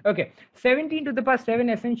 Okay, 17 to the power 7,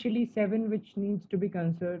 essentially 7 which needs to be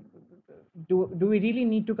considered. Do we really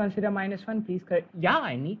need to consider -1? Please correct. Yeah,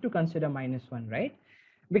 I need to consider -1, right?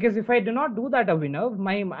 Because if I do not do that,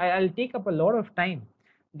 Avinav, I'll take up a lot of time.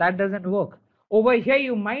 That doesn't work. Over here,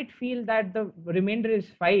 you might feel that the remainder is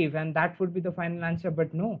 5 and that would be the final answer,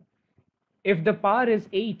 but no. If the power is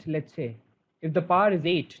 8, let's say, if the power is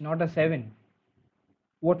 8, not a 7,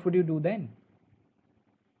 what would you do then?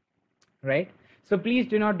 Right? So please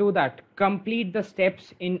do not do that. Complete the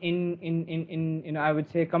steps in I would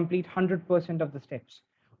say complete 100% of the steps.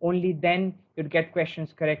 Only then you'd get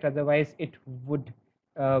questions correct. Otherwise, it would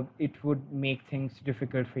make things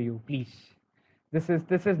difficult for you. Please, this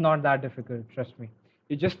is not that difficult. Trust me.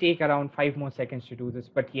 You just take around 5 more seconds to do this.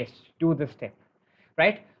 But yes, do the step,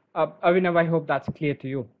 right? Avinav, I hope that's clear to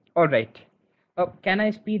you. All right. Can I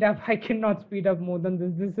speed up? I cannot speed up more than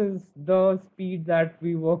this. This is the speed that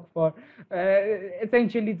we work for.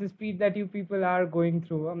 Essentially, the speed that you people are going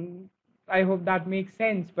through. I hope that makes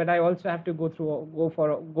sense. But I also have to go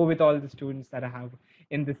with all the students that I have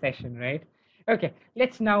in the session, right? Okay,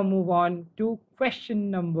 let's now move on to question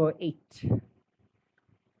number 8.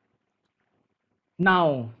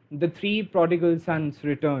 Now, the 3 prodigal sons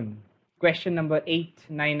return. Question number 8,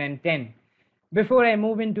 9, and 10. Before I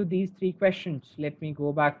move into these 3 questions, let me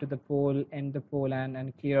go back to the poll, end the poll,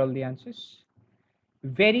 and clear all the answers.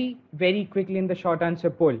 Very, very quickly in the short answer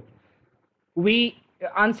poll. We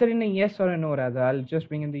answer in a yes or a no, rather. I'll just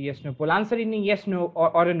bring in the yes no poll. Answer in a yes, no,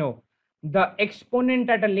 or a no. The exponent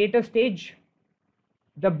at a later stage,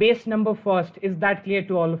 the base number first. Is that clear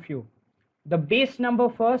to all of you? The base number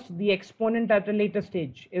first, the exponent at a later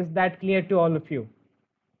stage. Is that clear to all of you?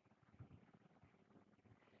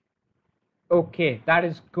 Okay, that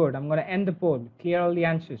is good. I'm going to end the poll. Clear all the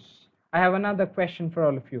answers. I have another question for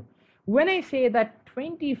all of you. When I say that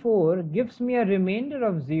 24 gives me a remainder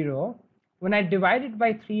of 0, when I divide it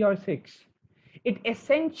by 3 or 6, it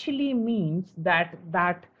essentially means that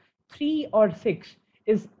 3 or 6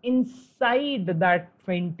 is inside that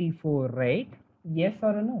 24, right? Yes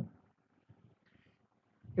or a no?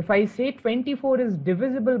 If I say 24 is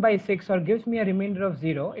divisible by 6 or gives me a remainder of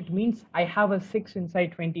 0, it means I have a 6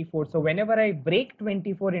 inside 24. So whenever I break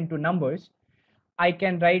 24 into numbers, I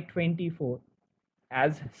can write 24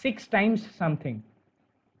 as 6 times something.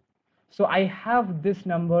 So I have this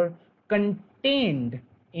number contained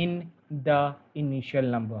in the initial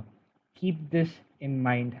number. Keep this in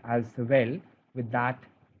mind as well. With that,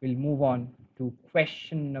 we'll move on to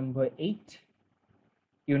question number 8.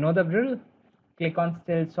 You know the drill. Click on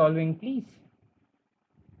still solving, please.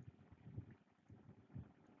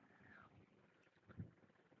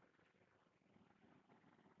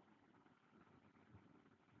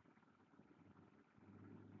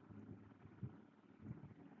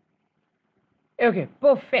 Okay,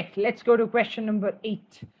 perfect. Let's go to question number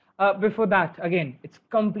 8. Before that, again, it's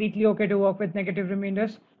completely okay to work with negative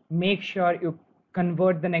remainders. Make sure you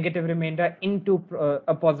convert the negative remainder into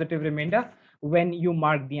a positive remainder when you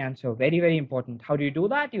mark the answer. Very, very important. How do you do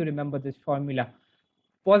that? You remember this formula.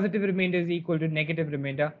 Positive remainder is equal to negative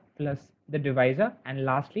remainder plus the divisor. And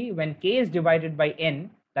lastly, when k is divided by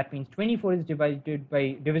n, that means 24 is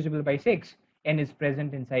divisible by 6, n is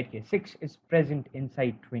present inside k. 6 is present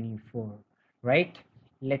inside 24. Right?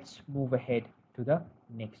 Let's move ahead to the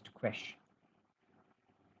next question.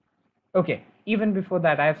 Okay, even before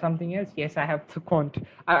that, I have something else. Yes, I have to count.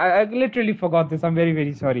 I literally forgot this. I'm very,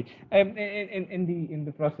 very sorry. In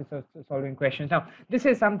the process of solving questions. Now, this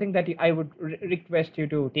is something that I would request you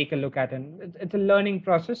to take a look at, and it's a learning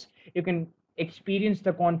process. You can experience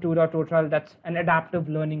the quant 2.0 trial. That's an adaptive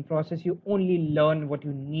learning process. You only learn what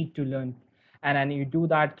you need to learn, and you do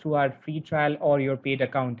that through our free trial or your paid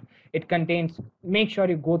account. It contains, make sure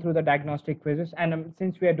you go through the diagnostic quizzes, and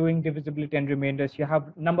since we are doing divisibility and remainders, you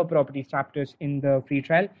have number properties chapters in the free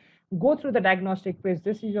trial. Go through the diagnostic quiz.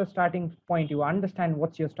 This is your starting point. You understand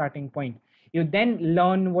what's your starting point. You then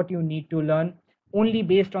learn what you need to learn only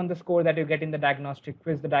based on the score that you get in the diagnostic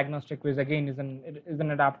quiz. The diagnostic quiz again is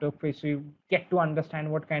an adaptive quiz, so you get to understand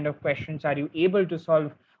what kind of questions are you able to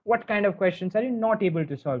solve, what kind of questions are you not able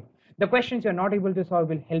to solve. The questions you're not able to solve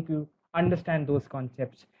will help you understand those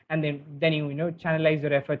concepts, and then you channelize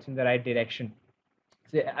your efforts in the right direction.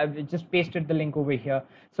 So I've just pasted the link over here.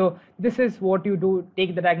 So this is what you do.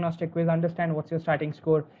 Take the diagnostic quiz, understand what's your starting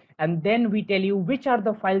score, and then we tell you which are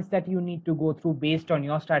the files that you need to go through based on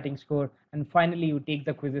your starting score, and finally you take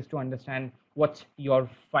the quizzes to understand what's your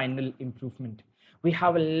final improvement. We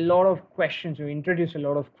have a lot of questions. We introduce a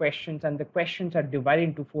lot of questions, and the questions are divided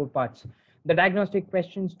into 4 parts. The diagnostic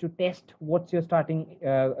questions to test what's your starting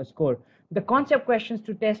score, the concept questions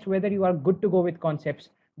to test whether you are good to go with concepts,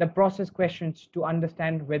 the process questions to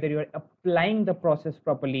understand whether you're applying the process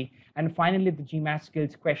properly, and finally the GMAT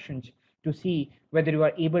skills questions to see whether you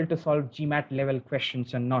are able to solve GMAT level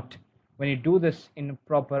questions or not. When you do this in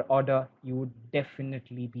proper order, you would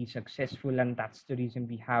definitely be successful, and that's the reason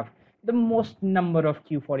we have the most number of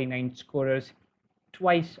Q49 scorers,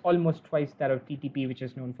 almost twice that of TTP, which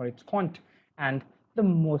is known for its quant, and the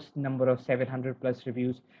most number of 700 plus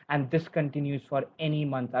reviews. And this continues for any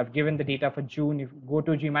month. I've given the data for June. If you go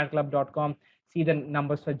to gmatclub.com, see the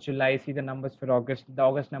numbers for July, see the numbers for August. The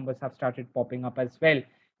August numbers have started popping up as well.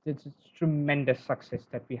 It's a tremendous success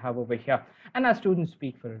that we have over here, and our students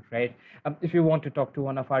speak for it, right? If you want to talk to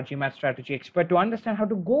one of our GMAT strategy expert to understand how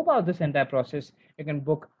to go about this entire process, you can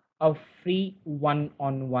book a free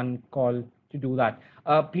one-on-one call to do that.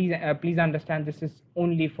 Please understand, this is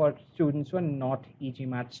only for students who are not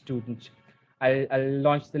e-GMAT students. I'll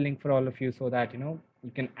launch the link for all of you so that you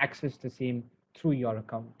can access the same through your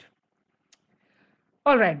account.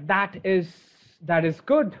 All right, that is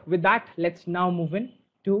good. With that, let's now move in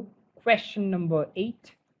to question number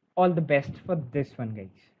 8. All the best for this one, guys.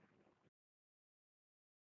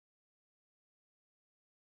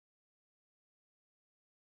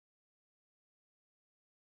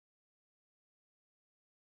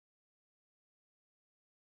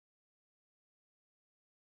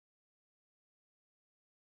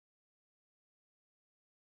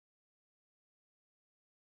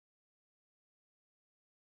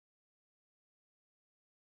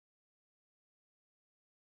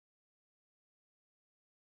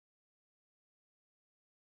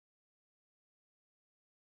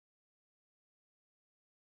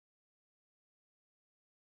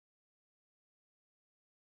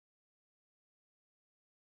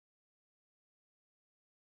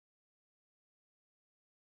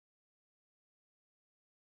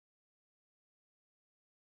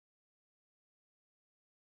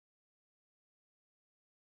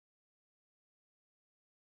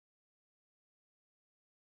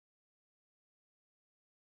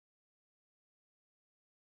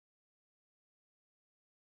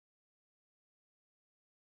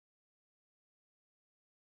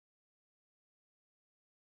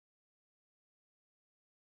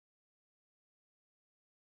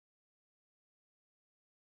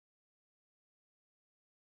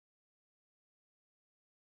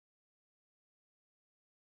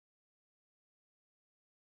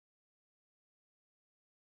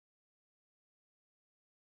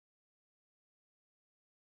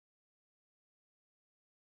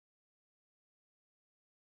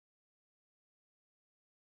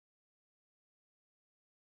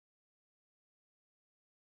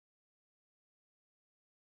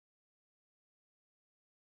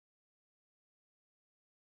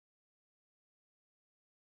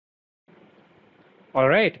 All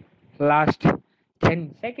right, last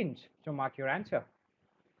 10 seconds to mark your answer.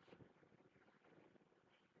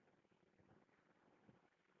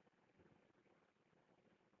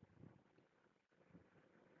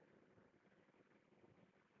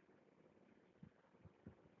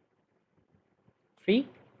 Three,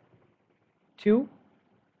 two,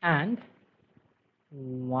 and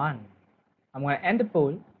one. I'm going to end the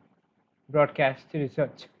poll, broadcast to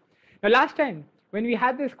research. Now, last time when we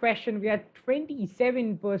had this question, we had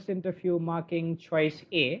 27% of you marking choice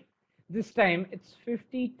A. This time it's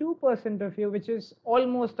 52% of you, which is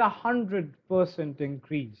almost 100%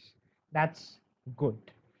 increase. That's good.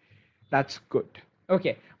 That's good.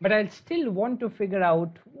 Okay, but I still want to figure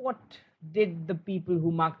out what did the people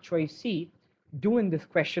who marked choice C do in this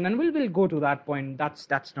question, and we'll go to that point.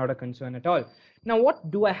 That's not a concern at all. Now, what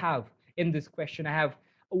do I have in this question? I have,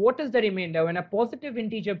 what is the remainder when a positive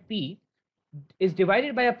integer p is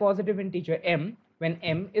divided by a positive integer m when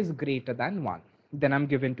m is greater than 1? Then I'm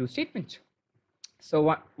given two statements.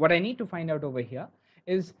 So what I need to find out over here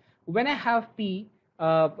is, when I have p,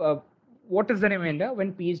 what is the remainder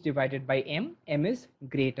when p is divided by m is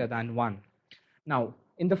greater than 1. Now,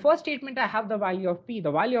 in the first statement, I have the value of p.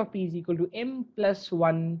 The value of p is equal to m plus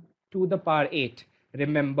 1 to the power 8.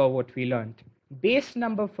 Remember what we learned. Base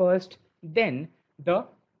number first, then the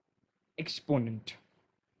exponent.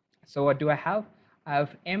 So what do I have? I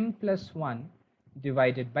have m plus 1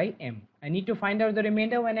 divided by m. I need to find out the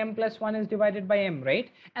remainder when m plus 1 is divided by m,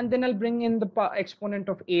 right? And then I'll bring in the exponent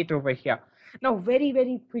of 8 over here. Now, very,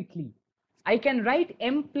 very quickly, I can write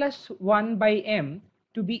m plus 1 by m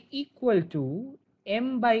to be equal to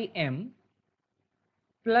m by m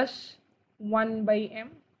plus 1 by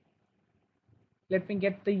m. Let me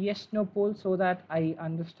get the yes no poll so that I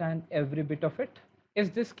understand every bit of it.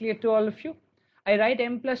 Is this clear to all of you? I write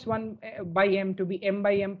m plus 1 by m to be m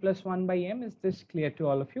by m plus 1 by m. Is this clear to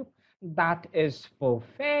all of you? That is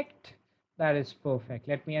perfect. That is perfect.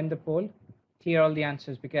 Let me end the poll, clear all the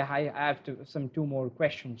answers, because I have two more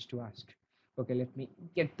questions to ask. Okay, let me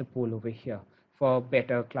get the poll over here for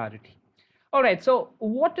better clarity. All right, so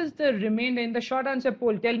what is the remainder in the short answer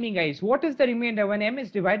poll? Tell me, guys, what is the remainder when m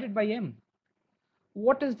is divided by m?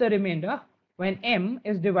 What is the remainder when m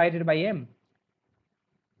is divided by m?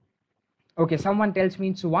 Okay, someone tells me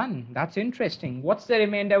it's 1. That's interesting. What's the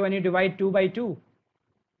remainder when you divide 2 by 2?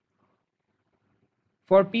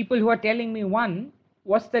 For people who are telling me 1,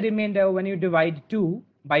 what's the remainder when you divide 2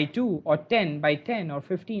 by 2, or 10 by 10, or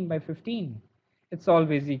 15 by 15? It's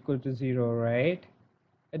always equal to 0, right?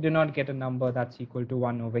 I do not get a number that's equal to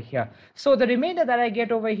 1 over here. So the remainder that I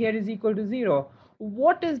get over here is equal to 0.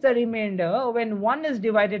 What is the remainder when 1 is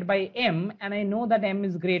divided by m and I know that m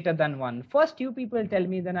is greater than 1? First, you people tell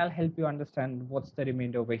me, then I'll help you understand what's the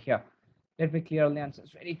remainder over here. Let me clear all the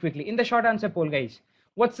answers very quickly. In the short answer poll, guys,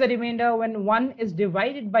 what's the remainder when 1 is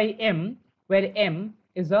divided by m, where m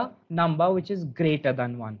is a number which is greater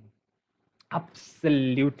than 1?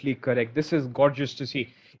 Absolutely correct. This is gorgeous to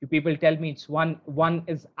see. You people tell me it's 1. 1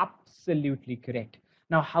 is absolutely correct.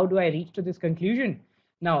 Now, how do I reach to this conclusion?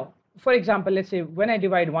 Now, for example, let's say when I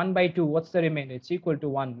divide 1 by 2, what's the remainder? It's equal to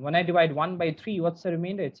 1. When I divide 1 by 3, what's the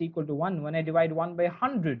remainder? It's equal to 1. When I divide 1 by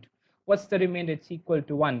 100, what's the remainder? It's equal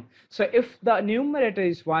to 1. So if the numerator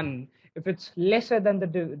is 1, if it's lesser than the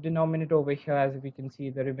denominator over here, as we can see,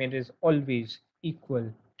 the remainder is always equal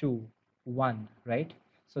to 1, right?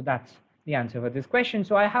 So that's the answer for this question.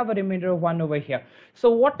 So I have a remainder of 1 over here. So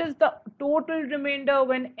what is the total remainder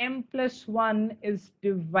when m plus 1 is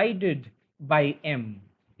divided by m?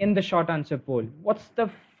 In the short answer poll, what's the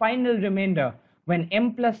final remainder when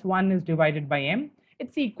m plus 1 is divided by m?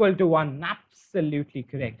 It's equal to 1. Absolutely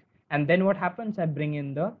correct. And then what happens? I bring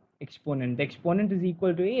in the exponent. The exponent is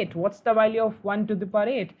equal to 8. What's the value of 1 to the power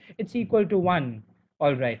 8? It's equal to 1.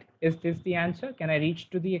 All right. Is this the answer? Can I reach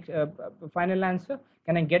to the final answer?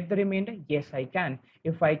 Can I get the remainder? Yes, I can.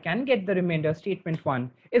 If I can get the remainder, statement 1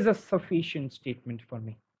 is a sufficient statement for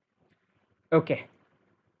me. Okay.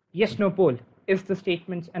 Yes, no poll. Is the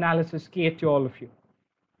statement's analysis clear to all of you?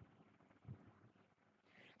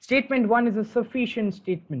 Statement 1 is a sufficient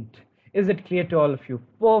statement. Is it clear to all of you?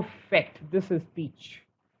 Perfect. This is Peach.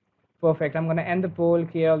 Perfect. I'm going to end the poll,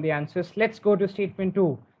 clear all the answers. Let's go to statement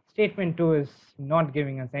 2. Statement 2 is not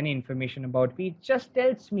giving us any information about P. It just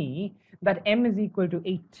tells me that m is equal to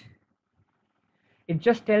 8. It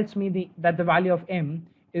just tells me that the value of m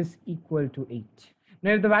is equal to 8.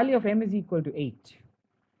 Now, if the value of m is equal to 8,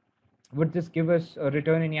 would this give us a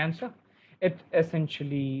return any answer? It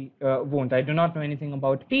essentially won't. I do not know anything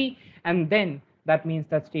about P, and then that means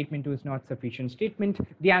that statement 2 is not sufficient statement.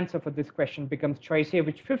 The answer for this question becomes choice A,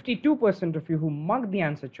 which 52% of you who marked the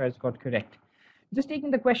answer choice got correct. Just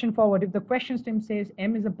taking the question forward, if the question stem says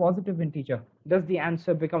m is a positive integer, does the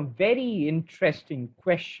answer become very interesting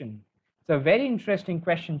question? It's a very interesting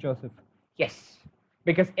question, Joseph. Yes,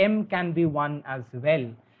 because m can be 1 as well.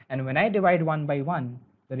 And when I divide 1 by 1,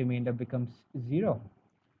 the remainder becomes 0,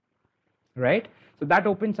 right? So that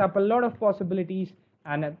opens up a lot of possibilities,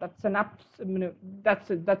 and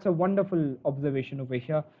that's a wonderful observation over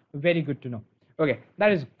here. Very good to know. Okay,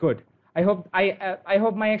 that is good. I hope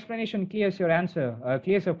my explanation clears your answer,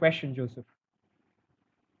 clears your question, Joseph.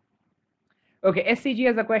 Okay, SCG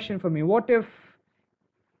has a question for me. What if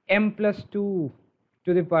m plus 2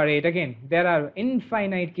 to the power 8? Again, there are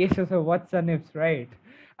infinite cases of what's and ifs, right?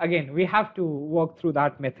 Again, we have to walk through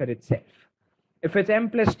that method itself. If it's m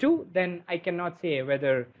plus 2, then I cannot say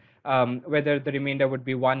whether the remainder would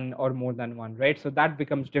be 1 or more than 1, right? So that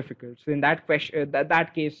becomes difficult. So in that question,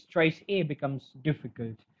 that case, choice A becomes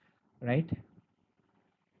difficult, right?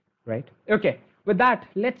 Right. Okay. With that,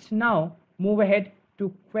 let's now move ahead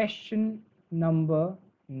to question number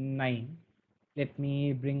 9. Let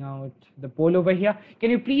me bring out the poll over here. Can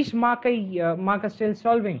you please mark a still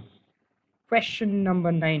solving? Question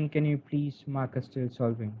number 9. Can you please mark a still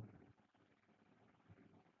solving?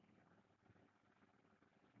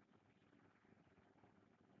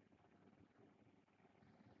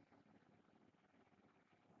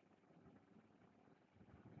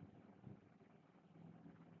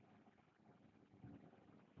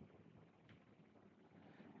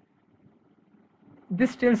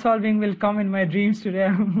 This still solving will come in my dreams today.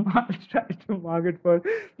 I'll try to mark it for.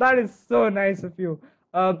 That is so nice of you.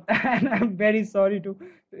 And I'm very sorry to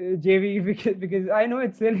JV because I know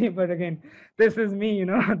it's silly, but again, this is me,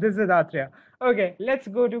 this is Atreya. Okay, let's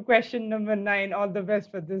go to question number 9. All the best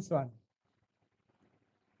for this one.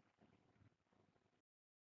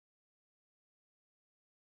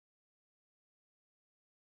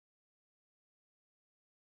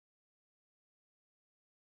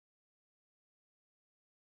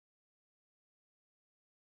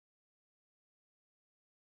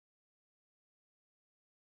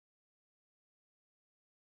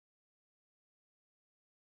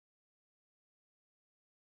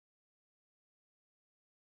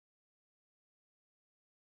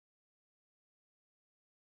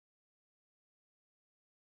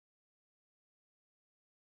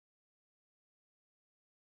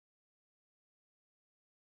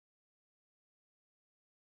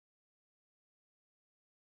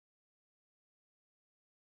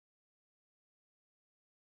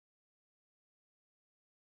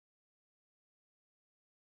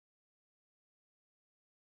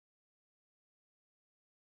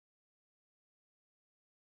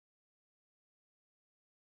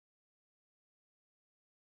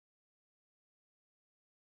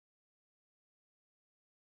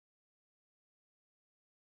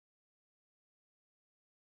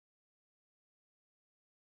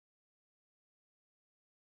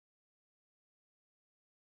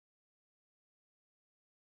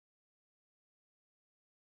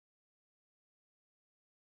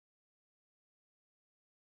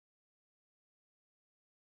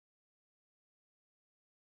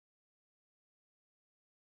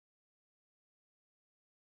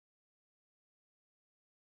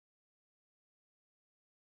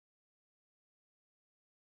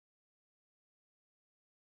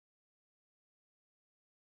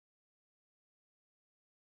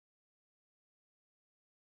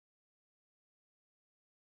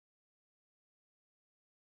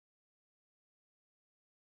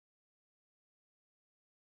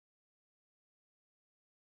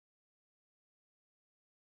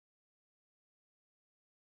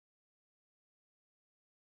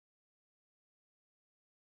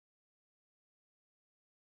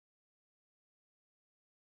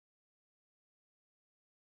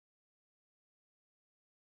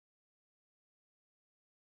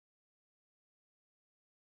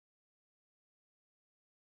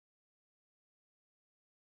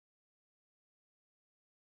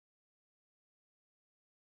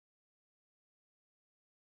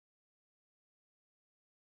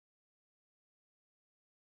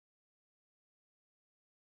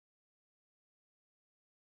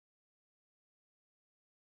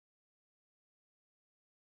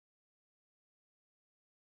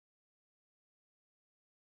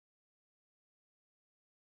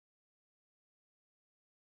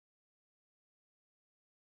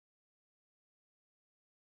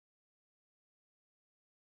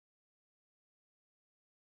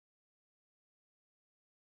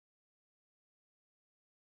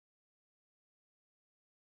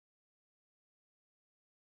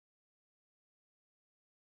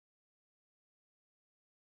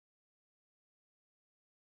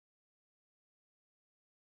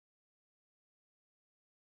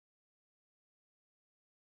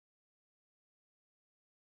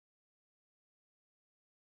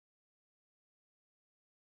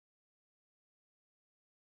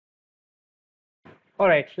 All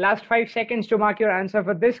right, last 5 seconds to mark your answer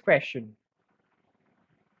for this question.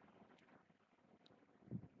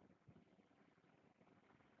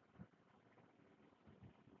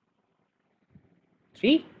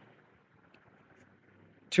 3,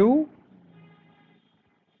 2,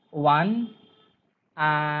 1,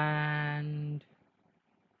 and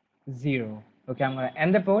 0. Okay, I'm going to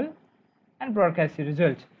end the poll and broadcast the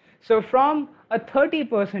results. So from a 30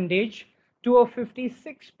 percentage to a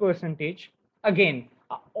 56 percentage, again,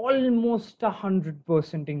 almost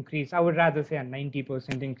 100% increase. I would rather say a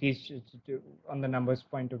 90% increase on the numbers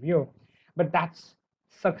point of view, but that's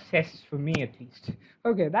success for me at least.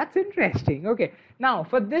 Okay, that's interesting. Okay, now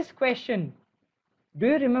for this question, do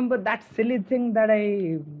you remember that silly thing that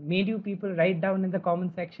I made you people write down in the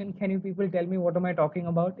comment section? Can you people tell me what am I talking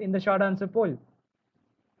about in the short answer poll? Do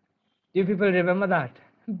you people remember that?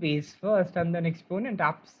 Base first and then exponent.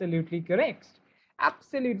 Absolutely correct.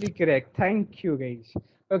 Absolutely correct. Thank you, guys.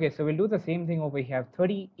 Okay, so we'll do the same thing over here.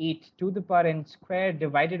 38 to the power n squared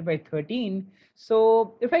divided by 13.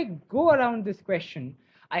 So if I go around this question,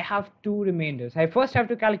 I have two remainders. I first have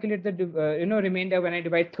to calculate the remainder when I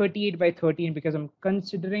divide 38 by 13 because I'm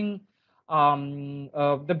considering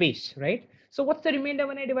the base, right? So what's the remainder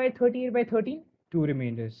when I divide 38 by 13? Two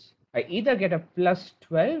remainders. I either get a plus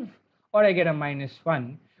 12 or I get a minus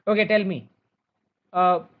 1. Okay, tell me.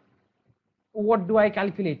 What do I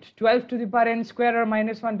calculate? 12 to the power n square or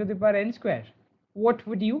minus 1 to the power n square? What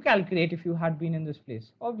would you calculate if you had been in this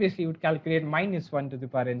place? Obviously, you would calculate minus 1 to the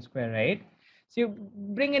power n square, right? So you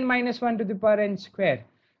bring in minus 1 to the power n square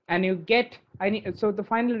and you get, so the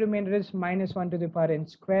final remainder is minus 1 to the power n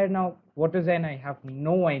square. Now, what is n? I have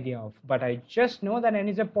no idea of, but I just know that n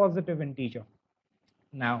is a positive integer.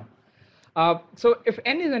 Now, so if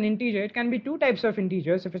n is an integer, it can be two types of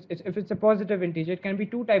integers. If it's a positive integer, it can be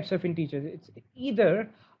two types of integers. It's either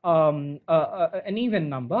an even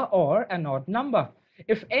number or an odd number.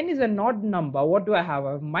 If n is an odd number, what do I have?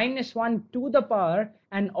 I have minus 1 to the power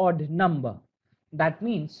an odd number. That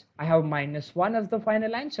means I have minus 1 as the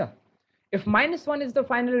final answer. If minus 1 is the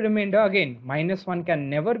final remainder, again, minus 1 can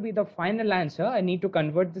never be the final answer. I need to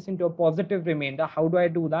convert this into a positive remainder. How do I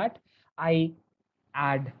do that? I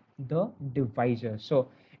add the divisor. So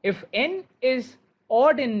if n is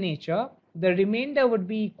odd in nature, the remainder would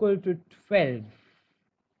be equal to 12.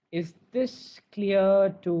 Is this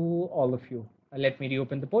clear to all of you? Let me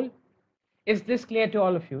reopen the poll. Is this clear to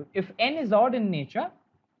all of you? If n is odd in nature,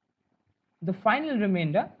 the final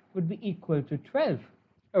remainder would be equal to 12.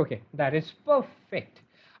 Okay, that is perfect.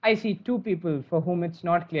 I see two people for whom it's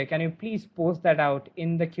not clear. Can you please post that out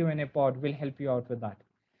in the Q&A pod? We'll help you out with that.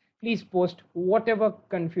 Please post whatever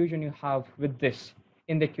confusion you have with this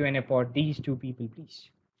in the Q&A pod. These two people, please.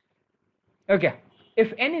 Okay,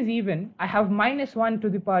 if n is even, I have minus 1 to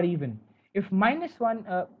the power even. If minus 1,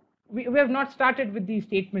 we have not started with these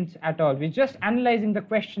statements at all. We're just analyzing the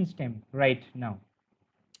question stem right now,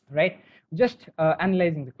 right? Just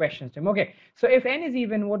analyzing the question stem. Okay, so if n is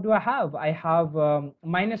even, what do I have? I have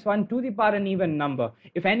minus 1 to the power an even number.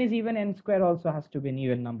 If n is even, n square also has to be an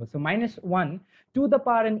even number. So minus 1 to the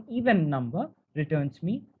power an even number returns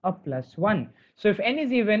me a plus 1. So if n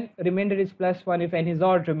is even, remainder is plus 1. If n is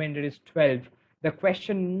odd, remainder is 12. The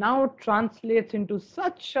question now translates into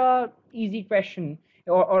such a easy question,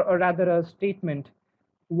 or rather a statement.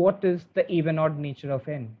 What is the even odd nature of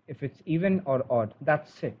n? If it's even or odd,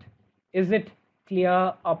 that's it. Is it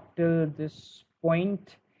clear up till this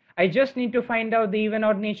point? I just need to find out the even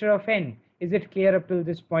odd nature of n. Is it clear up till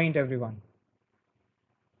this point, everyone?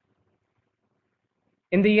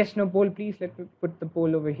 In the yes no poll, please let me put the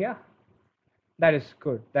poll over here. That is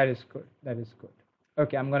good. That is good. That is good.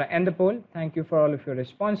 Okay, I'm going to end the poll. Thank you for all of your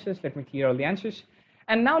responses. Let me clear all the answers.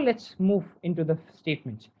 And now let's move into the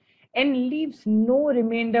statements. N leaves no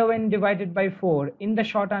remainder when divided by 4. In the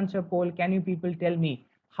short answer poll, can you people tell me,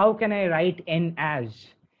 how can I write n as?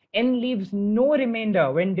 N leaves no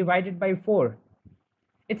remainder when divided by 4.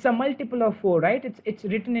 It's a multiple of 4, right? It's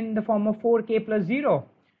written in the form of 4k plus 0,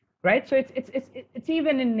 right? So it's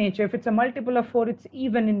even in nature. If it's a multiple of 4, it's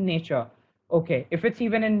even in nature. Okay, if it's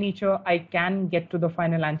even in nature, I can get to the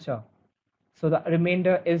final answer. So the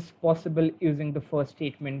remainder is possible using the first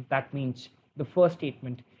statement. That means the first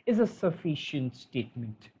statement is a sufficient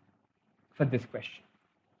statement for this question,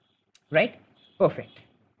 right? Perfect.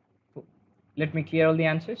 Let me clear all the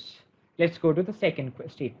answers. Let's go to the second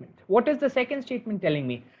statement. What is the second statement telling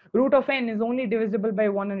me? Root of n is only divisible by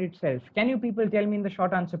 1 and itself. Can you people tell me in the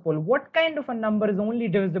short answer poll, what kind of a number is only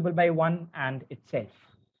divisible by 1 and itself?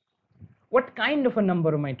 What kind of a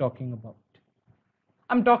number am I talking about?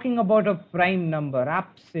 I'm talking about a prime number.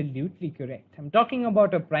 Absolutely correct. I'm talking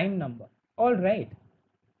about a prime number. All right.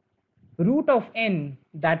 root of n,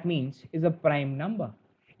 that means, is a prime number.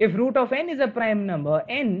 If root of n is a prime number,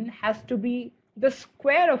 n has to be the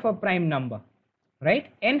square of a prime number, right?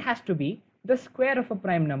 N has to be the square of a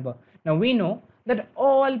prime number. Now we know that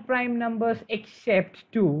all prime numbers except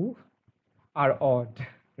 2 are odd,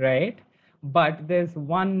 right? But there's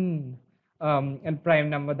one prime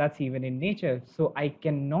number that's even in nature. So I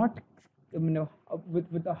cannot,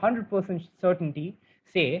 with 100% certainty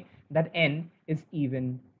say that n is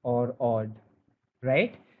even or odd,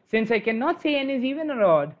 right? Since I cannot say n is even or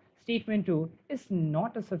odd, statement 2 is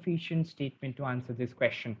not a sufficient statement to answer this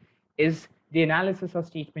question. Is the analysis of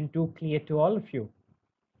statement 2 clear to all of you?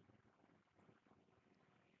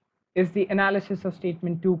 Is the analysis of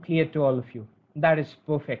statement 2 clear to all of you? That is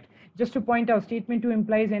perfect. Just to point out, statement 2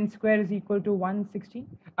 implies n square is equal to 116.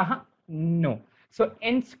 No. So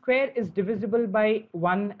n square is divisible by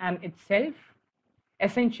 1 and itself,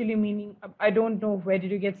 essentially meaning, I don't know where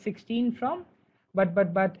did you get 16 from,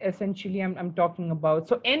 but essentially I'm talking about,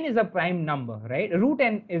 so n is a prime number, right? Root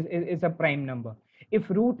n is a prime number. If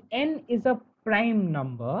root n is a prime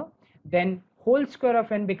number, then whole square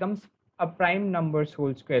of n becomes a prime number's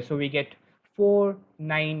whole square. So we get 4,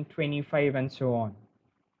 9, 25 and so on.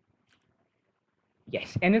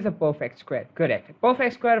 Yes, n is a perfect square, correct.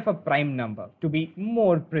 Perfect square of a prime number, to be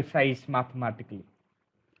more precise mathematically,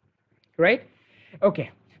 right?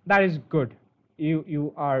 Okay, that is good.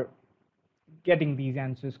 You are getting these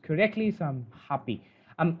answers correctly, so I'm happy.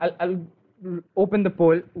 I'll open the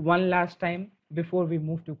poll one last time before we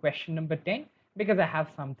move to question number 10, because I have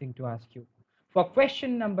something to ask you. For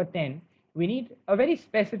question number 10, we need a very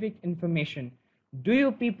specific information. Do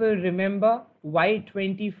you people remember why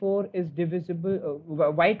 24 is divisible?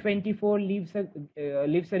 Why 24 leaves a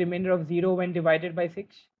remainder of 0 when divided by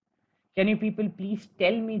 6? Can you people please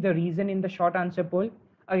tell me the reason in the short answer poll?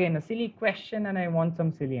 Again, a silly question and I want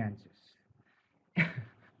some silly answers.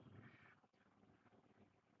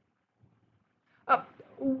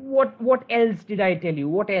 What else did I tell you?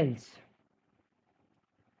 What else?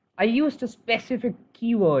 I used a specific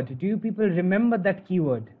keyword. Do you people remember that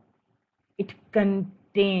keyword? It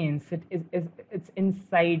contains, it's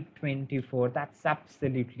inside 24. That's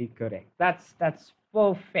absolutely correct. That's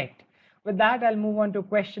perfect. With that, I'll move on to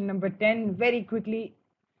question number 10 very quickly.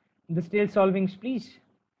 The still solvings, please.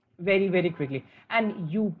 Very quickly.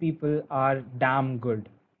 And you people are damn good.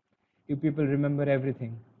 You people remember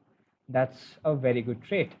everything. That's a very good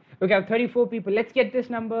trait. Okay, I have 34 people. Let's get this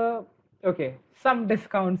number. Okay, some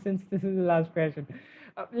discount since this is the last question.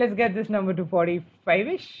 Let's get this number to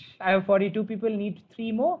 45-ish. I have 42 people, need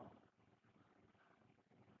 3 more.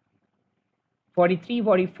 43,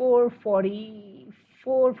 44,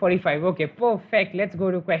 44, 45. Okay, perfect. Let's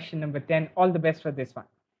go to question number 10. All the best for this one.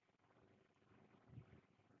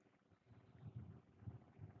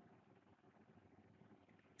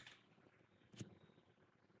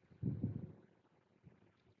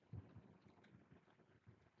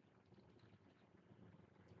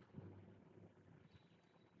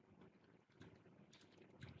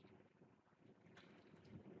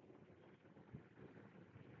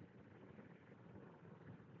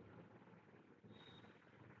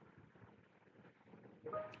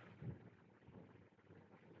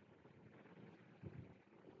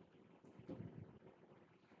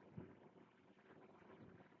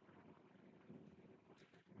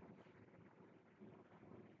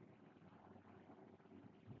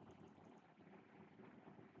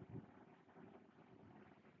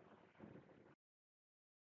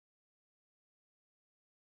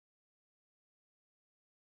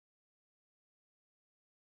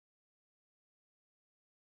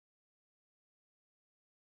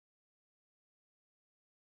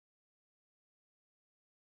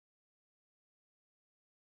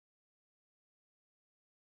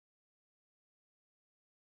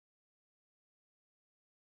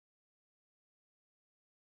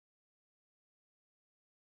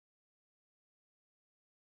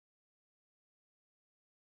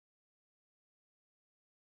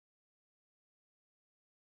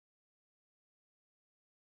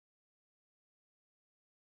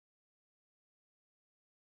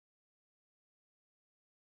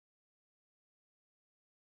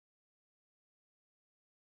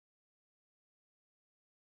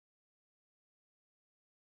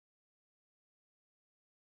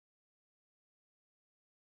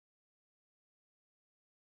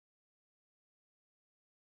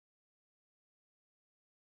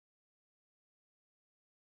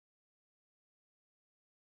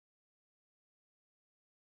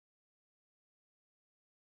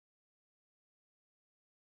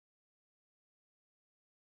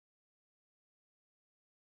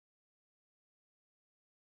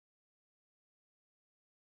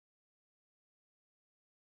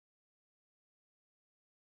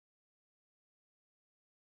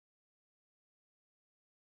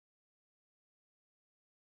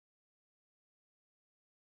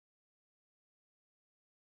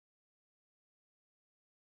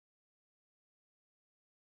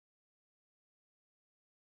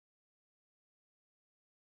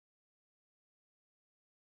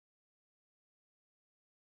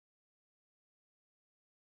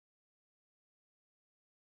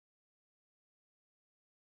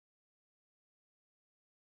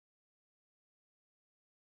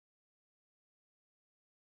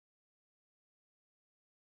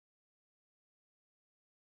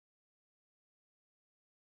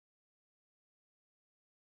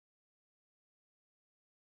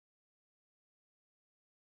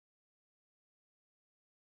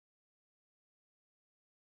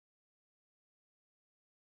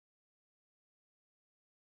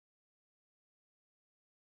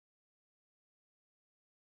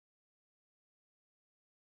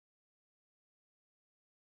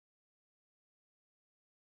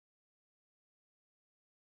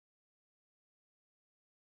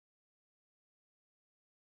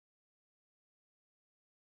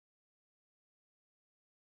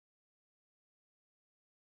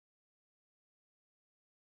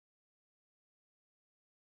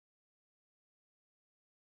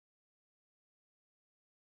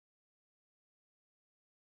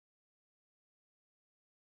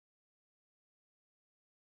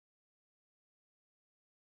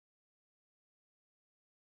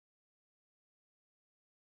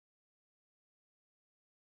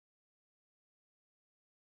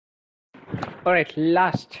 All right,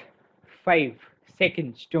 last 5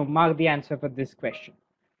 seconds to mark the answer for this question.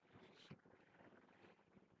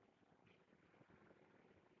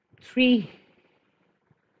 3,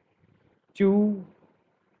 2,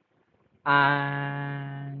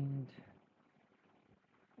 and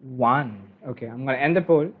 1. Okay, I'm going to end the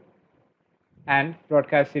poll and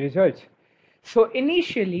broadcast the results. So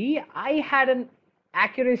initially, I had an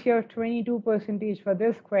accuracy of 22% for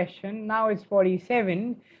this question. Now it's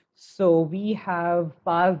 47. So we have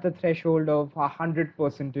passed the threshold of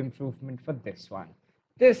 100% improvement for this one.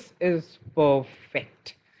 This is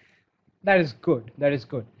perfect. That is good. That is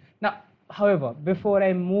good. Now, however, before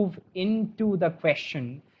I move into the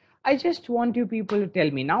question, I just want you people to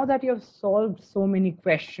tell me, now that you have solved so many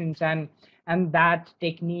questions and that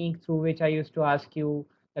technique through which I used to ask you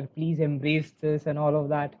that please embrace this and all of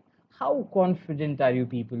that, how confident are you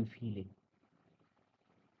people feeling?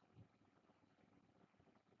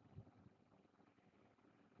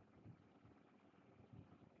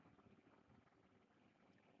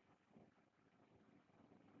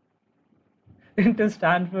 Into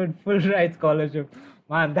Stanford full-ride scholarship,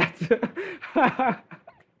 man, that's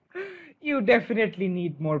you definitely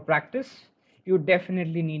need more practice. You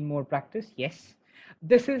definitely need more practice. Yes,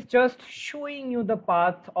 this is just showing you the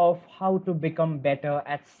path of how to become better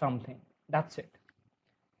at something. That's it.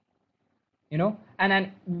 And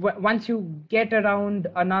then once you get around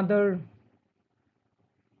another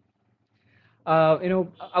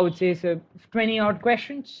I would say so 20 odd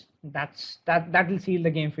questions, that will seal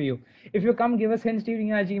the game for you. If you come give us hints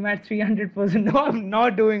during our GMAT 300%, no, I'm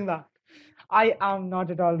not doing that. I am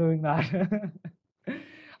not at all doing that.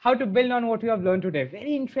 How to build on what you have learned today?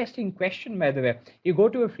 Very interesting question, by the way. You go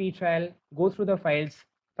to a free trial, go through the files,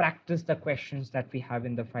 practice the questions that we have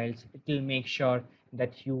in the files. It will make sure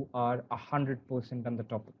that you are 100% on the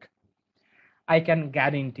topic. I can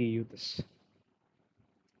guarantee you this.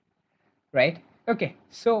 Right? Okay,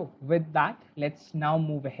 so with that, let's now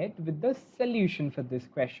move ahead with the solution for this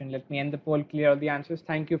question. Let me end the poll, clear all the answers.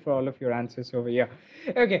 Thank you for all of your answers over here.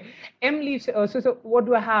 Okay, m leaves, so what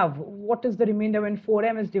do I have? What is the remainder when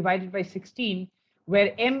 4m is divided by 16,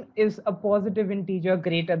 where m is a positive integer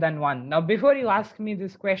greater than 1? Now, before you ask me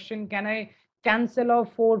this question, can I cancel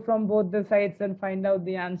off 4 from both the sides and find out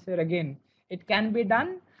the answer again? It can be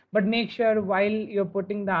done, but make sure while you're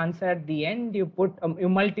putting the answer at the end, you you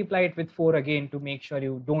multiply it with 4 again to make sure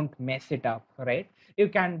you don't mess it up, right? You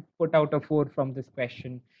can put out a 4 from this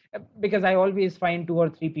question, because I always find 2 or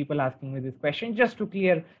 3 people asking me this question just to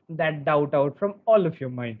clear that doubt out from all of your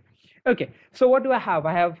mind. Okay, so what do I have?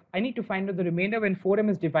 I need to find out the remainder when 4m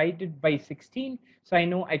is divided by 16. So I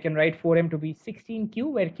know I can write 4m to be 16q,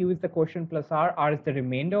 where q is the quotient plus r is the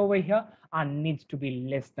remainder over here, and needs to be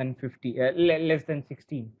less than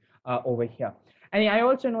 16 over here. And I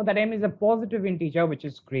also know that m is a positive integer which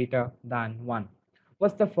is greater than 1.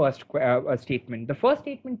 What's the first statement? The first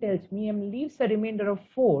statement tells me m leaves a remainder of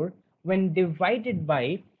 4 when divided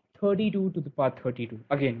by 32 to the power 32.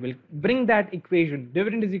 Again, we'll bring that equation.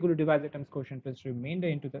 Dividend is equal to divisor times quotient plus remainder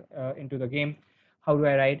into the game. How do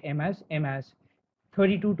I write m as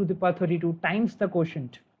 32 to the power 32 times the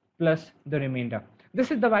quotient plus the remainder?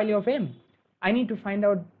 This is the value of m. I need to find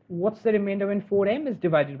out what's the remainder when 4m is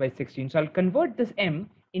divided by 16. So I'll convert this m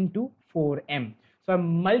into 4m. So I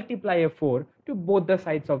multiply a 4 to both the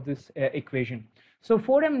sides of this equation. So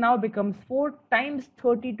 4m now becomes 4 times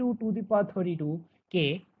 32 to the power 32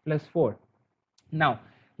 k plus 4. Now,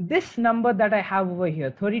 this number that I have over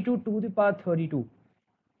here, 32 to the power 32,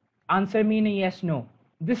 answer me in a yes, no.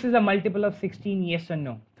 This is a multiple of 16, yes or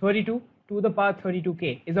no. 32 to the power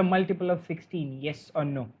 32k is a multiple of 16, yes or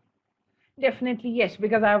no. Definitely yes,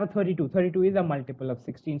 because I have a 32. 32 is a multiple of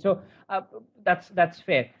 16. So that's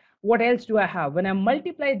fair. What else do I have? When I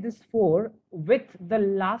multiply this 4 with the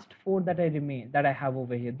last 4 that I have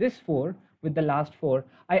over here, this 4 with the last 4,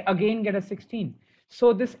 I again get a 16.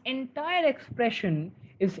 So this entire expression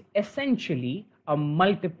is essentially a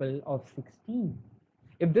multiple of 16.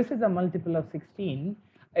 If this is a multiple of 16,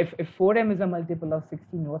 if 4m is a multiple of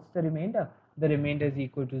 16, what's the remainder? The remainder is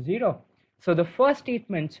equal to 0. So the first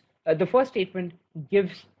statement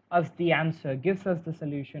gives us the answer, gives us the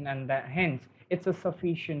solution, and hence it's a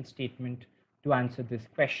sufficient statement to answer this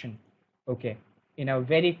question. Okay, in a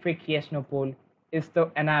very quick yes no poll, is the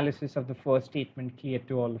analysis of the first statement clear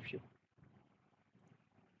to all of you?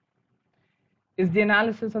 Is the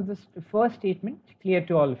analysis of this first statement clear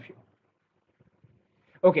to all of you?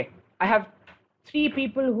 Okay, I have 3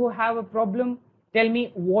 people who have a problem. Tell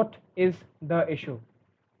me what is the issue.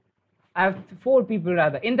 I have 4 people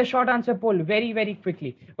rather in the short answer poll. Very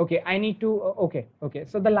quickly. Okay, I need to. Okay.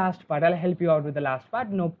 So the last part, I'll help you out with the last part.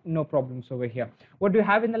 No problems over here. What do you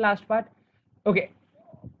have in the last part? Okay,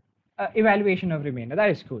 evaluation of remainder. That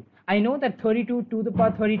is cool. I know that 32 to the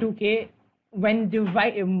power 32k when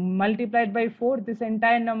multiplied by 4, this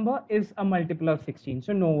entire number is a multiple of 16.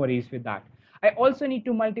 So no worries with that. I also need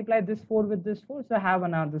to multiply this 4 with this 4, so I have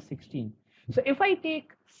another 16. So if I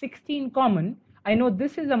take 16 common, I know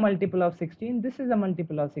this is a multiple of 16, this is a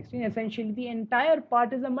multiple of 16. Essentially, the entire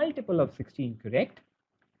part is a multiple of 16, correct?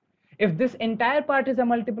 If this entire part is a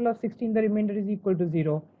multiple of 16, the remainder is equal to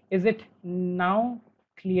 0. Is it now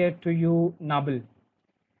clear to you, Nabil?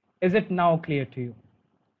 Is it now clear to you?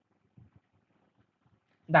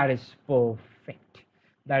 That is perfect.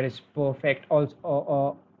 That is perfect.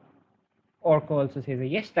 Also, Orca also says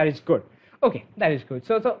yes, that is good. Okay, that is good.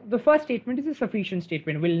 So the first statement is a sufficient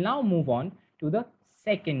statement. We'll now move on to the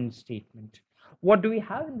second statement. What do we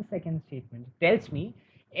have in the second statement? It tells me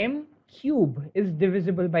m cube is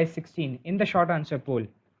divisible by 16 in the short answer poll.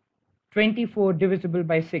 24 divisible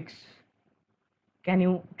by 6. Can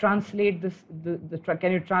you translate this?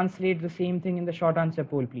 Can you translate the same thing in the short answer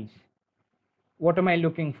poll, please? What am I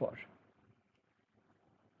looking for?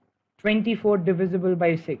 24 divisible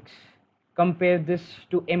by 6. Compare this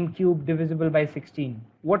to m cube divisible by 16.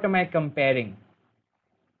 What am I comparing?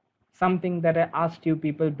 Something that I asked you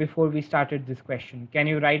people before we started this question. Can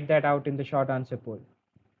you write that out in the short answer poll?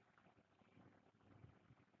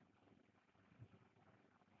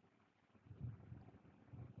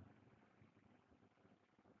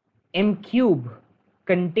 M cube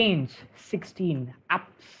contains 16.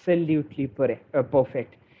 Absolutely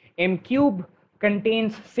perfect. M cube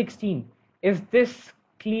contains 16. Is this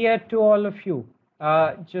clear to all of you?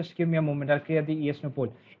 Just give me a moment. I'll clear the yes no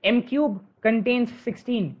poll. M cube contains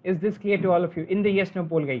 16. Is this clear to all of you? In the yes no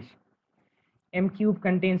poll, guys. M cube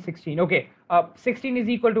contains 16. Okay. 16 is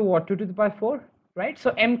equal to what? 2 to the power 4, right?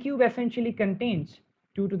 So M cube essentially contains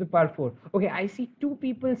 2 to the power 4. Okay, I see 2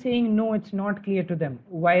 people saying no, it's not clear to them.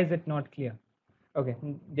 Why is it not clear? Okay,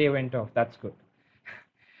 they went off. That's good.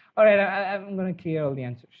 All right, I'm going to clear all the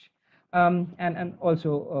answers. And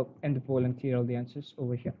also end the poll and clear all the answers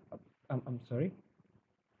over here. I'm sorry.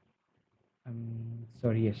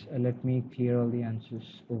 Sorry, yes, let me clear all the answers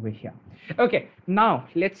over here. Okay, now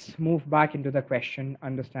let's move back into the question,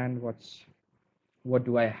 understand what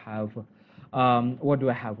do I have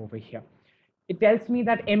over here. It tells me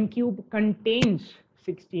that m cube contains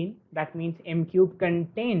 16. That means m cube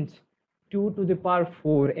contains 2 to the power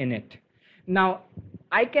 4 in it. Now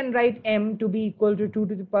I can write m to be equal to 2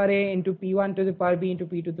 to the power a into p1 to the power b into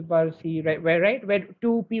p to the power c, right? Where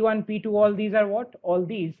 2, p1, p2, all these are what? All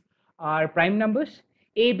these are prime numbers.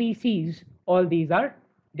 A, B, C's, all these are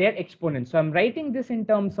their exponents. So I'm writing this in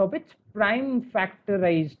terms of its prime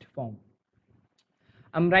factorized form.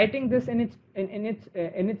 I'm writing this in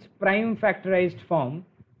its prime factorized form.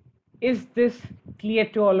 Is this clear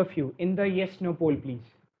to all of you? In the yes no poll, please.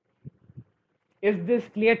 Is this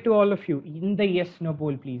clear to all of you? In the yes no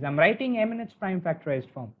poll, please. I'm writing m in its prime factorized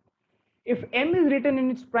form. If m is written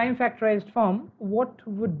in its prime factorized form, what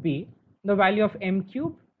would be the value of m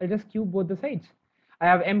cube? I'll just cube both the sides. I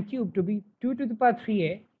have m cube to be 2 to the power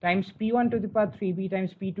 3a times p1 to the power 3b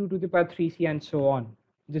times p2 to the power 3c and so on.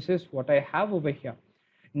 This is what I have over here.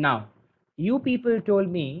 Now, you people told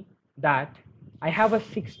me that I have a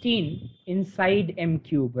 16 inside m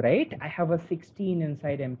cube, right? I have a 16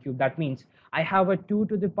 inside m cube. That means I have a 2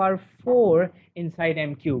 to the power 4 inside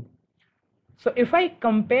m cube. So if I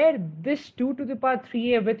compare this 2 to the power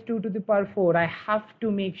 3a with 2 to the power 4, I have to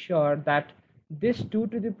make sure that this 2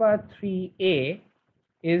 to the power 3a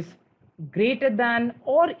is greater than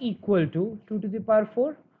or equal to 2 to the power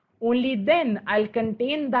 4. Only then I'll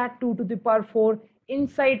contain that 2 to the power 4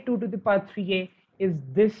 inside 2 to the power 3a. Is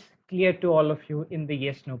this clear to all of you in the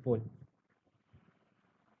yes no poll?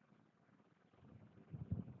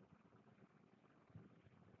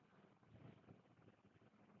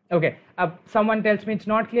 Okay, someone tells me it's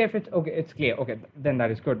not clear. If it's okay, it's clear. Okay, then that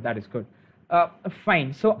is good. That is good.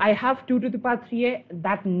 Fine. So I have 2 to the power 3a.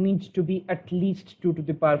 That needs to be at least 2 to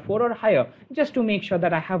the power 4 or higher, just to make sure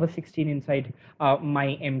that I have a 16 inside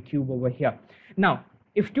my m cube over here. Now,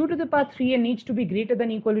 if 2 to the power 3a needs to be greater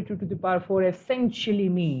than equal to 2 to the power 4, essentially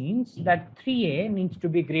means that 3a needs to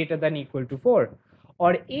be greater than equal to 4,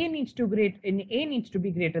 or a needs to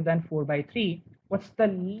be greater than 4 by 3. What's the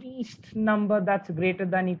least number that's greater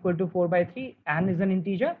than equal to 4 by 3 and is an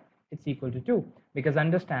integer? It's equal to 2, because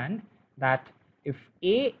understand that if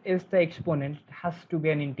a is the exponent, it has to be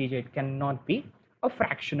an integer. It cannot be a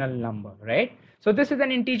fractional number, right? So this is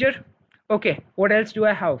an integer. Okay, what else do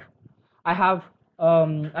I have? I have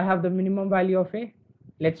the minimum value of A.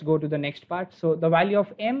 Let's go to the next part. So the value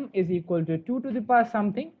of M is equal to 2 to the power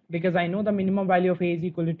something, because I know the minimum value of A is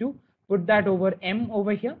equal to 2. Put that over M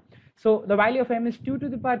over here. So the value of M is 2 to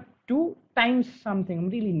the power 2 times something. I'm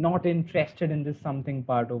really not interested in this something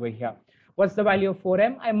part over here. What's the value of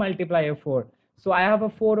 4M? I multiply a 4. So I have a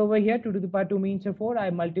 4 over here. 2 to the power 2 means a 4.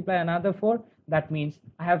 I multiply another 4. That means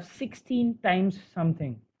I have 16 times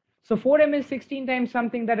something. So 4M is 16 times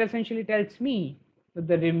something. That essentially tells me that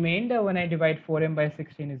the remainder when I divide 4M by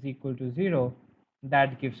 16 is equal to 0.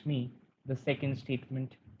 That gives me the second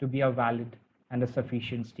statement to be a valid and a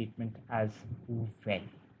sufficient statement as well.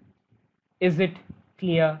 Is it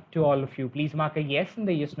clear to all of you? Please mark a yes in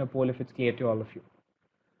the yes no poll if it's clear to all of you.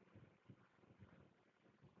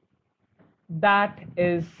 That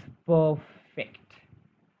is perfect.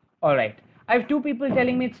 All right. I have 2 people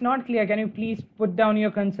telling me it's not clear. Can you please put down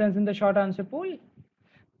your concerns in the short answer poll?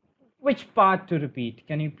 Which part to repeat?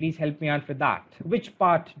 Can you please help me out with that? Which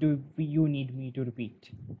part do you need me to repeat?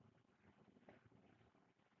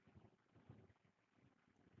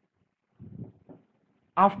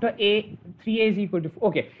 After A, 3A is equal to 4.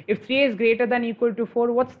 Okay, if 3A is greater than equal to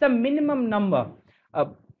 4, what's the minimum number?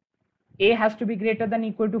 A has to be greater than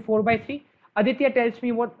equal to 4 by 3. Aditya, tell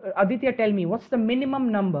me what's the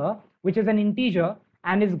minimum number which is an integer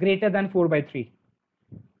and is greater than 4 by 3?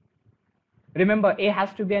 Remember, A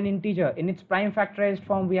has to be an integer. In its prime factorized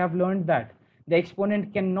form, we have learned that the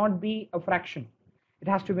exponent cannot be a fraction. It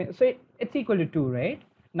has to be, so it's equal to 2, right?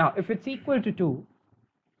 Now, if it's equal to 2,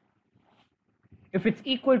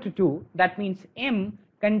 that means M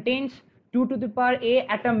contains 2 to the power A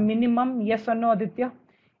at a minimum, yes or no, Aditya?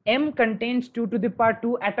 M contains 2 to the power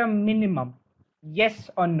 2 at a minimum, yes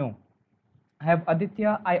or no? I have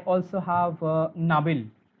Aditya, I also have Nabil.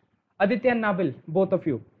 Aditya and Nabil, both of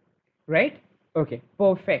you, right? Okay,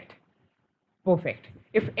 perfect. Perfect.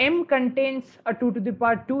 If M contains a 2 to the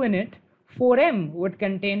power 2 in it, 4M would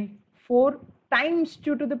contain 4 times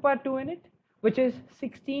 2 to the power 2 in it, which is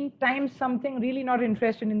 16 times something. Really not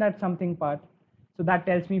interested in that something part. So that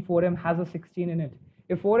tells me 4M has a 16 in it.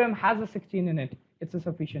 If 4M has a 16 in it, it's a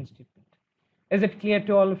sufficient statement. Is it clear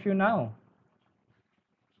to all of you now?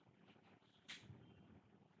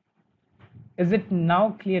 Is it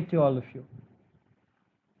now clear to all of you?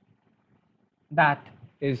 That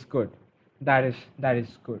is good. That is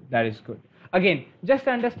good. That is good. Again, just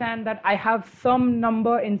understand that I have some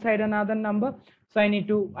number inside another number. So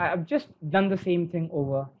I've just done the same thing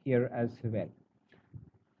over here as well.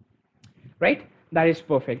 Right? That is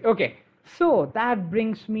perfect. Okay. So that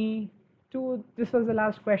brings me to, this was the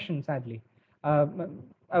last question, sadly.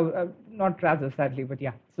 Not rather sadly, but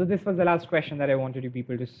yeah. So this was the last question that I wanted you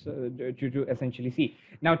people to essentially see.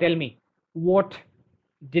 Now tell me, what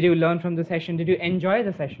did you learn from the session? Did you enjoy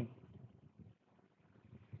the session?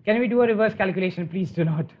 Can we do a reverse calculation? Please do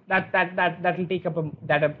not. That'll take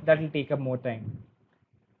up more time.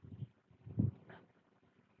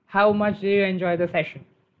 How much did you enjoy the session?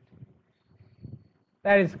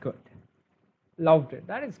 That is good. Loved it.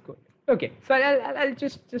 That is good. Okay, so I'll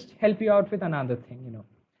just help you out with another thing.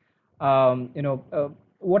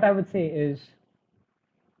 What I would say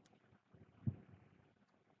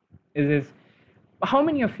is how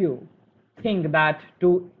many of you think that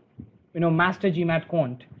to master GMAT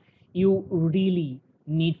Quant, you really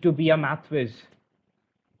need to be a math whiz?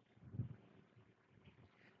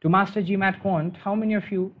 To master GMAT Quant, how many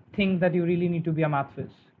of you think that you really need to be a math whiz?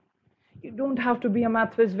 You don't have to be a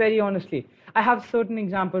math whiz, very honestly. I have certain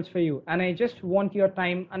examples for you, and I just want your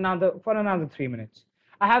time for another 3 minutes.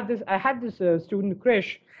 I had this student,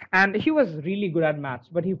 Krish, and he was really good at maths,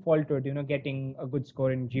 but he faltered, getting a good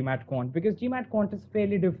score in GMAT Quant, because GMAT Quant is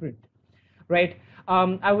fairly different, right?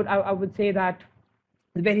 I would say that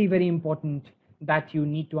it's very, very important that you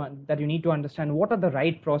need to understand what are the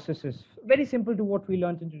right processes. Very simple to what we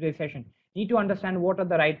learned in today's session. You need to understand what are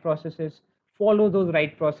the right processes, follow those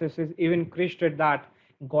right processes. Even Krish did that,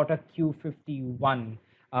 got a Q51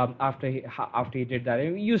 after he did that.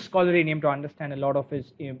 He used Scholaranium to understand a lot of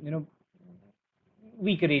his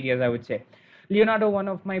weaker areas, I would say. Leonardo, one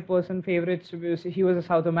of my personal favorites, he was a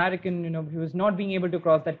South American. He was not being able to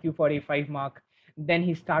cross that Q45 mark. Then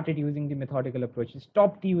he started using the methodical approach. He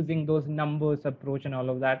stopped using those numbers approach and all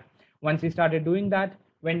of that. Once he started doing that,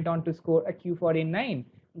 went on to score a Q49,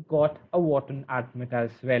 got a Wharton admit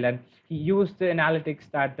as well, and he used the analytics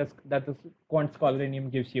that the Quant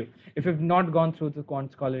Scholaranium gives you. If you've not gone through the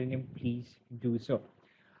Quant Scholaranium, please do so.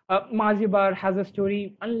 Mazibar has a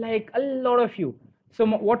story unlike a lot of you. So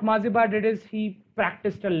what Mazibar did is he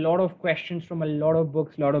practiced a lot of questions from a lot of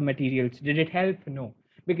books, a lot of materials. Did it help? No.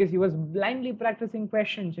 because he was blindly practicing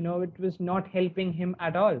questions. It was not helping him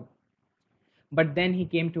at all. But then he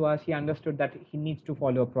came to us, he understood that he needs to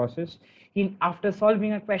follow a process. After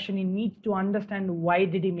solving a question, he needs to understand why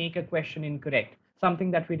did he make a question incorrect,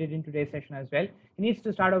 something that we did in today's session as well. He needs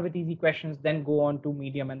to start off with easy questions, then go on to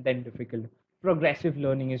medium and then difficult. Progressive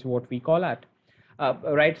learning is what we call it.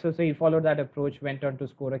 Right, so he followed that approach, went on to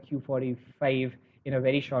score a Q45 in a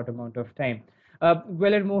very short amount of time.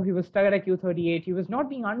 More, he was stuck at a Q38. He was not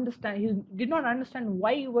being understand. He did not understand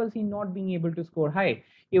why was he not being able to score high.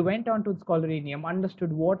 He went on to Scholaranium,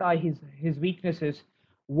 understood what are his weaknesses,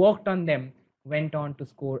 worked on them, went on to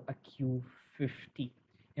score a Q50.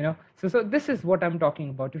 So this is what I'm talking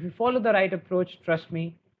about. If you follow the right approach, trust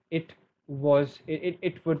me, it would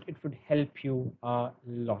help you a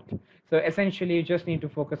lot. So essentially, you just need to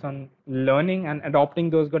focus on learning and adopting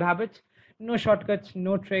those good habits. No shortcuts,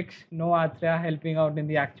 no tricks, no Atreya helping out in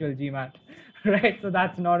the actual GMAT, right? So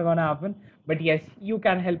that's not gonna happen. But yes, you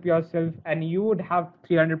can help yourself, and you would have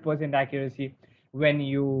 300% accuracy when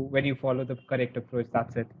you follow the correct approach.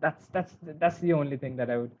 That's it. That's the only thing that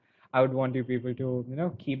I would want you people to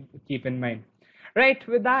keep in mind. Right.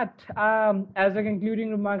 With that, as a concluding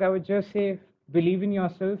remark, I would just say believe in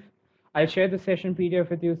yourself. I'll share the session PDF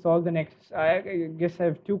with you. Solve the next. I guess I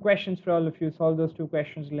have 2 questions for all of you. Solve those 2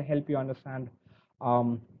 questions. Will help you understand.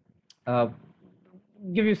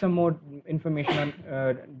 Give you some more information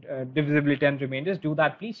on divisibility and remainders. Do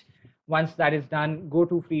that, please. Once that is done, go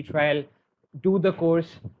to free trial, do the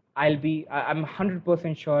course. I'm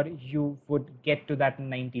 100% sure you would get to that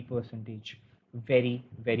 90% very,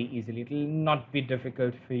 very easily. It will not be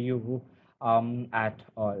difficult for you at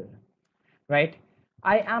all, right?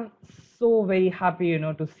 I am so very happy,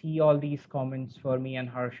 to see all these comments for me and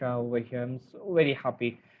Harsha over here. I'm so very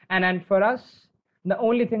happy. And for us, the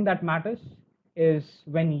only thing that matters is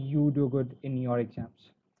when you do good in your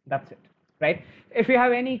exams. That's it, right? If you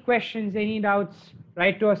have any questions, any doubts,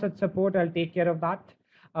 write to us at support. I'll take care of that.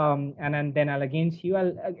 And then I'll again see you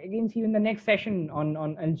in the next session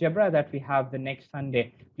on algebra that we have the next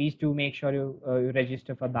Sunday. Please do make sure you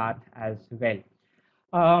register for that as well.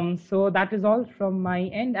 So that is all from my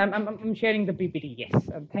end. I'm sharing the PPT. Yes,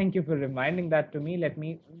 thank you for reminding that to me. Let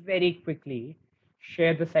me very quickly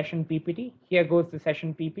share the session PPT. Here goes the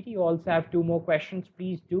session PPT. You also have 2 more questions.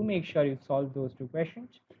 Please do make sure you solve those 2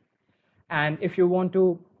 questions. And if you want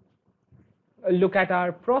to look at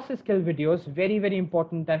our process skill videos, very, very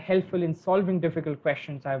important and helpful in solving difficult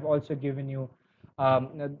questions, I've also given you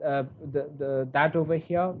that over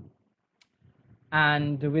here.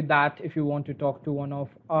 And with that, if you want to talk to one of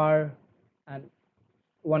our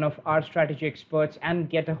strategy experts and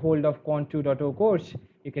get a hold of Quant 2.0 course,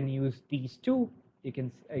 you can use these 2. I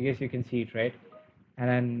guess you can see it, right?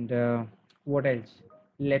 And what else?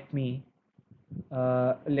 Let me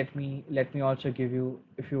also give you,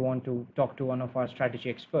 if you want to talk to one of our strategy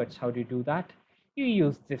experts, how do you do that? You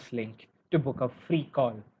use this link to book a free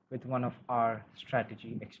call with one of our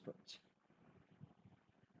strategy experts.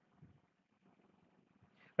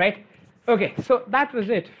 Right? Okay, so that was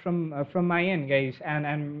it from my end, guys,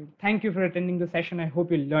 and thank you for attending the session. I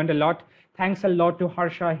hope you learned a lot. Thanks a lot to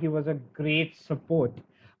Harsha. He was a great support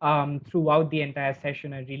throughout the entire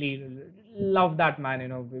session. I really love that man.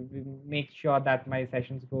 We make sure that my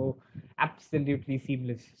sessions go absolutely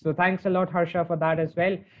seamless. So thanks a lot, Harsha, for that as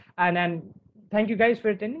well. And thank you guys for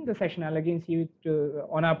attending the session. I'll again see you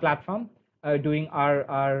on our platform doing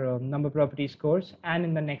our number properties course and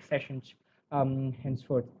in the next sessions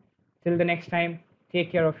henceforth. Till the next time,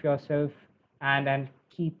 take care of yourself and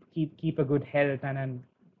keep a good health and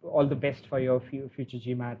all the best for your future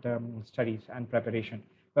GMAT studies and preparation.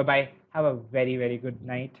 Bye bye. Have a very, very good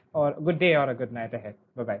night or good day or a good night ahead.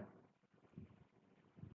 Bye bye.